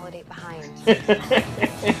 Leave no holiday behind.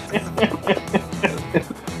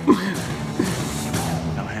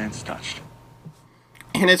 No hands touched.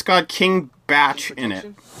 And it's got King Batch in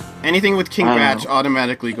it. Anything with King Batch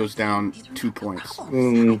automatically goes down 2 points. I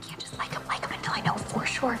can't just like him until I know for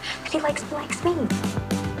sure that he likes me.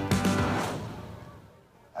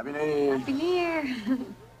 Happy New Year. Happy New Year.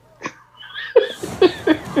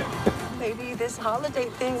 Maybe this holiday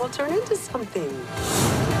thing will turn into something.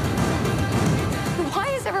 Why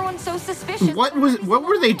is everyone so suspicious? What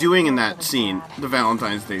were they doing in that scene, the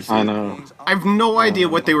Valentine's Day scene? I know. I have no idea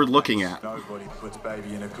what they were looking at. Nobody puts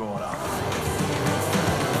baby in a corner.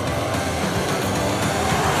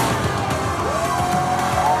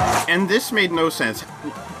 And this made no sense.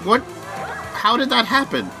 What? How did that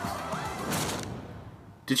happen?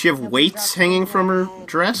 Did she have weights hanging from her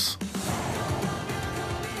dress?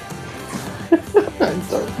 I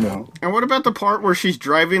don't know. And what about the part where she's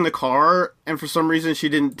driving the car and for some reason she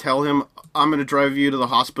didn't tell him, I'm going to drive you to the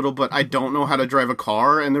hospital, but I don't know how to drive a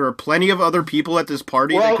car, and there are plenty of other people at this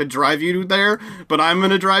party that could drive you there, but I'm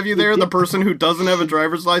going to drive you there, the person who doesn't have a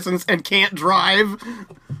driver's license and can't drive?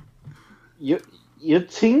 You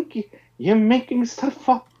think you're making stuff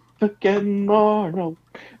up again, or no?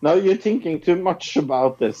 No, you're thinking too much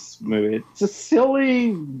about this movie. It's a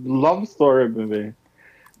silly love story movie.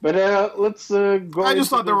 But let's go. I just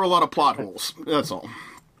thought there were a lot of plot holes. That's all.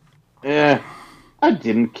 Yeah, I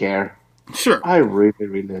didn't care. Sure. I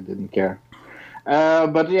really didn't care.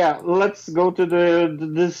 But yeah, let's go to the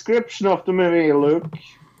description of the movie, Luke.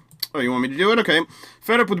 Oh, you want me to do it? Okay.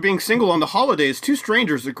 Fed up with being single on the holidays, two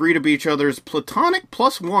strangers agree to be each other's platonic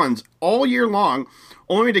plus ones all year long,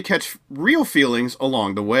 only to catch real feelings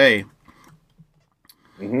along the way.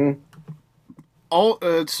 Mm-hmm.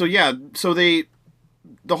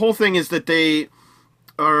 The whole thing is that they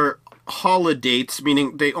are holidates,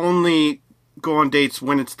 meaning they only go on dates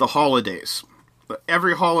when it's the holidays.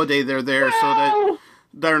 Every holiday they're there so that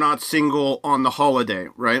they're not single on the holiday,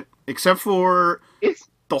 right? Except for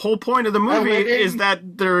the whole point of the movie is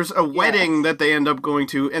that there's a wedding that they end up going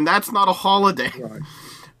to, and that's not a holiday. Right.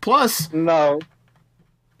 Plus, no,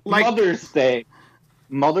 like Mother's Day.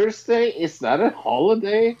 Mother's Day, is that a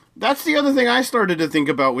holiday? That's the other thing I started to think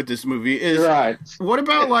about with this movie is right. What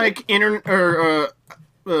about like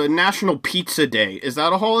National Pizza Day? Is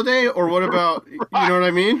that a holiday, or what about you know what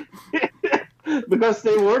I mean? Because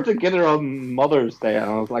they were together on Mother's Day, and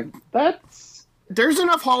I was like, that's... There's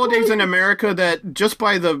enough holidays in America that just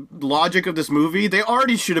by the logic of this movie, they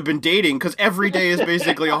already should have been dating, because every day is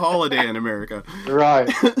basically a holiday in America.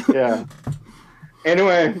 Right, yeah.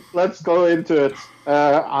 Anyway, let's go into it.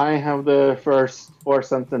 I have the first 4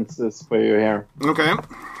 sentences for you here. Okay.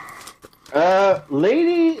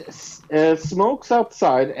 Lady smokes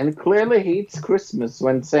outside and clearly hates Christmas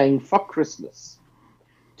when saying fuck Christmas.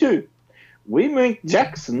 2. we meet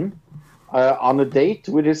Jackson on a date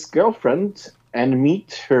with his girlfriend and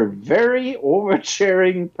meet her very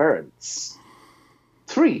oversharing parents.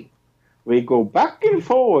 3, we go back and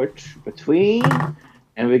forth between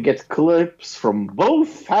and we get clips from both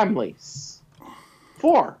families.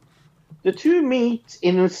 4, the two meet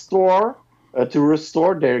in a store to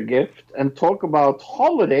restore their gift and talk about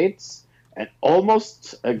holidays and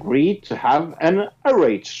almost agree to have an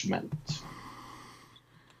arrangement.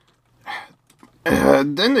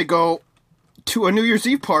 Then they go to a New Year's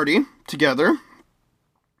Eve party together.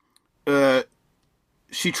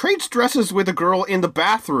 She trades dresses with a girl in the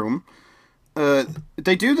bathroom.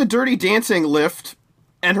 They do the Dirty Dancing lift,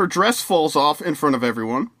 and her dress falls off in front of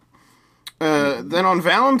everyone. Then on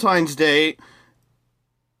Valentine's Day,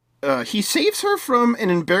 he saves her from an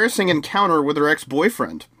embarrassing encounter with her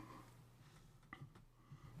ex-boyfriend.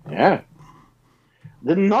 Yeah.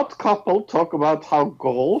 The Knot couple talk about how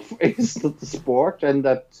golf is not the sport and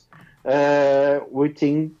that we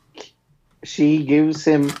think she gives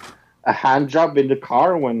him a hand job in the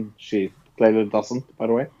car when she clearly doesn't, by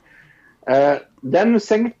the way. Then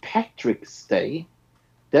St. Patrick's Day.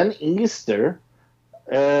 Then Easter,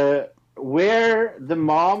 where the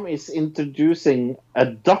mom is introducing a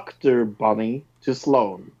Dr. Bunny to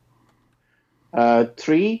Sloane.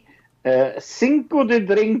 3, Cinco de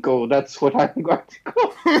Drinko, that's what I'm going to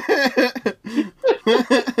call.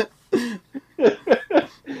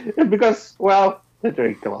 Because, well, they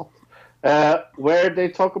drink a lot. Where they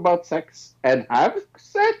talk about sex and have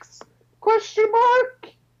sex? Question mark.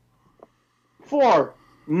 4,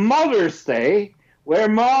 Mother's Day, where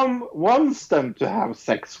mom wants them to have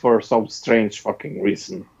sex for some strange fucking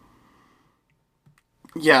reason.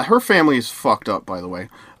 Yeah, her family is fucked up, by the way.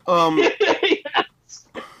 On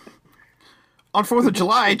 4th of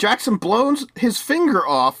July, Jackson blows his finger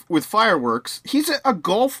off with fireworks. He's a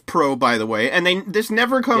golf pro, by the way, and this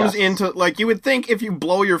never comes into, like, you would think if you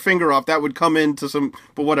blow your finger off, that would come into some,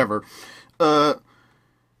 but whatever.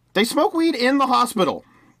 They smoke weed in the hospital.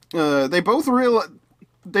 They both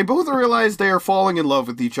realize they are falling in love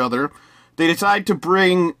with each other. They decide to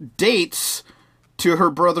bring dates to her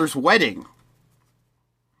brother's wedding.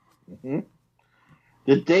 Mm-hmm.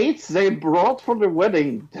 The dates they brought for the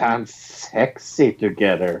wedding dance sexy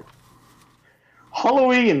together.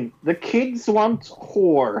 Halloween, the kids want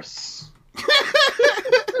horse.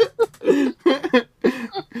 That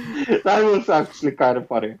was actually kind of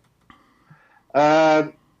funny.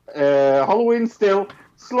 Halloween still.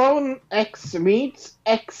 Sloane X meets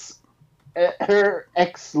her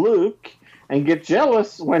ex Luke and get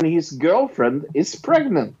jealous when his girlfriend is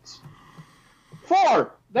pregnant.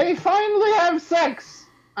 4, they finally have sex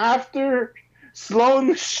after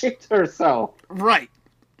Sloane shit herself. Right.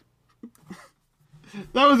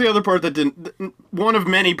 That was the other part that didn't... One of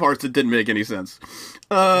many parts that didn't make any sense.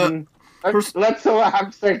 Let's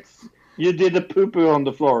have sex. You did a poo-poo on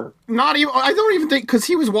the floor. Not even... I don't even think... Because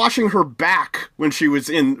he was washing her back when she was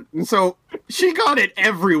in... So, she got it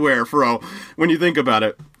everywhere, Fro, when you think about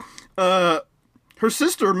it. Her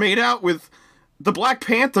sister made out with the Black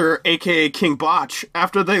Panther, a.k.a. King Botch,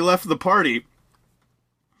 after they left the party.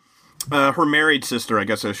 Her married sister, I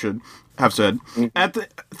guess I should have said. Mm-hmm. At the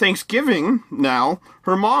Thanksgiving, now,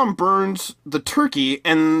 her mom burns the turkey,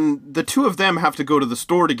 and the two of them have to go to the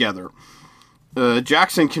store together.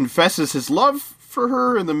 Jackson confesses his love for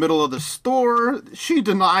her in the middle of the store. She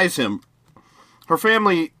denies him. Her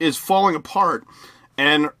family is falling apart,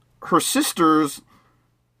 and her sister's...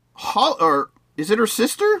 or is it her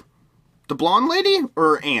sister? The blonde lady?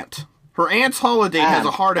 Or her aunt? Her aunt's holiday has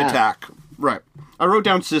a heart attack. Right. I wrote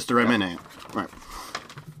down sister, I meant aunt. Right.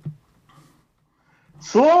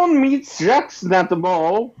 Sloane meets Jackson at the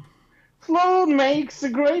mall. Sloane makes a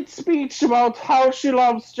great speech about how she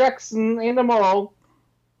loves Jackson in the mall.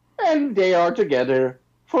 And they are together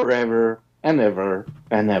forever and ever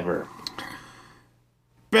and ever.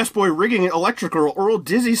 Best Boy rigging electric girl Earl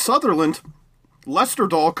Dizzy Sutherland. Lester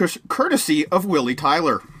doll courtesy of Willie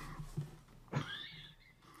Tyler.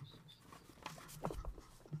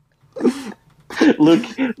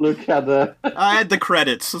 Look at the... I had the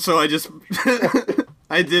credits, so I just...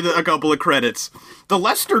 I did a couple of credits. The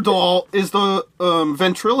Lester doll is the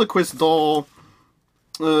ventriloquist doll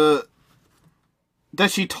that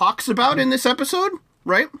she talks about in this episode,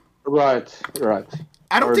 right? Right.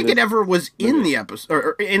 I don't think it ever was in the episode,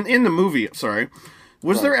 or in the movie, sorry.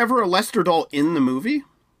 Was there ever a Lester doll in the movie?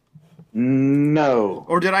 No.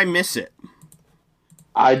 Or did I miss it?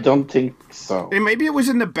 I don't think so. And maybe it was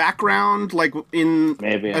in the background, like in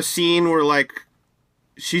a scene where, like,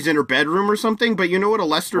 she's in her bedroom or something, but you know what a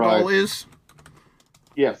Lester doll is?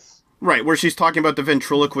 Yes. Right, where she's talking about the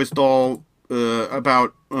ventriloquist doll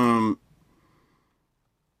about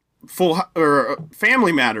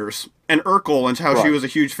Family Matters and Urkel and how she was a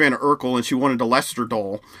huge fan of Urkel and she wanted a Lester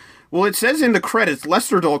doll. Well, it says in the credits,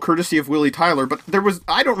 Lester doll, courtesy of Willie Tyler, but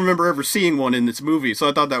I don't remember ever seeing one in this movie, so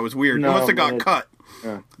I thought that was weird. No, it must have got cut.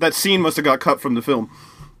 Yeah. That scene must have got cut from the film.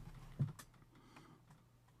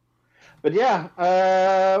 But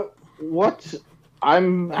yeah, what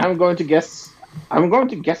I'm going to guess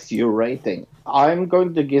your rating. I'm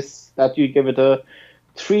going to guess that you give it a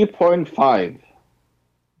 3.5.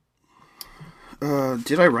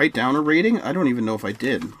 Did I write down a rating? I don't even know if I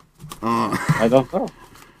did. I don't know.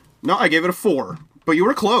 No, I gave it a 4. But you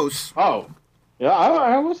were close. Oh, yeah,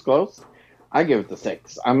 I was close. I give it a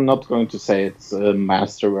 6. I'm not going to say it's a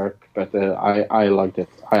masterwork, but I liked it.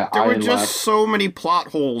 There were just so many plot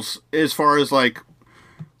holes as far as like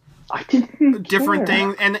I didn't different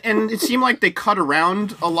care. things, and it seemed like they cut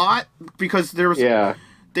around a lot because there was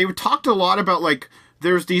they talked a lot about like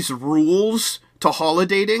there's these rules to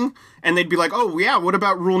holidating, and they'd be like, oh yeah, what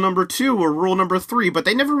about rule number 2 or rule number 3? But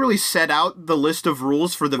they never really set out the list of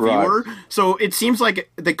rules for the viewer. So it seems like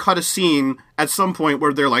they cut a scene at some point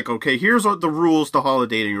where they're like, okay, here's the rules to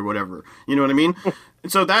holidating or whatever. You know what I mean?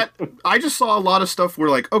 And so that I just saw a lot of stuff where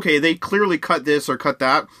like, okay, they clearly cut this or cut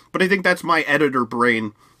that, but I think that's my editor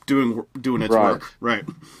brain doing its work. Right.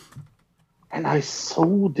 And I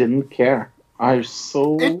so didn't care. That's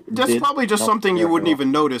probably just something you wouldn't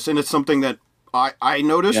even notice, and it's something that I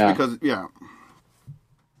noticed because but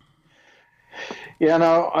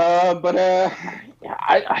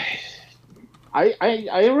I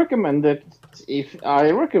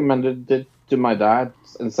recommended it to my dad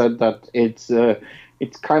and said that it's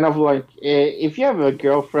kind of like if you have a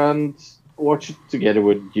girlfriend, watch it together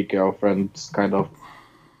with your girlfriend kind of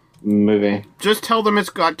movie. Just tell them it's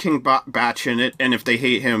got King Batch in it, and if they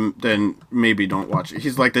hate him, then maybe don't watch it.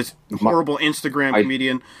 He's like this horrible Instagram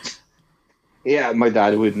comedian. Yeah, my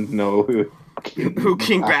dad wouldn't know who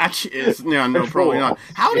King Batch is. No, probably not.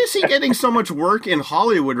 How is he getting so much work in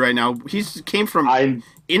Hollywood right now? He came from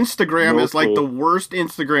Instagram as like the worst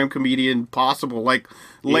Instagram comedian possible, like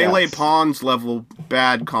Lele Pons level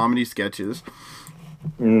bad comedy sketches.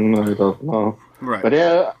 I don't know. Right. But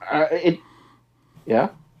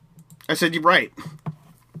I said you're right.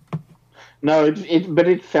 No,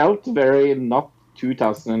 it felt very not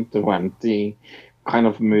 2020 kind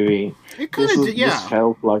of movie. It kind of did, yeah. This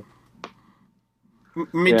felt like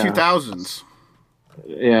mid 2000s.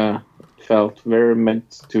 Yeah, it felt very mid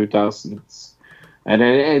 2000s, and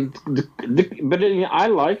I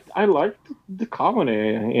liked the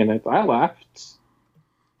comedy in it. I laughed.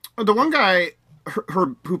 The one guy,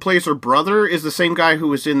 who plays her brother, is the same guy who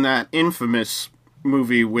was in that infamous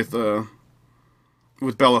movie with Bella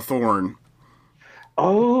Thorne.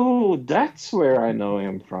 Oh, that's where I know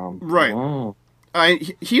him from. Right. Wow.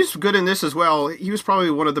 He's good in this as well. He was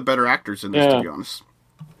probably one of the better actors in this, to be honest.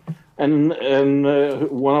 And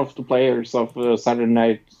one of the players of Saturday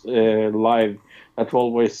Night Live that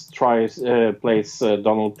always plays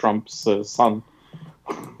Donald Trump's son.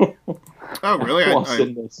 Oh, really?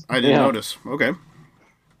 I didn't notice. Okay.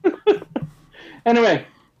 Anyway.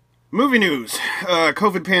 Movie news.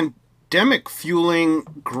 COVID pandemic fueling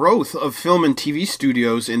growth of film and TV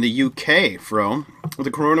studios in the UK, Fro. The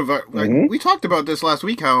coronavirus. We talked about this last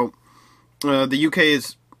week, how the UK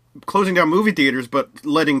is closing down movie theaters, but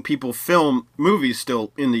letting people film movies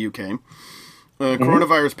still in the UK.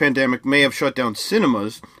 Coronavirus pandemic may have shut down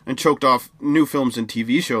cinemas and choked off new films and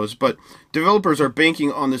TV shows, but developers are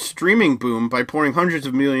banking on the streaming boom by pouring hundreds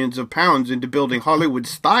of millions of pounds into building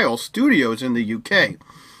Hollywood-style studios in the UK.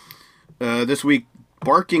 This week,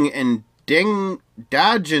 Barking and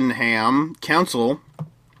Dagenham Council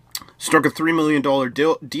struck a $3 million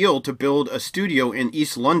deal to build a studio in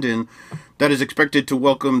East London that is expected to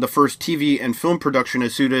welcome the first TV and film production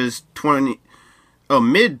as soon as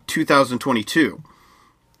mid-2022.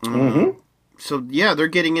 So, yeah, they're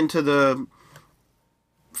getting into the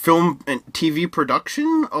film and TV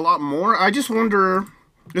production a lot more. I just wonder,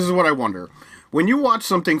 this is what I wonder. When you watch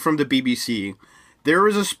something from the BBC, there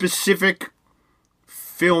is a specific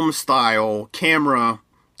film style camera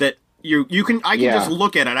that I can just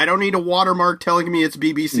look at it. I don't need a watermark telling me it's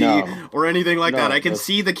BBC or anything like that. I can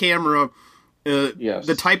see the camera,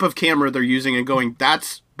 the type of camera they're using and going,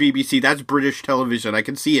 that's BBC, that's British television. I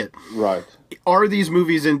can see it. Right. Are these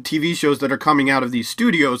movies and TV shows that are coming out of these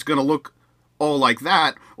studios going to look all like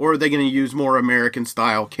that, or are they going to use more American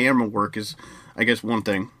style camera work is, I guess, one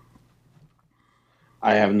thing.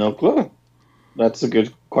 I have no clue. That's a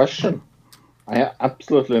good question. I have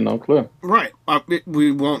absolutely no clue. Right.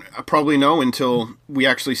 We won't probably know until we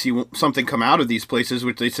actually see something come out of these places,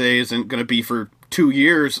 which they say isn't going to be for 2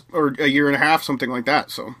 years or a year and a half, something like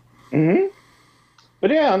that. So. Mm-hmm.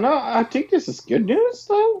 But yeah, no, I think this is good news,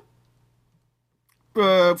 though.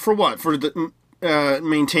 For what? For the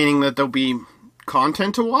maintaining that there'll be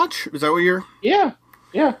content to watch? Is that what you're... Yeah.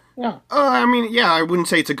 I mean, yeah, I wouldn't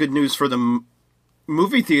say it's a good news for the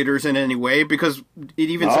movie theaters in any way, because it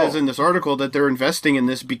even says in this article that they're investing in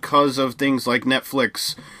this because of things like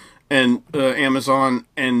Netflix and Amazon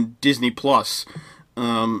and Disney Plus.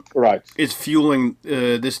 Right. Is fueling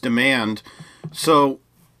this demand. So,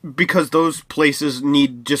 because those places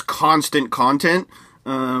need just constant content,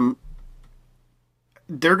 they're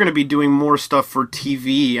going to be doing more stuff for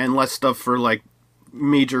TV and less stuff for, like,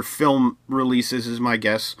 major film releases, is my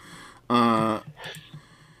guess. My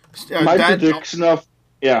prediction of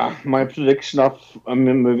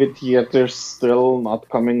movie theaters still not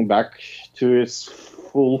coming back to its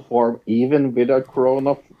full form, even with a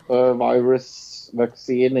coronavirus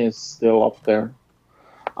vaccine, is still up there.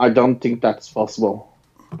 I don't think that's possible.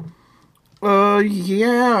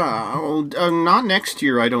 Yeah. Well, not next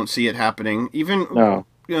year, I don't see it happening. Even, no.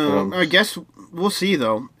 I guess we'll see,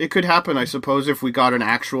 though. It could happen, I suppose, if we got an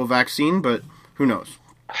actual vaccine, but who knows?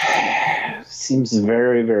 Seems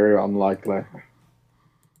very, very unlikely.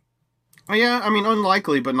 Yeah, I mean,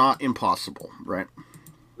 unlikely, but not impossible, right?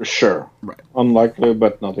 Sure. Right. Unlikely,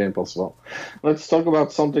 but not impossible. Let's talk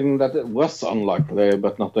about something that was unlikely,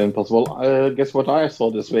 but not impossible. Guess what I saw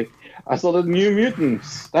this week? I saw the New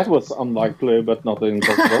Mutants. That was unlikely, but not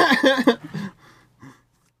impossible.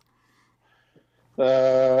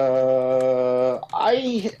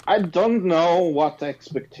 I don't know what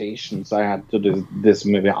expectations I had to this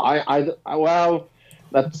movie. Well,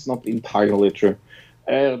 that's not entirely true.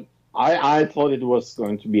 I thought it was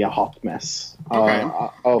going to be a hot mess of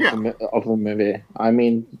a movie. I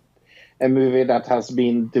mean, a movie that has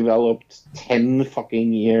been developed 10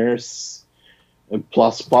 fucking years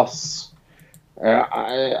plus.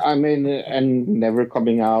 I mean, and never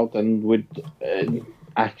coming out, and with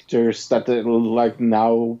actors that like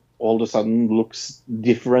now all of a sudden looks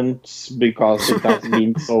different because it has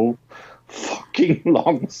been so fucking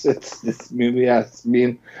long since this movie has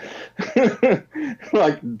been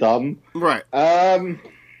like done. Right.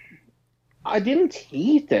 I didn't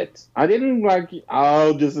hate it. I didn't like,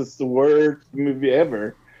 oh, this is the worst movie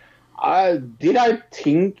ever. I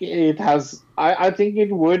think it has... I think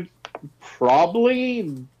it would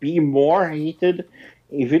probably be more hated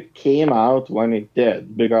if it came out when it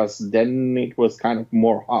did, because then it was kind of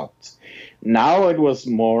more hot. Now it was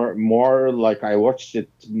more like I watched it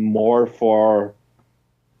more for,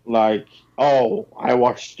 like, oh, I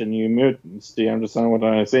watched the New Mutants. Do you understand what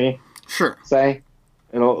I say? Sure. Say?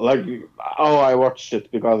 You know, like, oh, I watched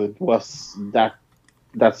it because it was that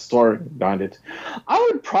story behind it. I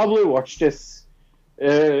would probably watch this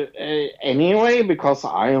anyway, because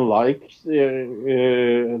I like those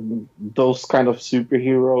kind of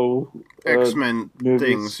superhero X-Men movies.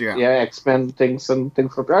 things, yeah. Yeah, X-Men things and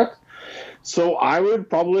things like that. So I would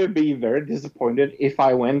probably be very disappointed if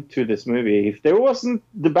I went to this movie. If there wasn't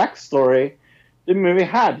the backstory the movie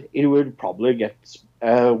had, it would probably get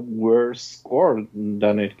a worse score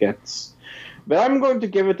than it gets. But I'm going to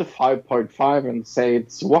give it a 5.5 and say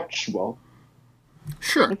it's watchable.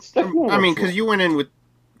 Sure. It's definitely I mean, watchable. because you went in with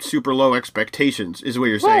super low expectations, is what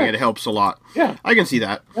you're saying. Right. It helps a lot. Yeah. I can see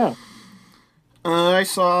that. Yeah. I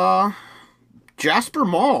saw Jasper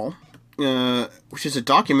Mall, which is a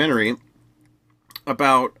documentary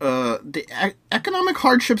about the economic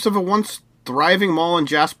hardships of a once thriving mall in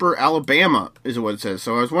Jasper, Alabama, is what it says.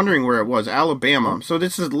 So I was wondering where it was. Alabama. So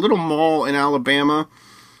this is a little mall in Alabama,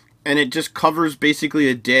 and it just covers basically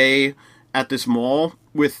a day at this mall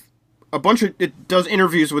with a bunch of... It does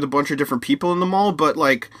interviews with a bunch of different people in the mall, but,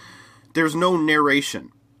 like, there's no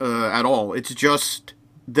narration at all. It's just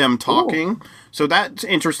them talking. Ooh. So that's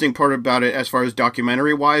the interesting part about it as far as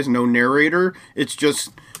documentary-wise. No narrator. It's just...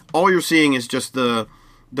 All you're seeing is just the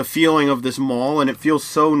feeling of this mall, and it feels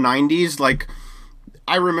so 90s. Like,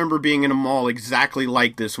 I remember being in a mall exactly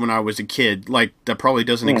like this when I was a kid. Like, that probably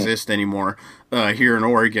doesn't exist anymore here in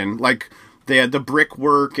Oregon. Like, they had the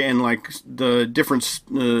brickwork and, like, the different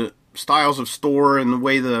styles of store and the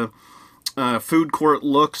way the food court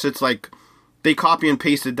looks. It's like they copy and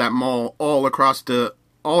pasted that mall all across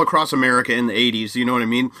America in the 80s, you know what I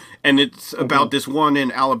mean? And it's about this one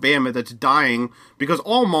in Alabama that's dying, because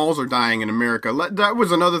all malls are dying in America. That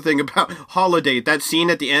was another thing about Holiday. That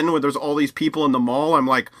scene at the end where there's all these people in the mall, I'm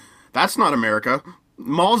like, that's not America.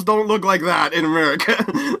 Malls don't look like that in America.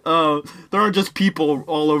 There are just people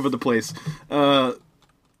all over the place.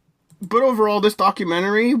 But overall, this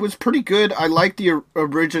documentary was pretty good. I like the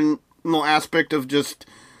original aspect of just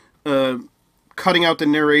cutting out the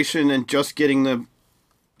narration and just getting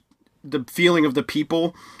the feeling of the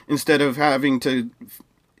people instead of having to...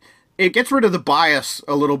 It gets rid of the bias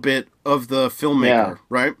a little bit of the filmmaker,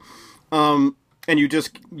 right? And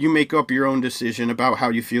you make up your own decision about how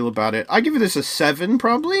you feel about it. I give this a 7,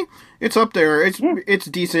 probably. It's up there. It's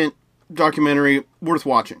decent documentary, worth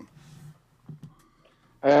watching.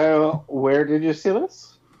 Where did you see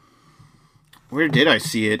this? Where did I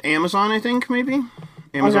see it? Amazon, I think, maybe?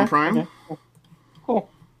 Amazon Prime? Okay. Cool.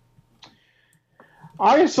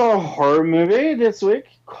 I saw a horror movie this week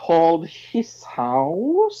called His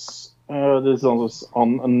House. This is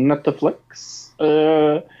on Netflix.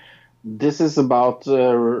 This is about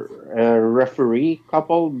a referee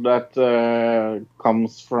couple that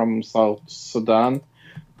comes from South Sudan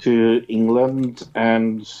to England,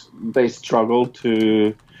 and they struggle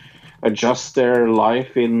to adjust their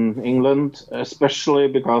life in England, especially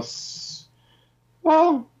because,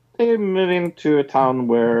 well, they move into a town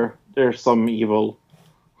where there's some evil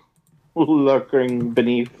lurking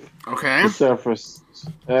beneath the surface.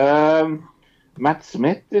 Matt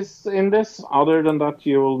Smith is in this. Other than that,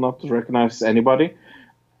 you will not recognize anybody.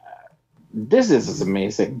 This is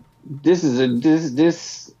amazing. This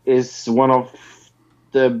is one of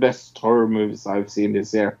the best horror movies I've seen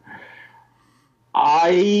this year.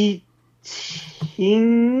 I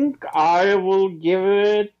think I will give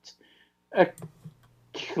it a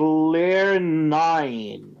clear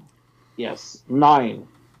 9. Yes, 9.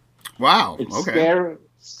 Wow. It's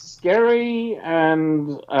scary,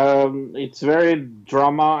 and it's very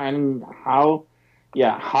drama, and how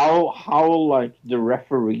like the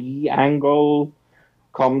referee angle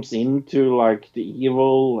comes into like the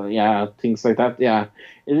evil, things like that. Yeah,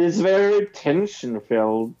 it is very tension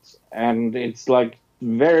filled, and it's like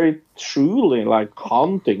very truly like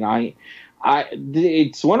haunting.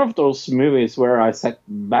 It's one of those movies where I sat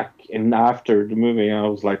back and after the movie, I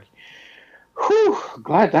was like, whew,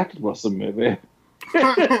 glad that was a movie.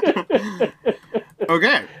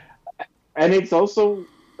 Okay. And it's also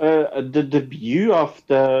the debut of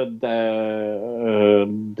the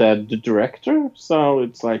director, so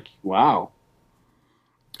it's like, wow.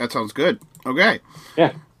 That sounds good. Okay.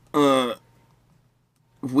 Yeah.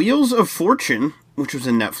 Wheels of Fortune, which was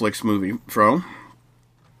a Netflix movie, Fro.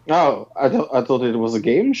 Oh, I thought it was a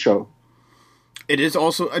game show. It is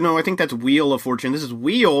also... No, I think that's Wheel of Fortune. This is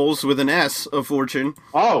Wheels with an S of Fortune.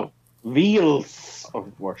 Oh, Wheels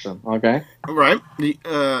of Fortune. Okay. Right.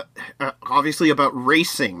 Obviously about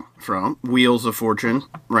racing from Wheels of Fortune,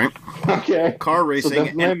 right? Okay. Car racing. So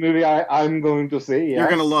that's my movie I'm going to see, yes. You're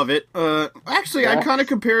going to love it. Actually, I kind of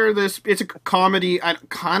compare this... It's a comedy. I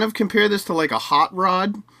kind of compare this to like a Hot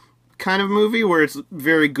Rod kind of movie where it's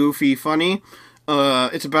very goofy, funny.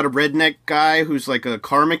 It's about a redneck guy who's like a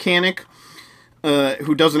car mechanic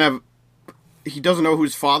who doesn't know who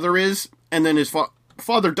his father is, and then his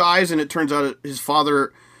father dies, and it turns out his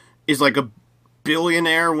father is like a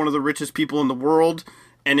billionaire, one of the richest people in the world,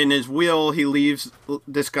 and in his will he leaves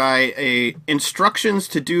this guy instructions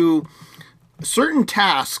to do certain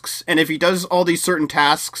tasks, and if he does all these certain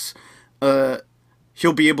tasks,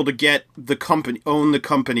 he'll be able to get own the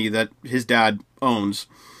company that his dad owns.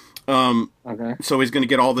 Okay. So he's going to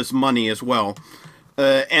get all this money as well.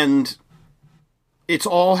 And it's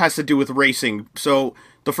all has to do with racing. So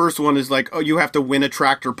the first one is like, oh, you have to win a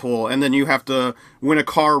tractor pull, and then you have to win a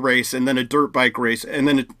car race, and then a dirt bike race, and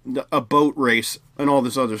then a boat race, and all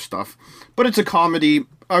this other stuff. But it's a comedy.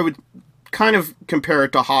 I would kind of compare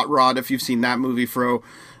it to Hot Rod if you've seen that movie, Fro.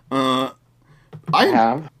 I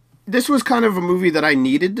have. This was kind of a movie that I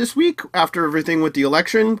needed this week after everything with the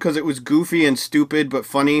election, because it was goofy and stupid but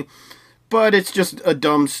funny. But it's just a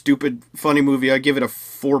dumb, stupid, funny movie. I give it a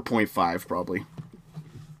 4.5 probably.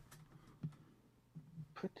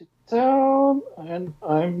 Put it down, and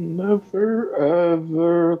I'm never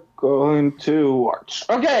ever going to watch.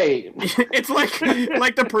 Okay. It's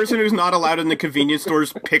like the person who's not allowed in the convenience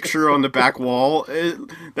store's picture on the back wall.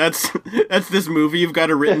 That's this movie you've got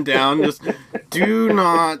it written down. Just do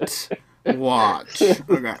not watch.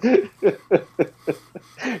 Okay.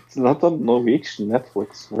 It's not on Norwegian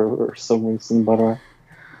Netflix for some reason, but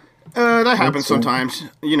that happens sometimes.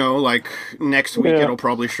 You know, like next week it'll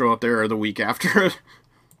probably show up there, or the week after.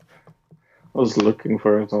 I was looking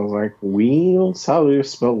for it. I was like, wheels? How do you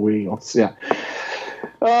spell wheels? Yeah.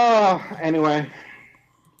 Anyway,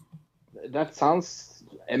 that sounds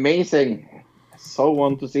amazing. I so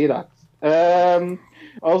want to see that.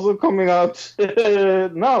 also coming out.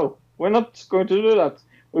 No, we're not going to do that.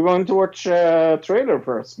 We're going to watch a trailer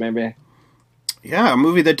first, maybe. Yeah, a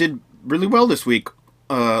movie that did really well this week.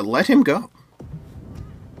 Let Him Go.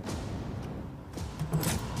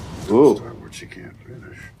 Ooh. Start what you can't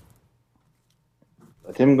finish.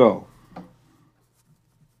 Let Him Go.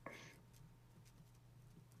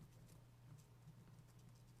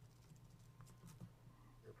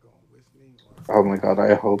 Oh my god,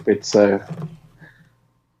 I hope it's a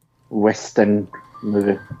Western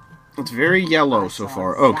movie. It's very yellow so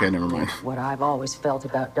far. Okay, never mind. What I've always felt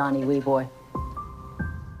about Donnie Weeboy.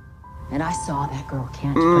 And I saw that girl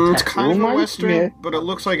can't It's protect kind of a Reminds Western, me- but it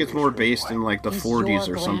looks like it's more based in like the 40s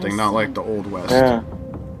or something, not like the Old West. Yeah.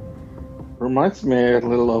 Reminds me a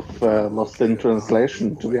little of Lost in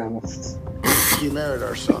Translation, to be honest. He married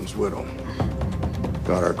our son's widow.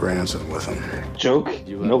 Got our grandson with him. Joke,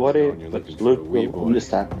 nobody but Luke will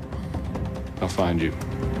understand. I'll find you.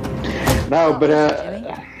 No, but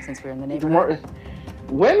since we're in the neighborhood.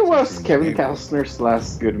 when was Kevin Costner's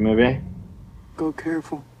last good movie? Go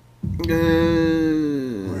careful. Uh,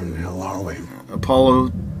 Where in the hell are we?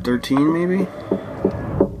 Apollo 13, maybe?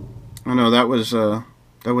 Oh no, that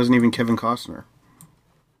wasn't even Kevin Costner.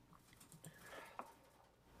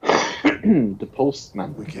 The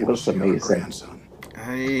Postman. We It came to was see our amazing. grandson.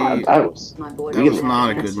 That was My boy That was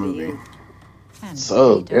not a good answer to movie. you. And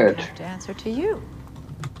So he don't good. have to answer to you.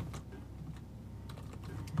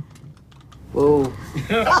 Whoa.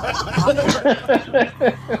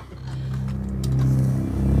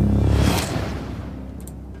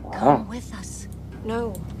 Wow. With us.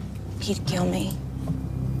 No, he'd kill me.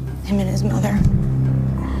 Him and his mother.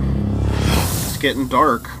 It's getting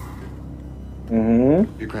dark.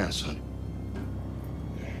 Mm-hmm. Your grandson.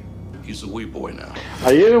 He's a wee boy now.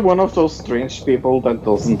 Are you one of those strange people that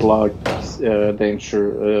doesn't like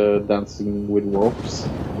Dancing with Wolves?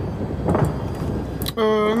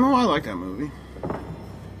 No, I like that movie.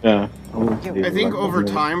 Yeah. I think over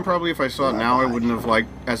time, probably if I saw it now, I wouldn't have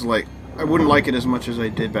I wouldn't like it as much as I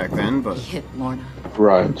did back then. But Hit Lorna.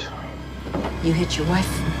 Right. You hit your wife.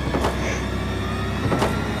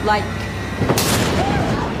 Like,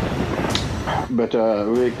 But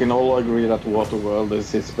we can all agree that Waterworld is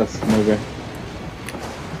his best movie.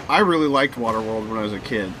 I really liked Waterworld when I was a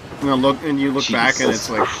kid. And you look back and it's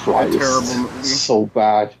like Christ. a terrible movie. So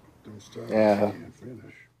bad. Don't start Yeah. what you can't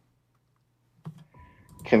finish.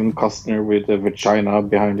 Kevin Costner with a vagina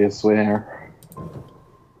behind his hair.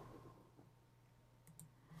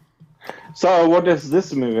 So, what is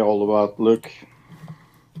this movie all about, Luke?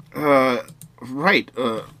 Right.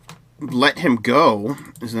 Let Him Go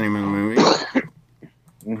is the name of the movie.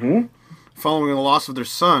 Mm-hmm. Following the loss of their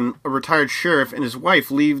son, a retired sheriff and his wife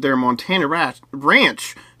leave their Montana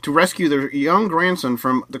ranch to rescue their young grandson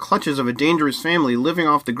from the clutches of a dangerous family living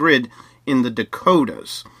off the grid in the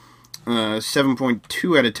Dakotas.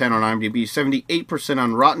 7.2 out of 10 on IMDb, 78%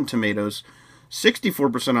 on Rotten Tomatoes,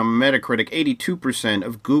 64% on Metacritic, 82%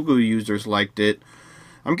 of Google users liked it.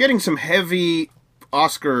 I'm getting some heavy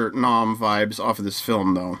Oscar nom vibes off of this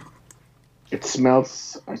film, though. It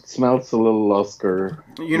smells a little Oscar.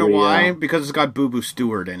 You know why? Because it's got Boo Boo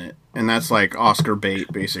Stewart in it, and that's like Oscar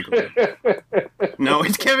bait, basically. No,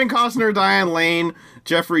 it's Kevin Costner, Diane Lane,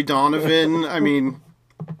 Jeffrey Donovan. I mean,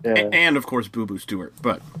 Yeah. and of course Boo Boo Stewart.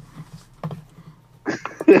 But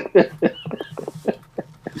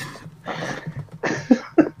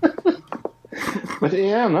But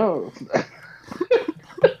yeah, no.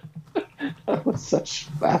 That was such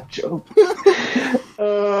a bad joke.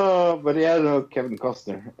 But yeah, no, Kevin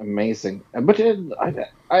Costner, amazing. But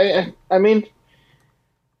I mean,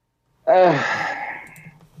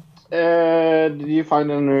 did you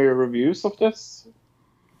find any reviews of this?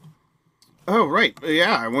 oh right,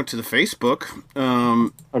 yeah, I went to the Facebook.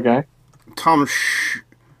 Okay. Tom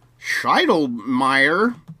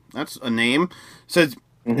Scheidelmeyer, that's a name, says,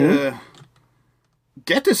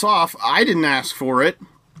 "Get this off. I didn't ask for it."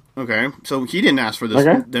 Okay, so he didn't ask for this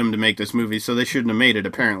them to make this movie, so they shouldn't have made it,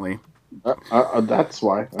 apparently. That's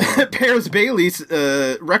why. Paris Bailey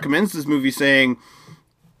recommends this movie, saying,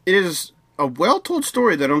 "It is a well-told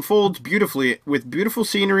story that unfolds beautifully, with beautiful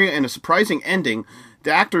scenery and a surprising ending.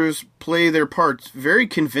 The actors play their parts very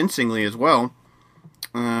convincingly as well."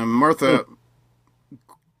 Martha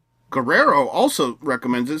Guerrero also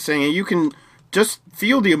recommends it, saying, "You can just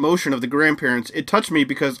feel the emotion of the grandparents. It touched me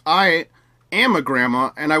because I am a grandma,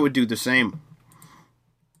 and I would do the same."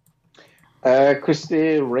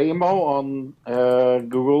 Christy Rainbow on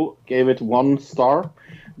Google gave it 1 star.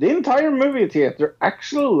 The entire movie theater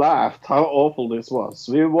actually laughed how awful this was.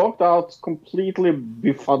 We walked out completely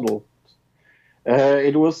befuddled.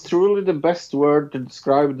 It was truly the best word to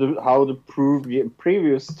describe how the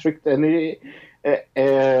previous tricked anybody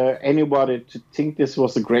to think this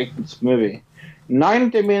was a great movie.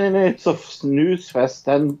 90 minutes of snooze fest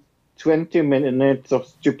and 20 minutes of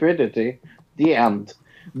stupidity. The end.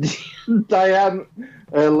 Diane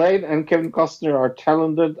Lane and Kevin Costner are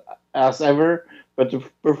talented as ever, but the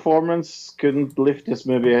performance couldn't lift this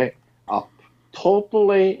movie up.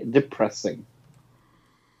 Totally depressing.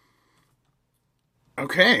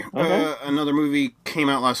 Okay. Another movie came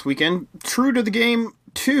out last weekend. True to the Game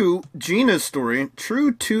 2, Gina's Story.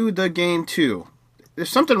 True to the Game 2. There's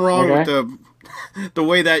something wrong with the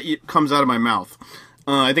way that comes out of my mouth.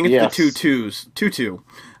 I think it's the two twos. 2-2.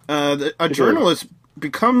 A journalist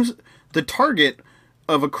becomes the target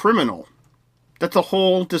of a criminal. That's the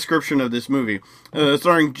whole description of this movie.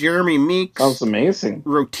 Starring Jeremy Meeks. Sounds amazing.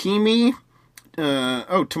 Rotimi.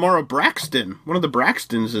 Tamara Braxton. One of the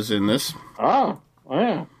Braxtons is in this. Oh,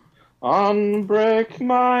 yeah. Unbreak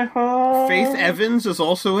my heart. Faith Evans is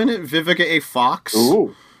also in it. Vivica A. Fox.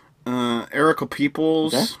 Ooh. Erica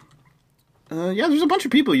Peoples. Okay. There's a bunch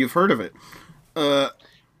of people. You've heard of it.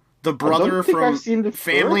 The brother from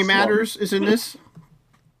Family Matters is in this.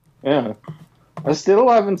 Yeah. I still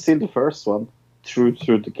haven't seen the first one. Through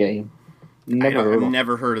the Game.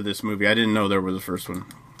 Never heard of this movie. I didn't know there was a first one.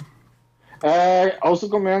 Also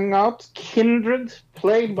coming out, Kindred,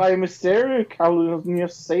 played by Mysterio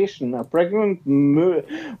Calvinization, a pregnant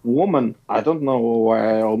woman. I don't know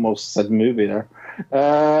why I almost said movie there.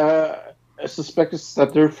 Suspects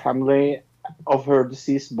that her family of her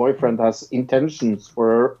deceased boyfriend has intentions for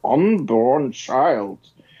her unborn child.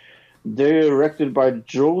 Directed by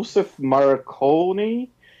Joseph Marconi.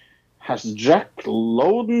 Has Jack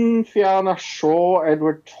Lowden, Fiona Shaw,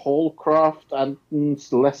 Edward Holcroft, Anton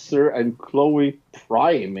Lesser, and Chloe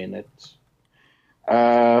Prime in it.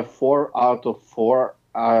 4 out of 4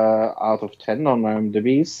 out of 10 on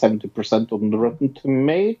IMDb, 70% on the Rotten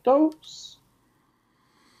Tomatoes.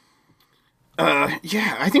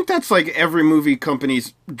 I think that's like every movie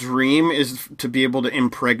company's dream is to be able to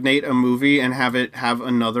impregnate a movie and have it have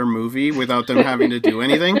another movie without them having to do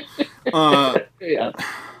anything. Yeah.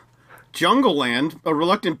 Jungleland, a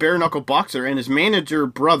reluctant bare-knuckle boxer and his manager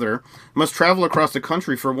brother must travel across the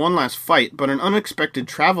country for one last fight, but an unexpected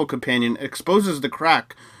travel companion exposes the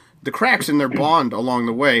cracks in their bond along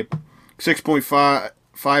the way. 6.5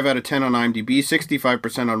 out of 10 on IMDb,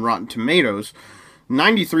 65% on Rotten Tomatoes.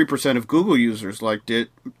 93% of Google users liked it.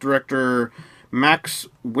 Director Max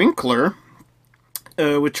Winkler,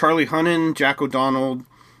 with Charlie Hunnam, Jack O'Donnell,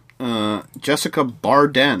 Jessica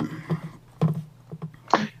Barden.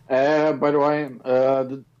 By the way,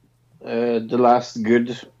 the last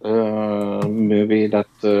good movie that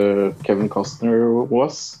Kevin Costner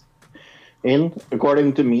was in,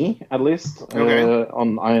 according to me at least,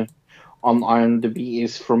 on IMDb,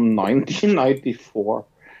 is from 1994.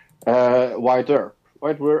 White Earp.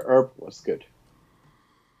 White Earp was good.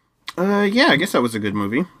 I guess that was a good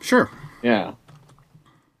movie. Sure. Yeah.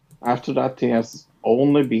 After that, he has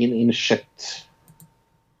only been in shit.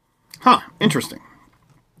 Huh. Interesting.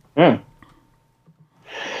 Yeah.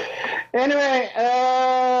 Anyway,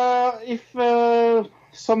 if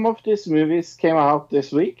some of these movies came out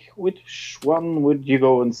this week, which one would you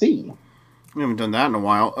go and see? We haven't done that in a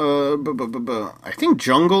while. I think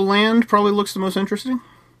Jungleland probably looks the most interesting.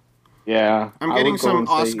 Yeah, I'm getting some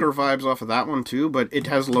Oscar vibes off of that one too, but it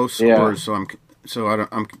has low scores, so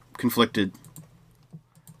I'm conflicted.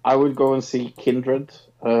 I would go and see Kindred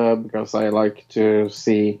because I like to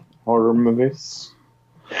see horror movies.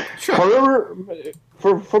 Sure. Horror,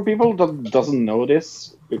 for people that doesn't know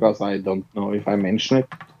this, because I don't know if I mention it,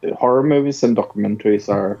 horror movies and documentaries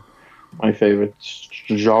are my favorite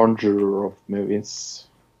genre of movies.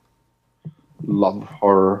 Love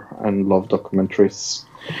horror and love documentaries.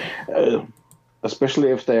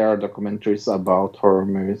 Especially if they are documentaries about horror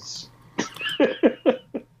movies.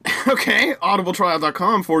 Okay,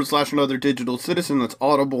 audibletrial.com/another digital citizen. That's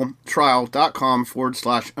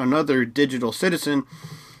audibletrial.com/another digital citizen.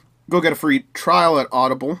 Go get a free trial at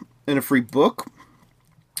Audible and a free book.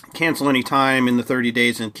 Cancel any time in the 30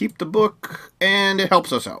 days and keep the book, and it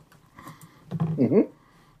helps us out. Mm-hmm.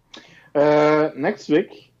 Next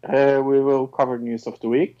week, we will cover news of the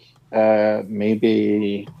week.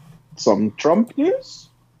 Maybe some Trump news?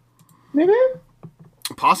 Maybe?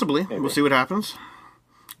 Possibly. Maybe. We'll see what happens.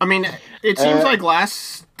 I mean, it seems like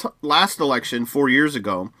last election, 4 years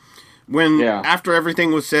ago, when after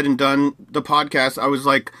everything was said and done, the podcast, I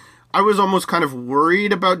was almost kind of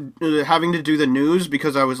worried about having to do the news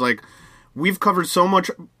because I was like, we've covered so much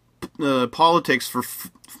politics for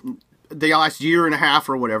the last year and a half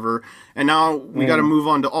or whatever, and now we got to move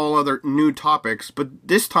on to all other new topics. But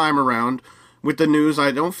this time around, with the news,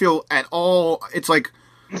 I don't feel at all. It's like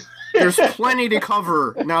there's plenty to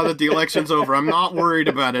cover now that the election's over. I'm not worried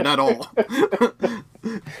about it at all.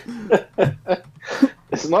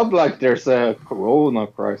 It's not like there's a corona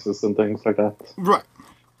crisis and things like that. Right.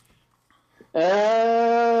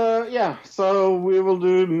 Yeah, so we will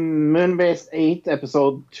do Moonbase 8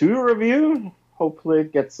 episode 2 review. Hopefully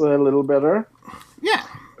it gets a little better. Yeah,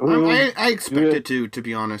 I expect it to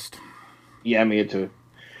be honest. Yeah, me too.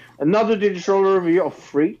 Another digital review of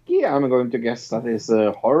Freaky. I'm going to guess that is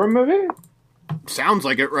a horror movie. Sounds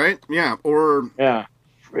like it, right? Yeah, or... Yeah,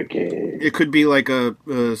 Freaky. It could be like a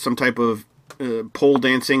some type of pole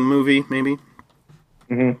dancing movie, maybe.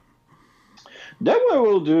 Mm-hmm. Then we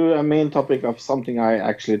will do a main topic of something I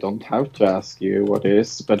actually don't have to ask you what it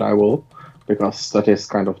is, but I will, because that is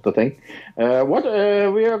kind of the thing.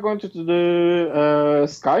 We are going to do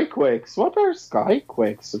skyquakes. What are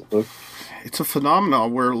skyquakes? It's a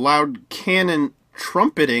phenomenon where loud cannon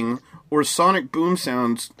trumpeting or sonic boom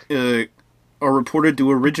sounds are reported to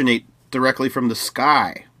originate directly from the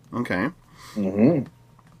sky. Okay. Mm-hmm.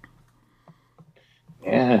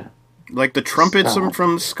 Yeah. Like the trumpets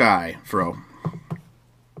from the sky, Fro.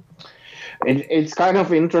 It's kind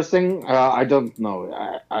of interesting. I don't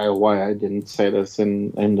know why I didn't say this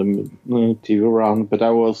in the TV round, but I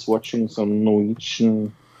was watching some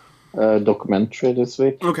Norwegian documentary this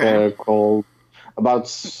week called about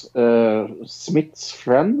Smith's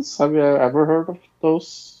Friends. Have you ever heard of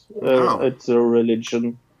those? No. It's a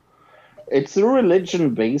religion. It's a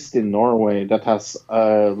religion based in Norway that has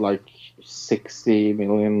like 60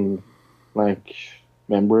 million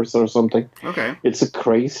members or something. Okay. It's a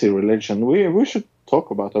crazy religion. We should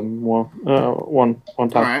talk about them more one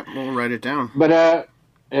time. All right, we'll write it down. But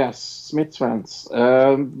yes, Smith's Friends.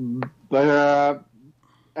 And they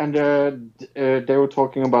were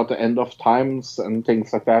talking about the end of times and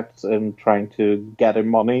things like that, and trying to gather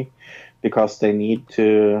money because they need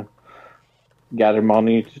to gather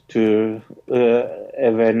money to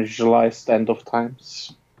evangelize the end of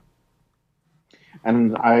times.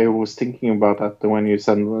 And I was thinking about that when you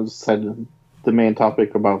said the main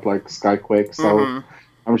topic about like skyquakes. So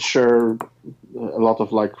I'm sure a lot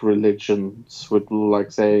of like religions would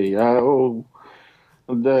like say, "Oh,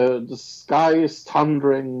 the sky is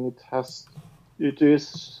thundering. It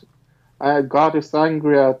is. God is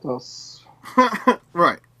angry at us."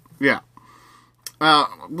 Right. Yeah.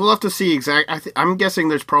 We'll have to see exactly. I'm guessing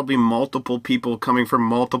there's probably multiple people coming from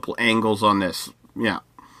multiple angles on this. Yeah.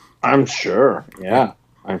 I'm sure. Yeah,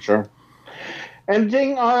 I'm sure.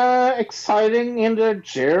 Anything exciting in the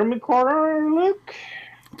Jeremy corner, Luke?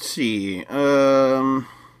 Let's see. Not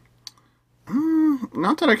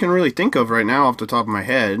that I can really think of right now off the top of my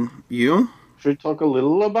head. You? Should we talk a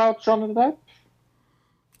little about Johnny Depp?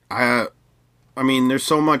 I mean, there's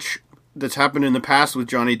so much that's happened in the past with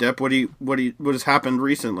Johnny Depp. What has happened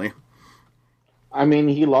recently? I mean,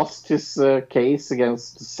 he lost his case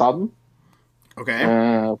against the Sun. Okay.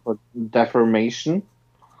 For defamation.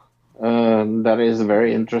 That is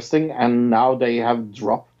very interesting. And now they have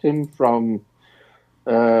dropped him from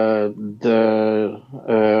the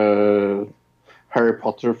Harry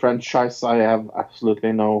Potter franchise. I have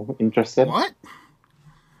absolutely no interest in. What?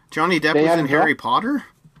 Johnny Depp was in Harry Potter?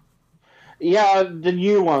 Yeah, the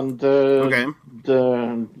new one.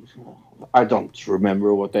 I don't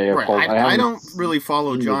remember what they are called. I don't really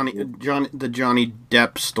follow the Johnny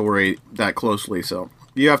Depp story that closely, so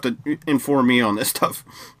you have to inform me on this stuff.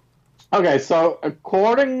 Okay, so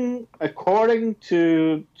according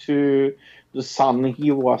to the Sun,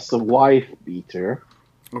 he was a wife beater.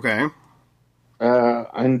 Okay.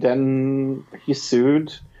 And then he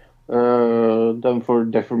sued them for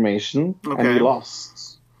defamation, and he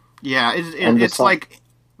lost. Yeah, it's like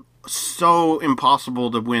so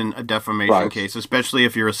impossible to win a defamation case, especially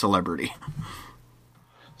if you're a celebrity.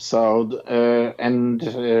 So,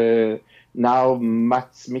 now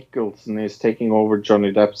Mads Mikkelsen is taking over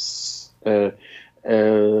Johnny Depp's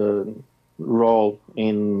role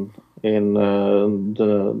in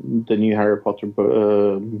the new Harry Potter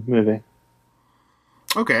movie.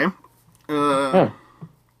 Okay. Let's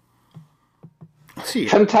see.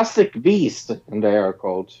 Fantastic Beast, and they are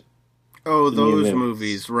called. Oh, those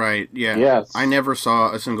movies, right? Yeah. Yes. I never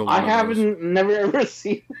saw a single one. I never ever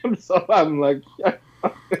seen them, so I'm like.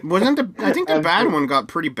 I think the bad one got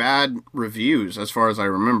pretty bad reviews, as far as I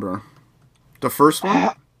remember. The first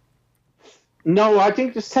one. No, I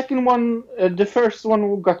think the second one, the first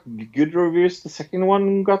one got good reviews. The second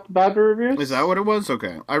one got bad reviews. Is that what it was?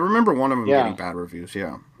 Okay, I remember one of them getting bad reviews.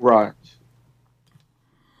 Yeah. Right.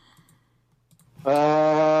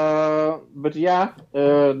 But yeah,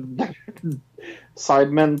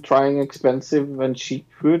 Sidemen trying expensive and cheap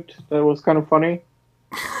food. That was kind of funny.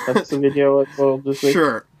 That's the video I saw this week.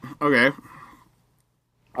 Sure. Okay.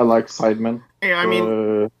 I like Sidemen. Yeah, I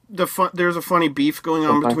mean, there's a funny beef going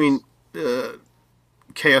on between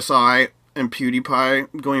KSI and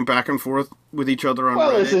PewDiePie going back and forth with each other on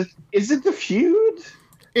Reddit. Is it a feud?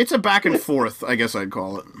 It's a back and forth, I guess I'd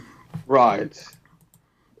call it. Right.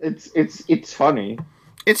 It's funny.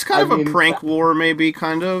 It's kind of a prank war, maybe,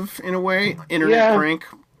 kind of, in a way. Internet prank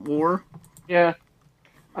war. Yeah.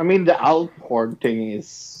 I mean, the Alporn thing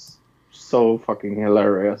is so fucking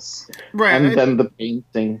hilarious. Right. And then the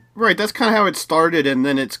painting. Right, that's kind of how it started, and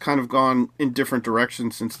then it's kind of gone in different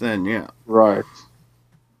directions since then, yeah. Right.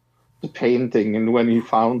 The painting, and when he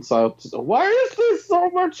finds out, why is this so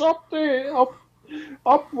much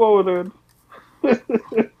upvoted?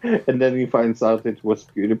 And then he finds out it was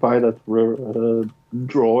PewDiePie that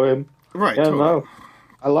drew him. Right, yeah, totally. No,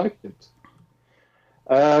 I liked it.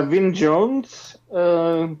 Vin Jones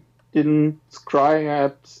didn't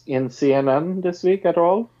cry in CNN this week at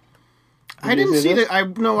all. I didn't see that.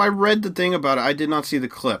 I read the thing about it. I did not see the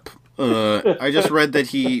clip. I just read that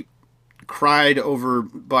he cried over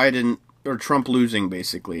Biden or Trump losing,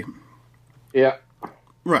 basically. Yeah.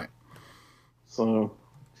 Right. So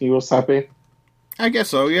he was happy. I guess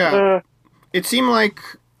so, yeah. It seemed like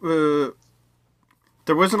there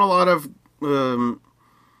wasn't a lot of... on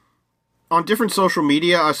different social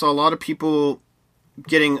media, I saw a lot of people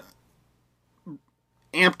getting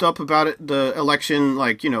amped up about it, the election,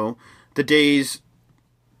 like, the days,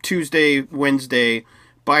 Tuesday, Wednesday.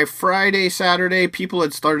 By Friday, Saturday, people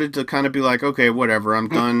had started to kind of be like, okay, whatever, I'm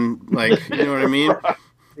done. Like, you know what I mean?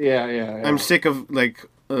 Yeah. I'm sick of,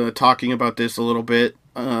 talking about this a little bit.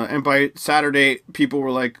 And by Saturday, people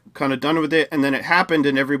were, kind of done with it. And then it happened,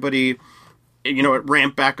 and everybody, it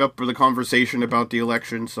ramped back up for the conversation about the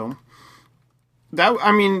election. So,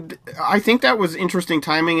 I think that was interesting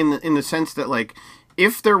timing in the sense that,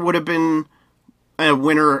 if there would have been a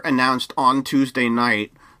winner announced on Tuesday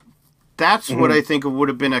night, that's what I think would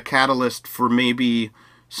have been a catalyst for maybe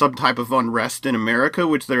some type of unrest in America,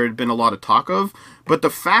 which there had been a lot of talk of. But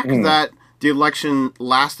the fact that the election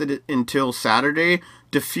lasted until Saturday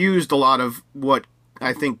diffused a lot of what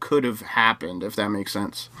I think could have happened, if that makes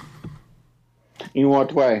sense. In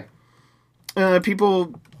what way?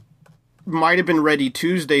 People might have been ready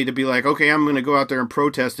Tuesday to be like, okay, I'm going to go out there and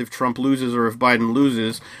protest if Trump loses or if Biden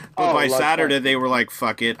loses. But by Saturday, they were like,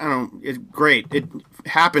 fuck it. It's great. It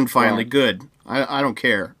happened finally. Right. Good. I don't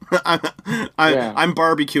care. I'm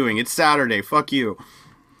barbecuing. It's Saturday. Fuck you.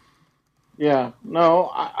 Yeah.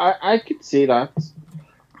 No, I could see that.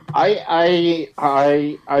 I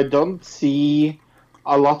don't see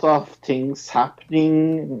a lot of things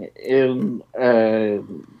happening in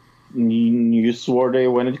newsworthy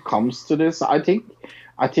when it comes to this. I think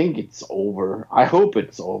it's over. I hope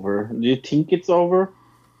it's over. Do you think it's over?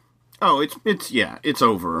 Oh, it's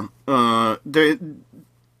over.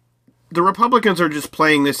 The Republicans are just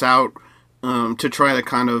playing this out to try to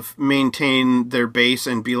kind of maintain their base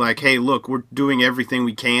and be like, hey, look, we're doing everything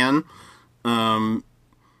we can. But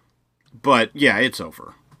yeah, it's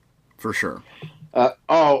over for sure.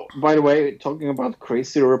 By the way, talking about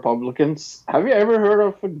crazy Republicans, have you ever heard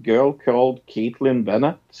of a girl called Caitlyn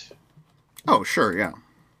Bennett? Oh, sure, yeah.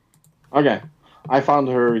 Okay. I found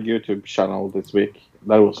her YouTube channel this week.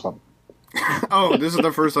 That was fun. Oh, this is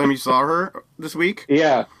the first time you saw her this week?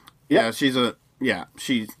 Yeah. Yeah, she's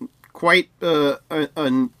quite, I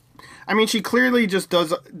mean, she clearly just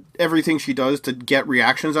does everything she does to get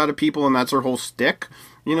reactions out of people, and that's her whole shtick.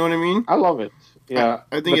 You know what I mean? I love it. Yeah,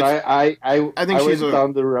 I think I went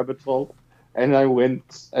down the rabbit hole, and I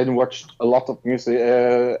went and watched a lot of music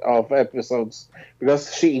of episodes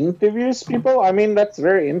because she interviews people. I mean, that's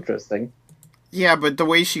very interesting. Yeah, but the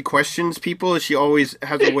way she questions people is she always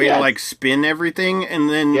has a way to spin everything, and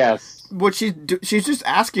then what she's just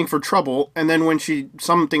asking for trouble, and then when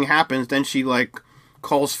something happens, then she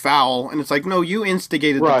calls foul, and it's like, no, you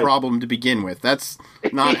instigated the problem to begin with. That's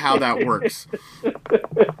not how that works.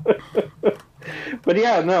 But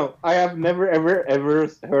yeah, no, I have never, ever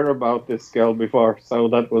heard about this girl before, so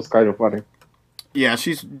that was kind of funny. Yeah,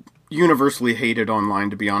 she's universally hated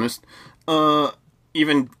online, to be honest.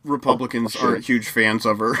 Even Republicans aren't huge fans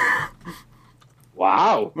of her.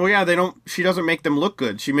 Wow. Well, yeah, she doesn't make them look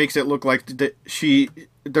good. She makes it look like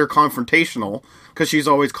they're confrontational, because she's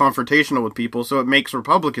always confrontational with people, so it makes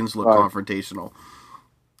Republicans look confrontational.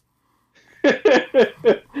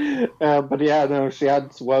 But yeah, no, she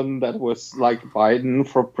had one that was like Biden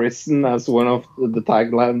for prison as one of the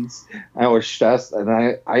taglines. I was just,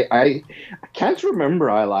 and I can't remember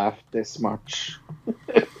I laughed this much.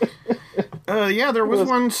 Yeah, there was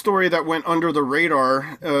one story that went under the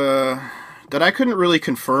radar that I couldn't really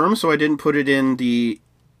confirm, so I didn't put it in the.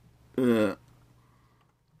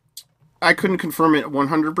 I couldn't confirm it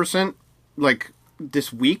 100%, like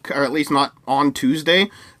this week, or at least not on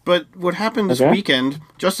Tuesday. But what happened this weekend,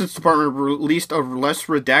 Justice Department released a less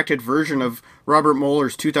redacted version of Robert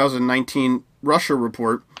Mueller's 2019 Russia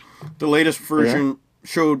report. The latest version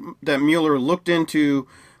showed that Mueller looked into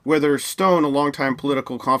whether Stone, a longtime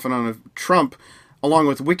political confidant of Trump, along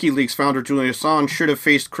with WikiLeaks founder Julian Assange, should have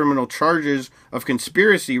faced criminal charges of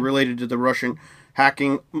conspiracy related to the Russian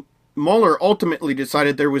hacking. Mueller ultimately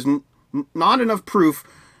decided there was not enough proof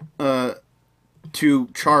to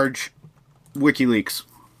charge WikiLeaks.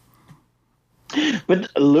 But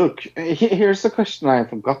look, here's a question I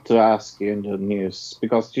forgot to ask you in the news,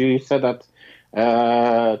 because you said that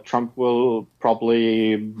Trump will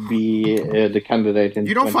probably be the candidate in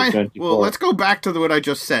 2024. Well, let's go back to what I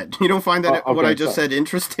just said. You don't find that what I just said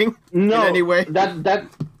interesting in any way?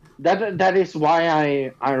 That is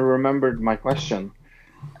why I remembered my question.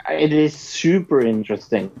 It is super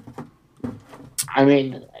interesting. I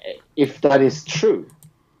mean, if that is true.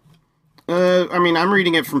 I mean, I'm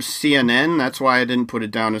reading it from CNN. That's why I didn't put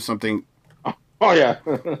it down as something. Oh yeah,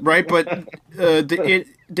 right. But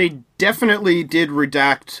they definitely did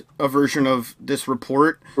redact a version of this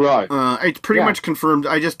report. Right. It's pretty much confirmed.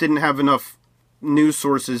 I just didn't have enough news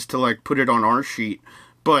sources to like put it on our sheet.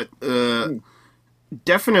 But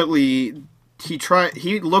definitely,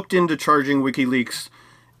 he looked into charging WikiLeaks,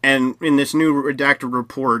 and in this new redacted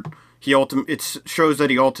report, it shows that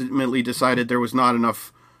he ultimately decided there was not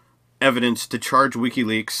enough evidence to charge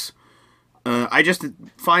WikiLeaks. I just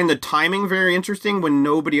find the timing very interesting when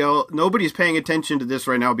nobody's paying attention to this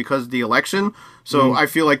right now because of the election. So I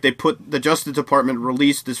feel like the Justice Department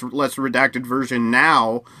released this less redacted version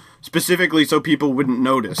now, specifically so people wouldn't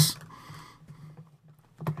notice.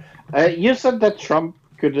 You said that Trump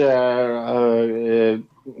could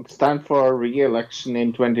stand for re-election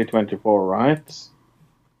in 2024, right?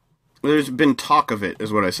 There's been talk of it,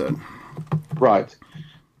 is what I said. Right.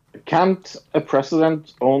 Can't a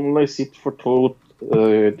president only sit for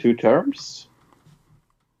two terms?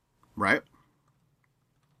 Right.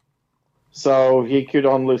 So he could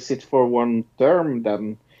only sit for one term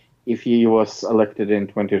then if he was elected in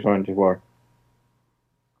 2024?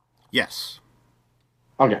 Yes.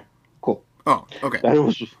 Okay, cool. Oh, okay.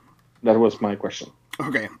 That was my question.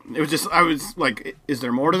 Okay. It was just, I was like, is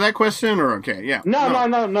there more to that question? Or, okay, yeah.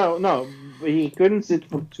 No. He couldn't sit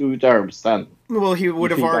for 2 terms then. Well, he would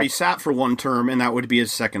have already sat for 1 term, and that would be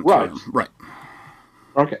his second term. Right.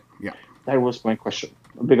 Okay. Yeah. That was my question.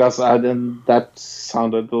 Because that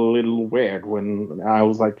sounded a little weird when I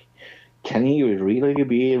was like, can he really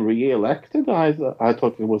be re-elected? I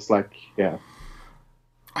thought it was like, yeah.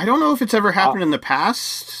 I don't know if it's ever happened in the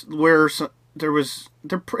past where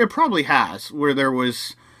it probably has, where there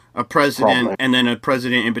was a president and then a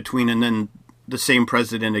president in between and then the same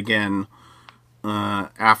president again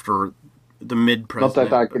after the mid-president. Not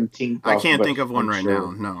that I can think of. I can't think of one right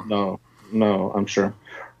sure. now, No, I'm sure.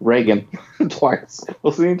 Reagan, twice.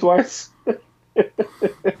 Wasn't he twice?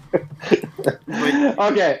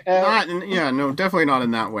 Okay. No, definitely not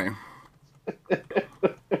in that way.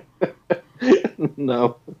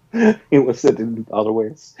 No, it was said in other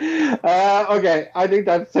ways. Okay, I think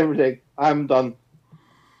that's everything. I'm done.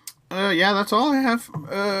 Yeah, that's all I have.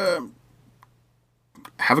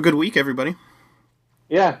 Have a good week, everybody.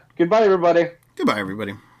 Yeah, goodbye, everybody. Goodbye,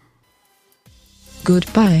 everybody.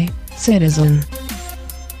 Goodbye, citizen.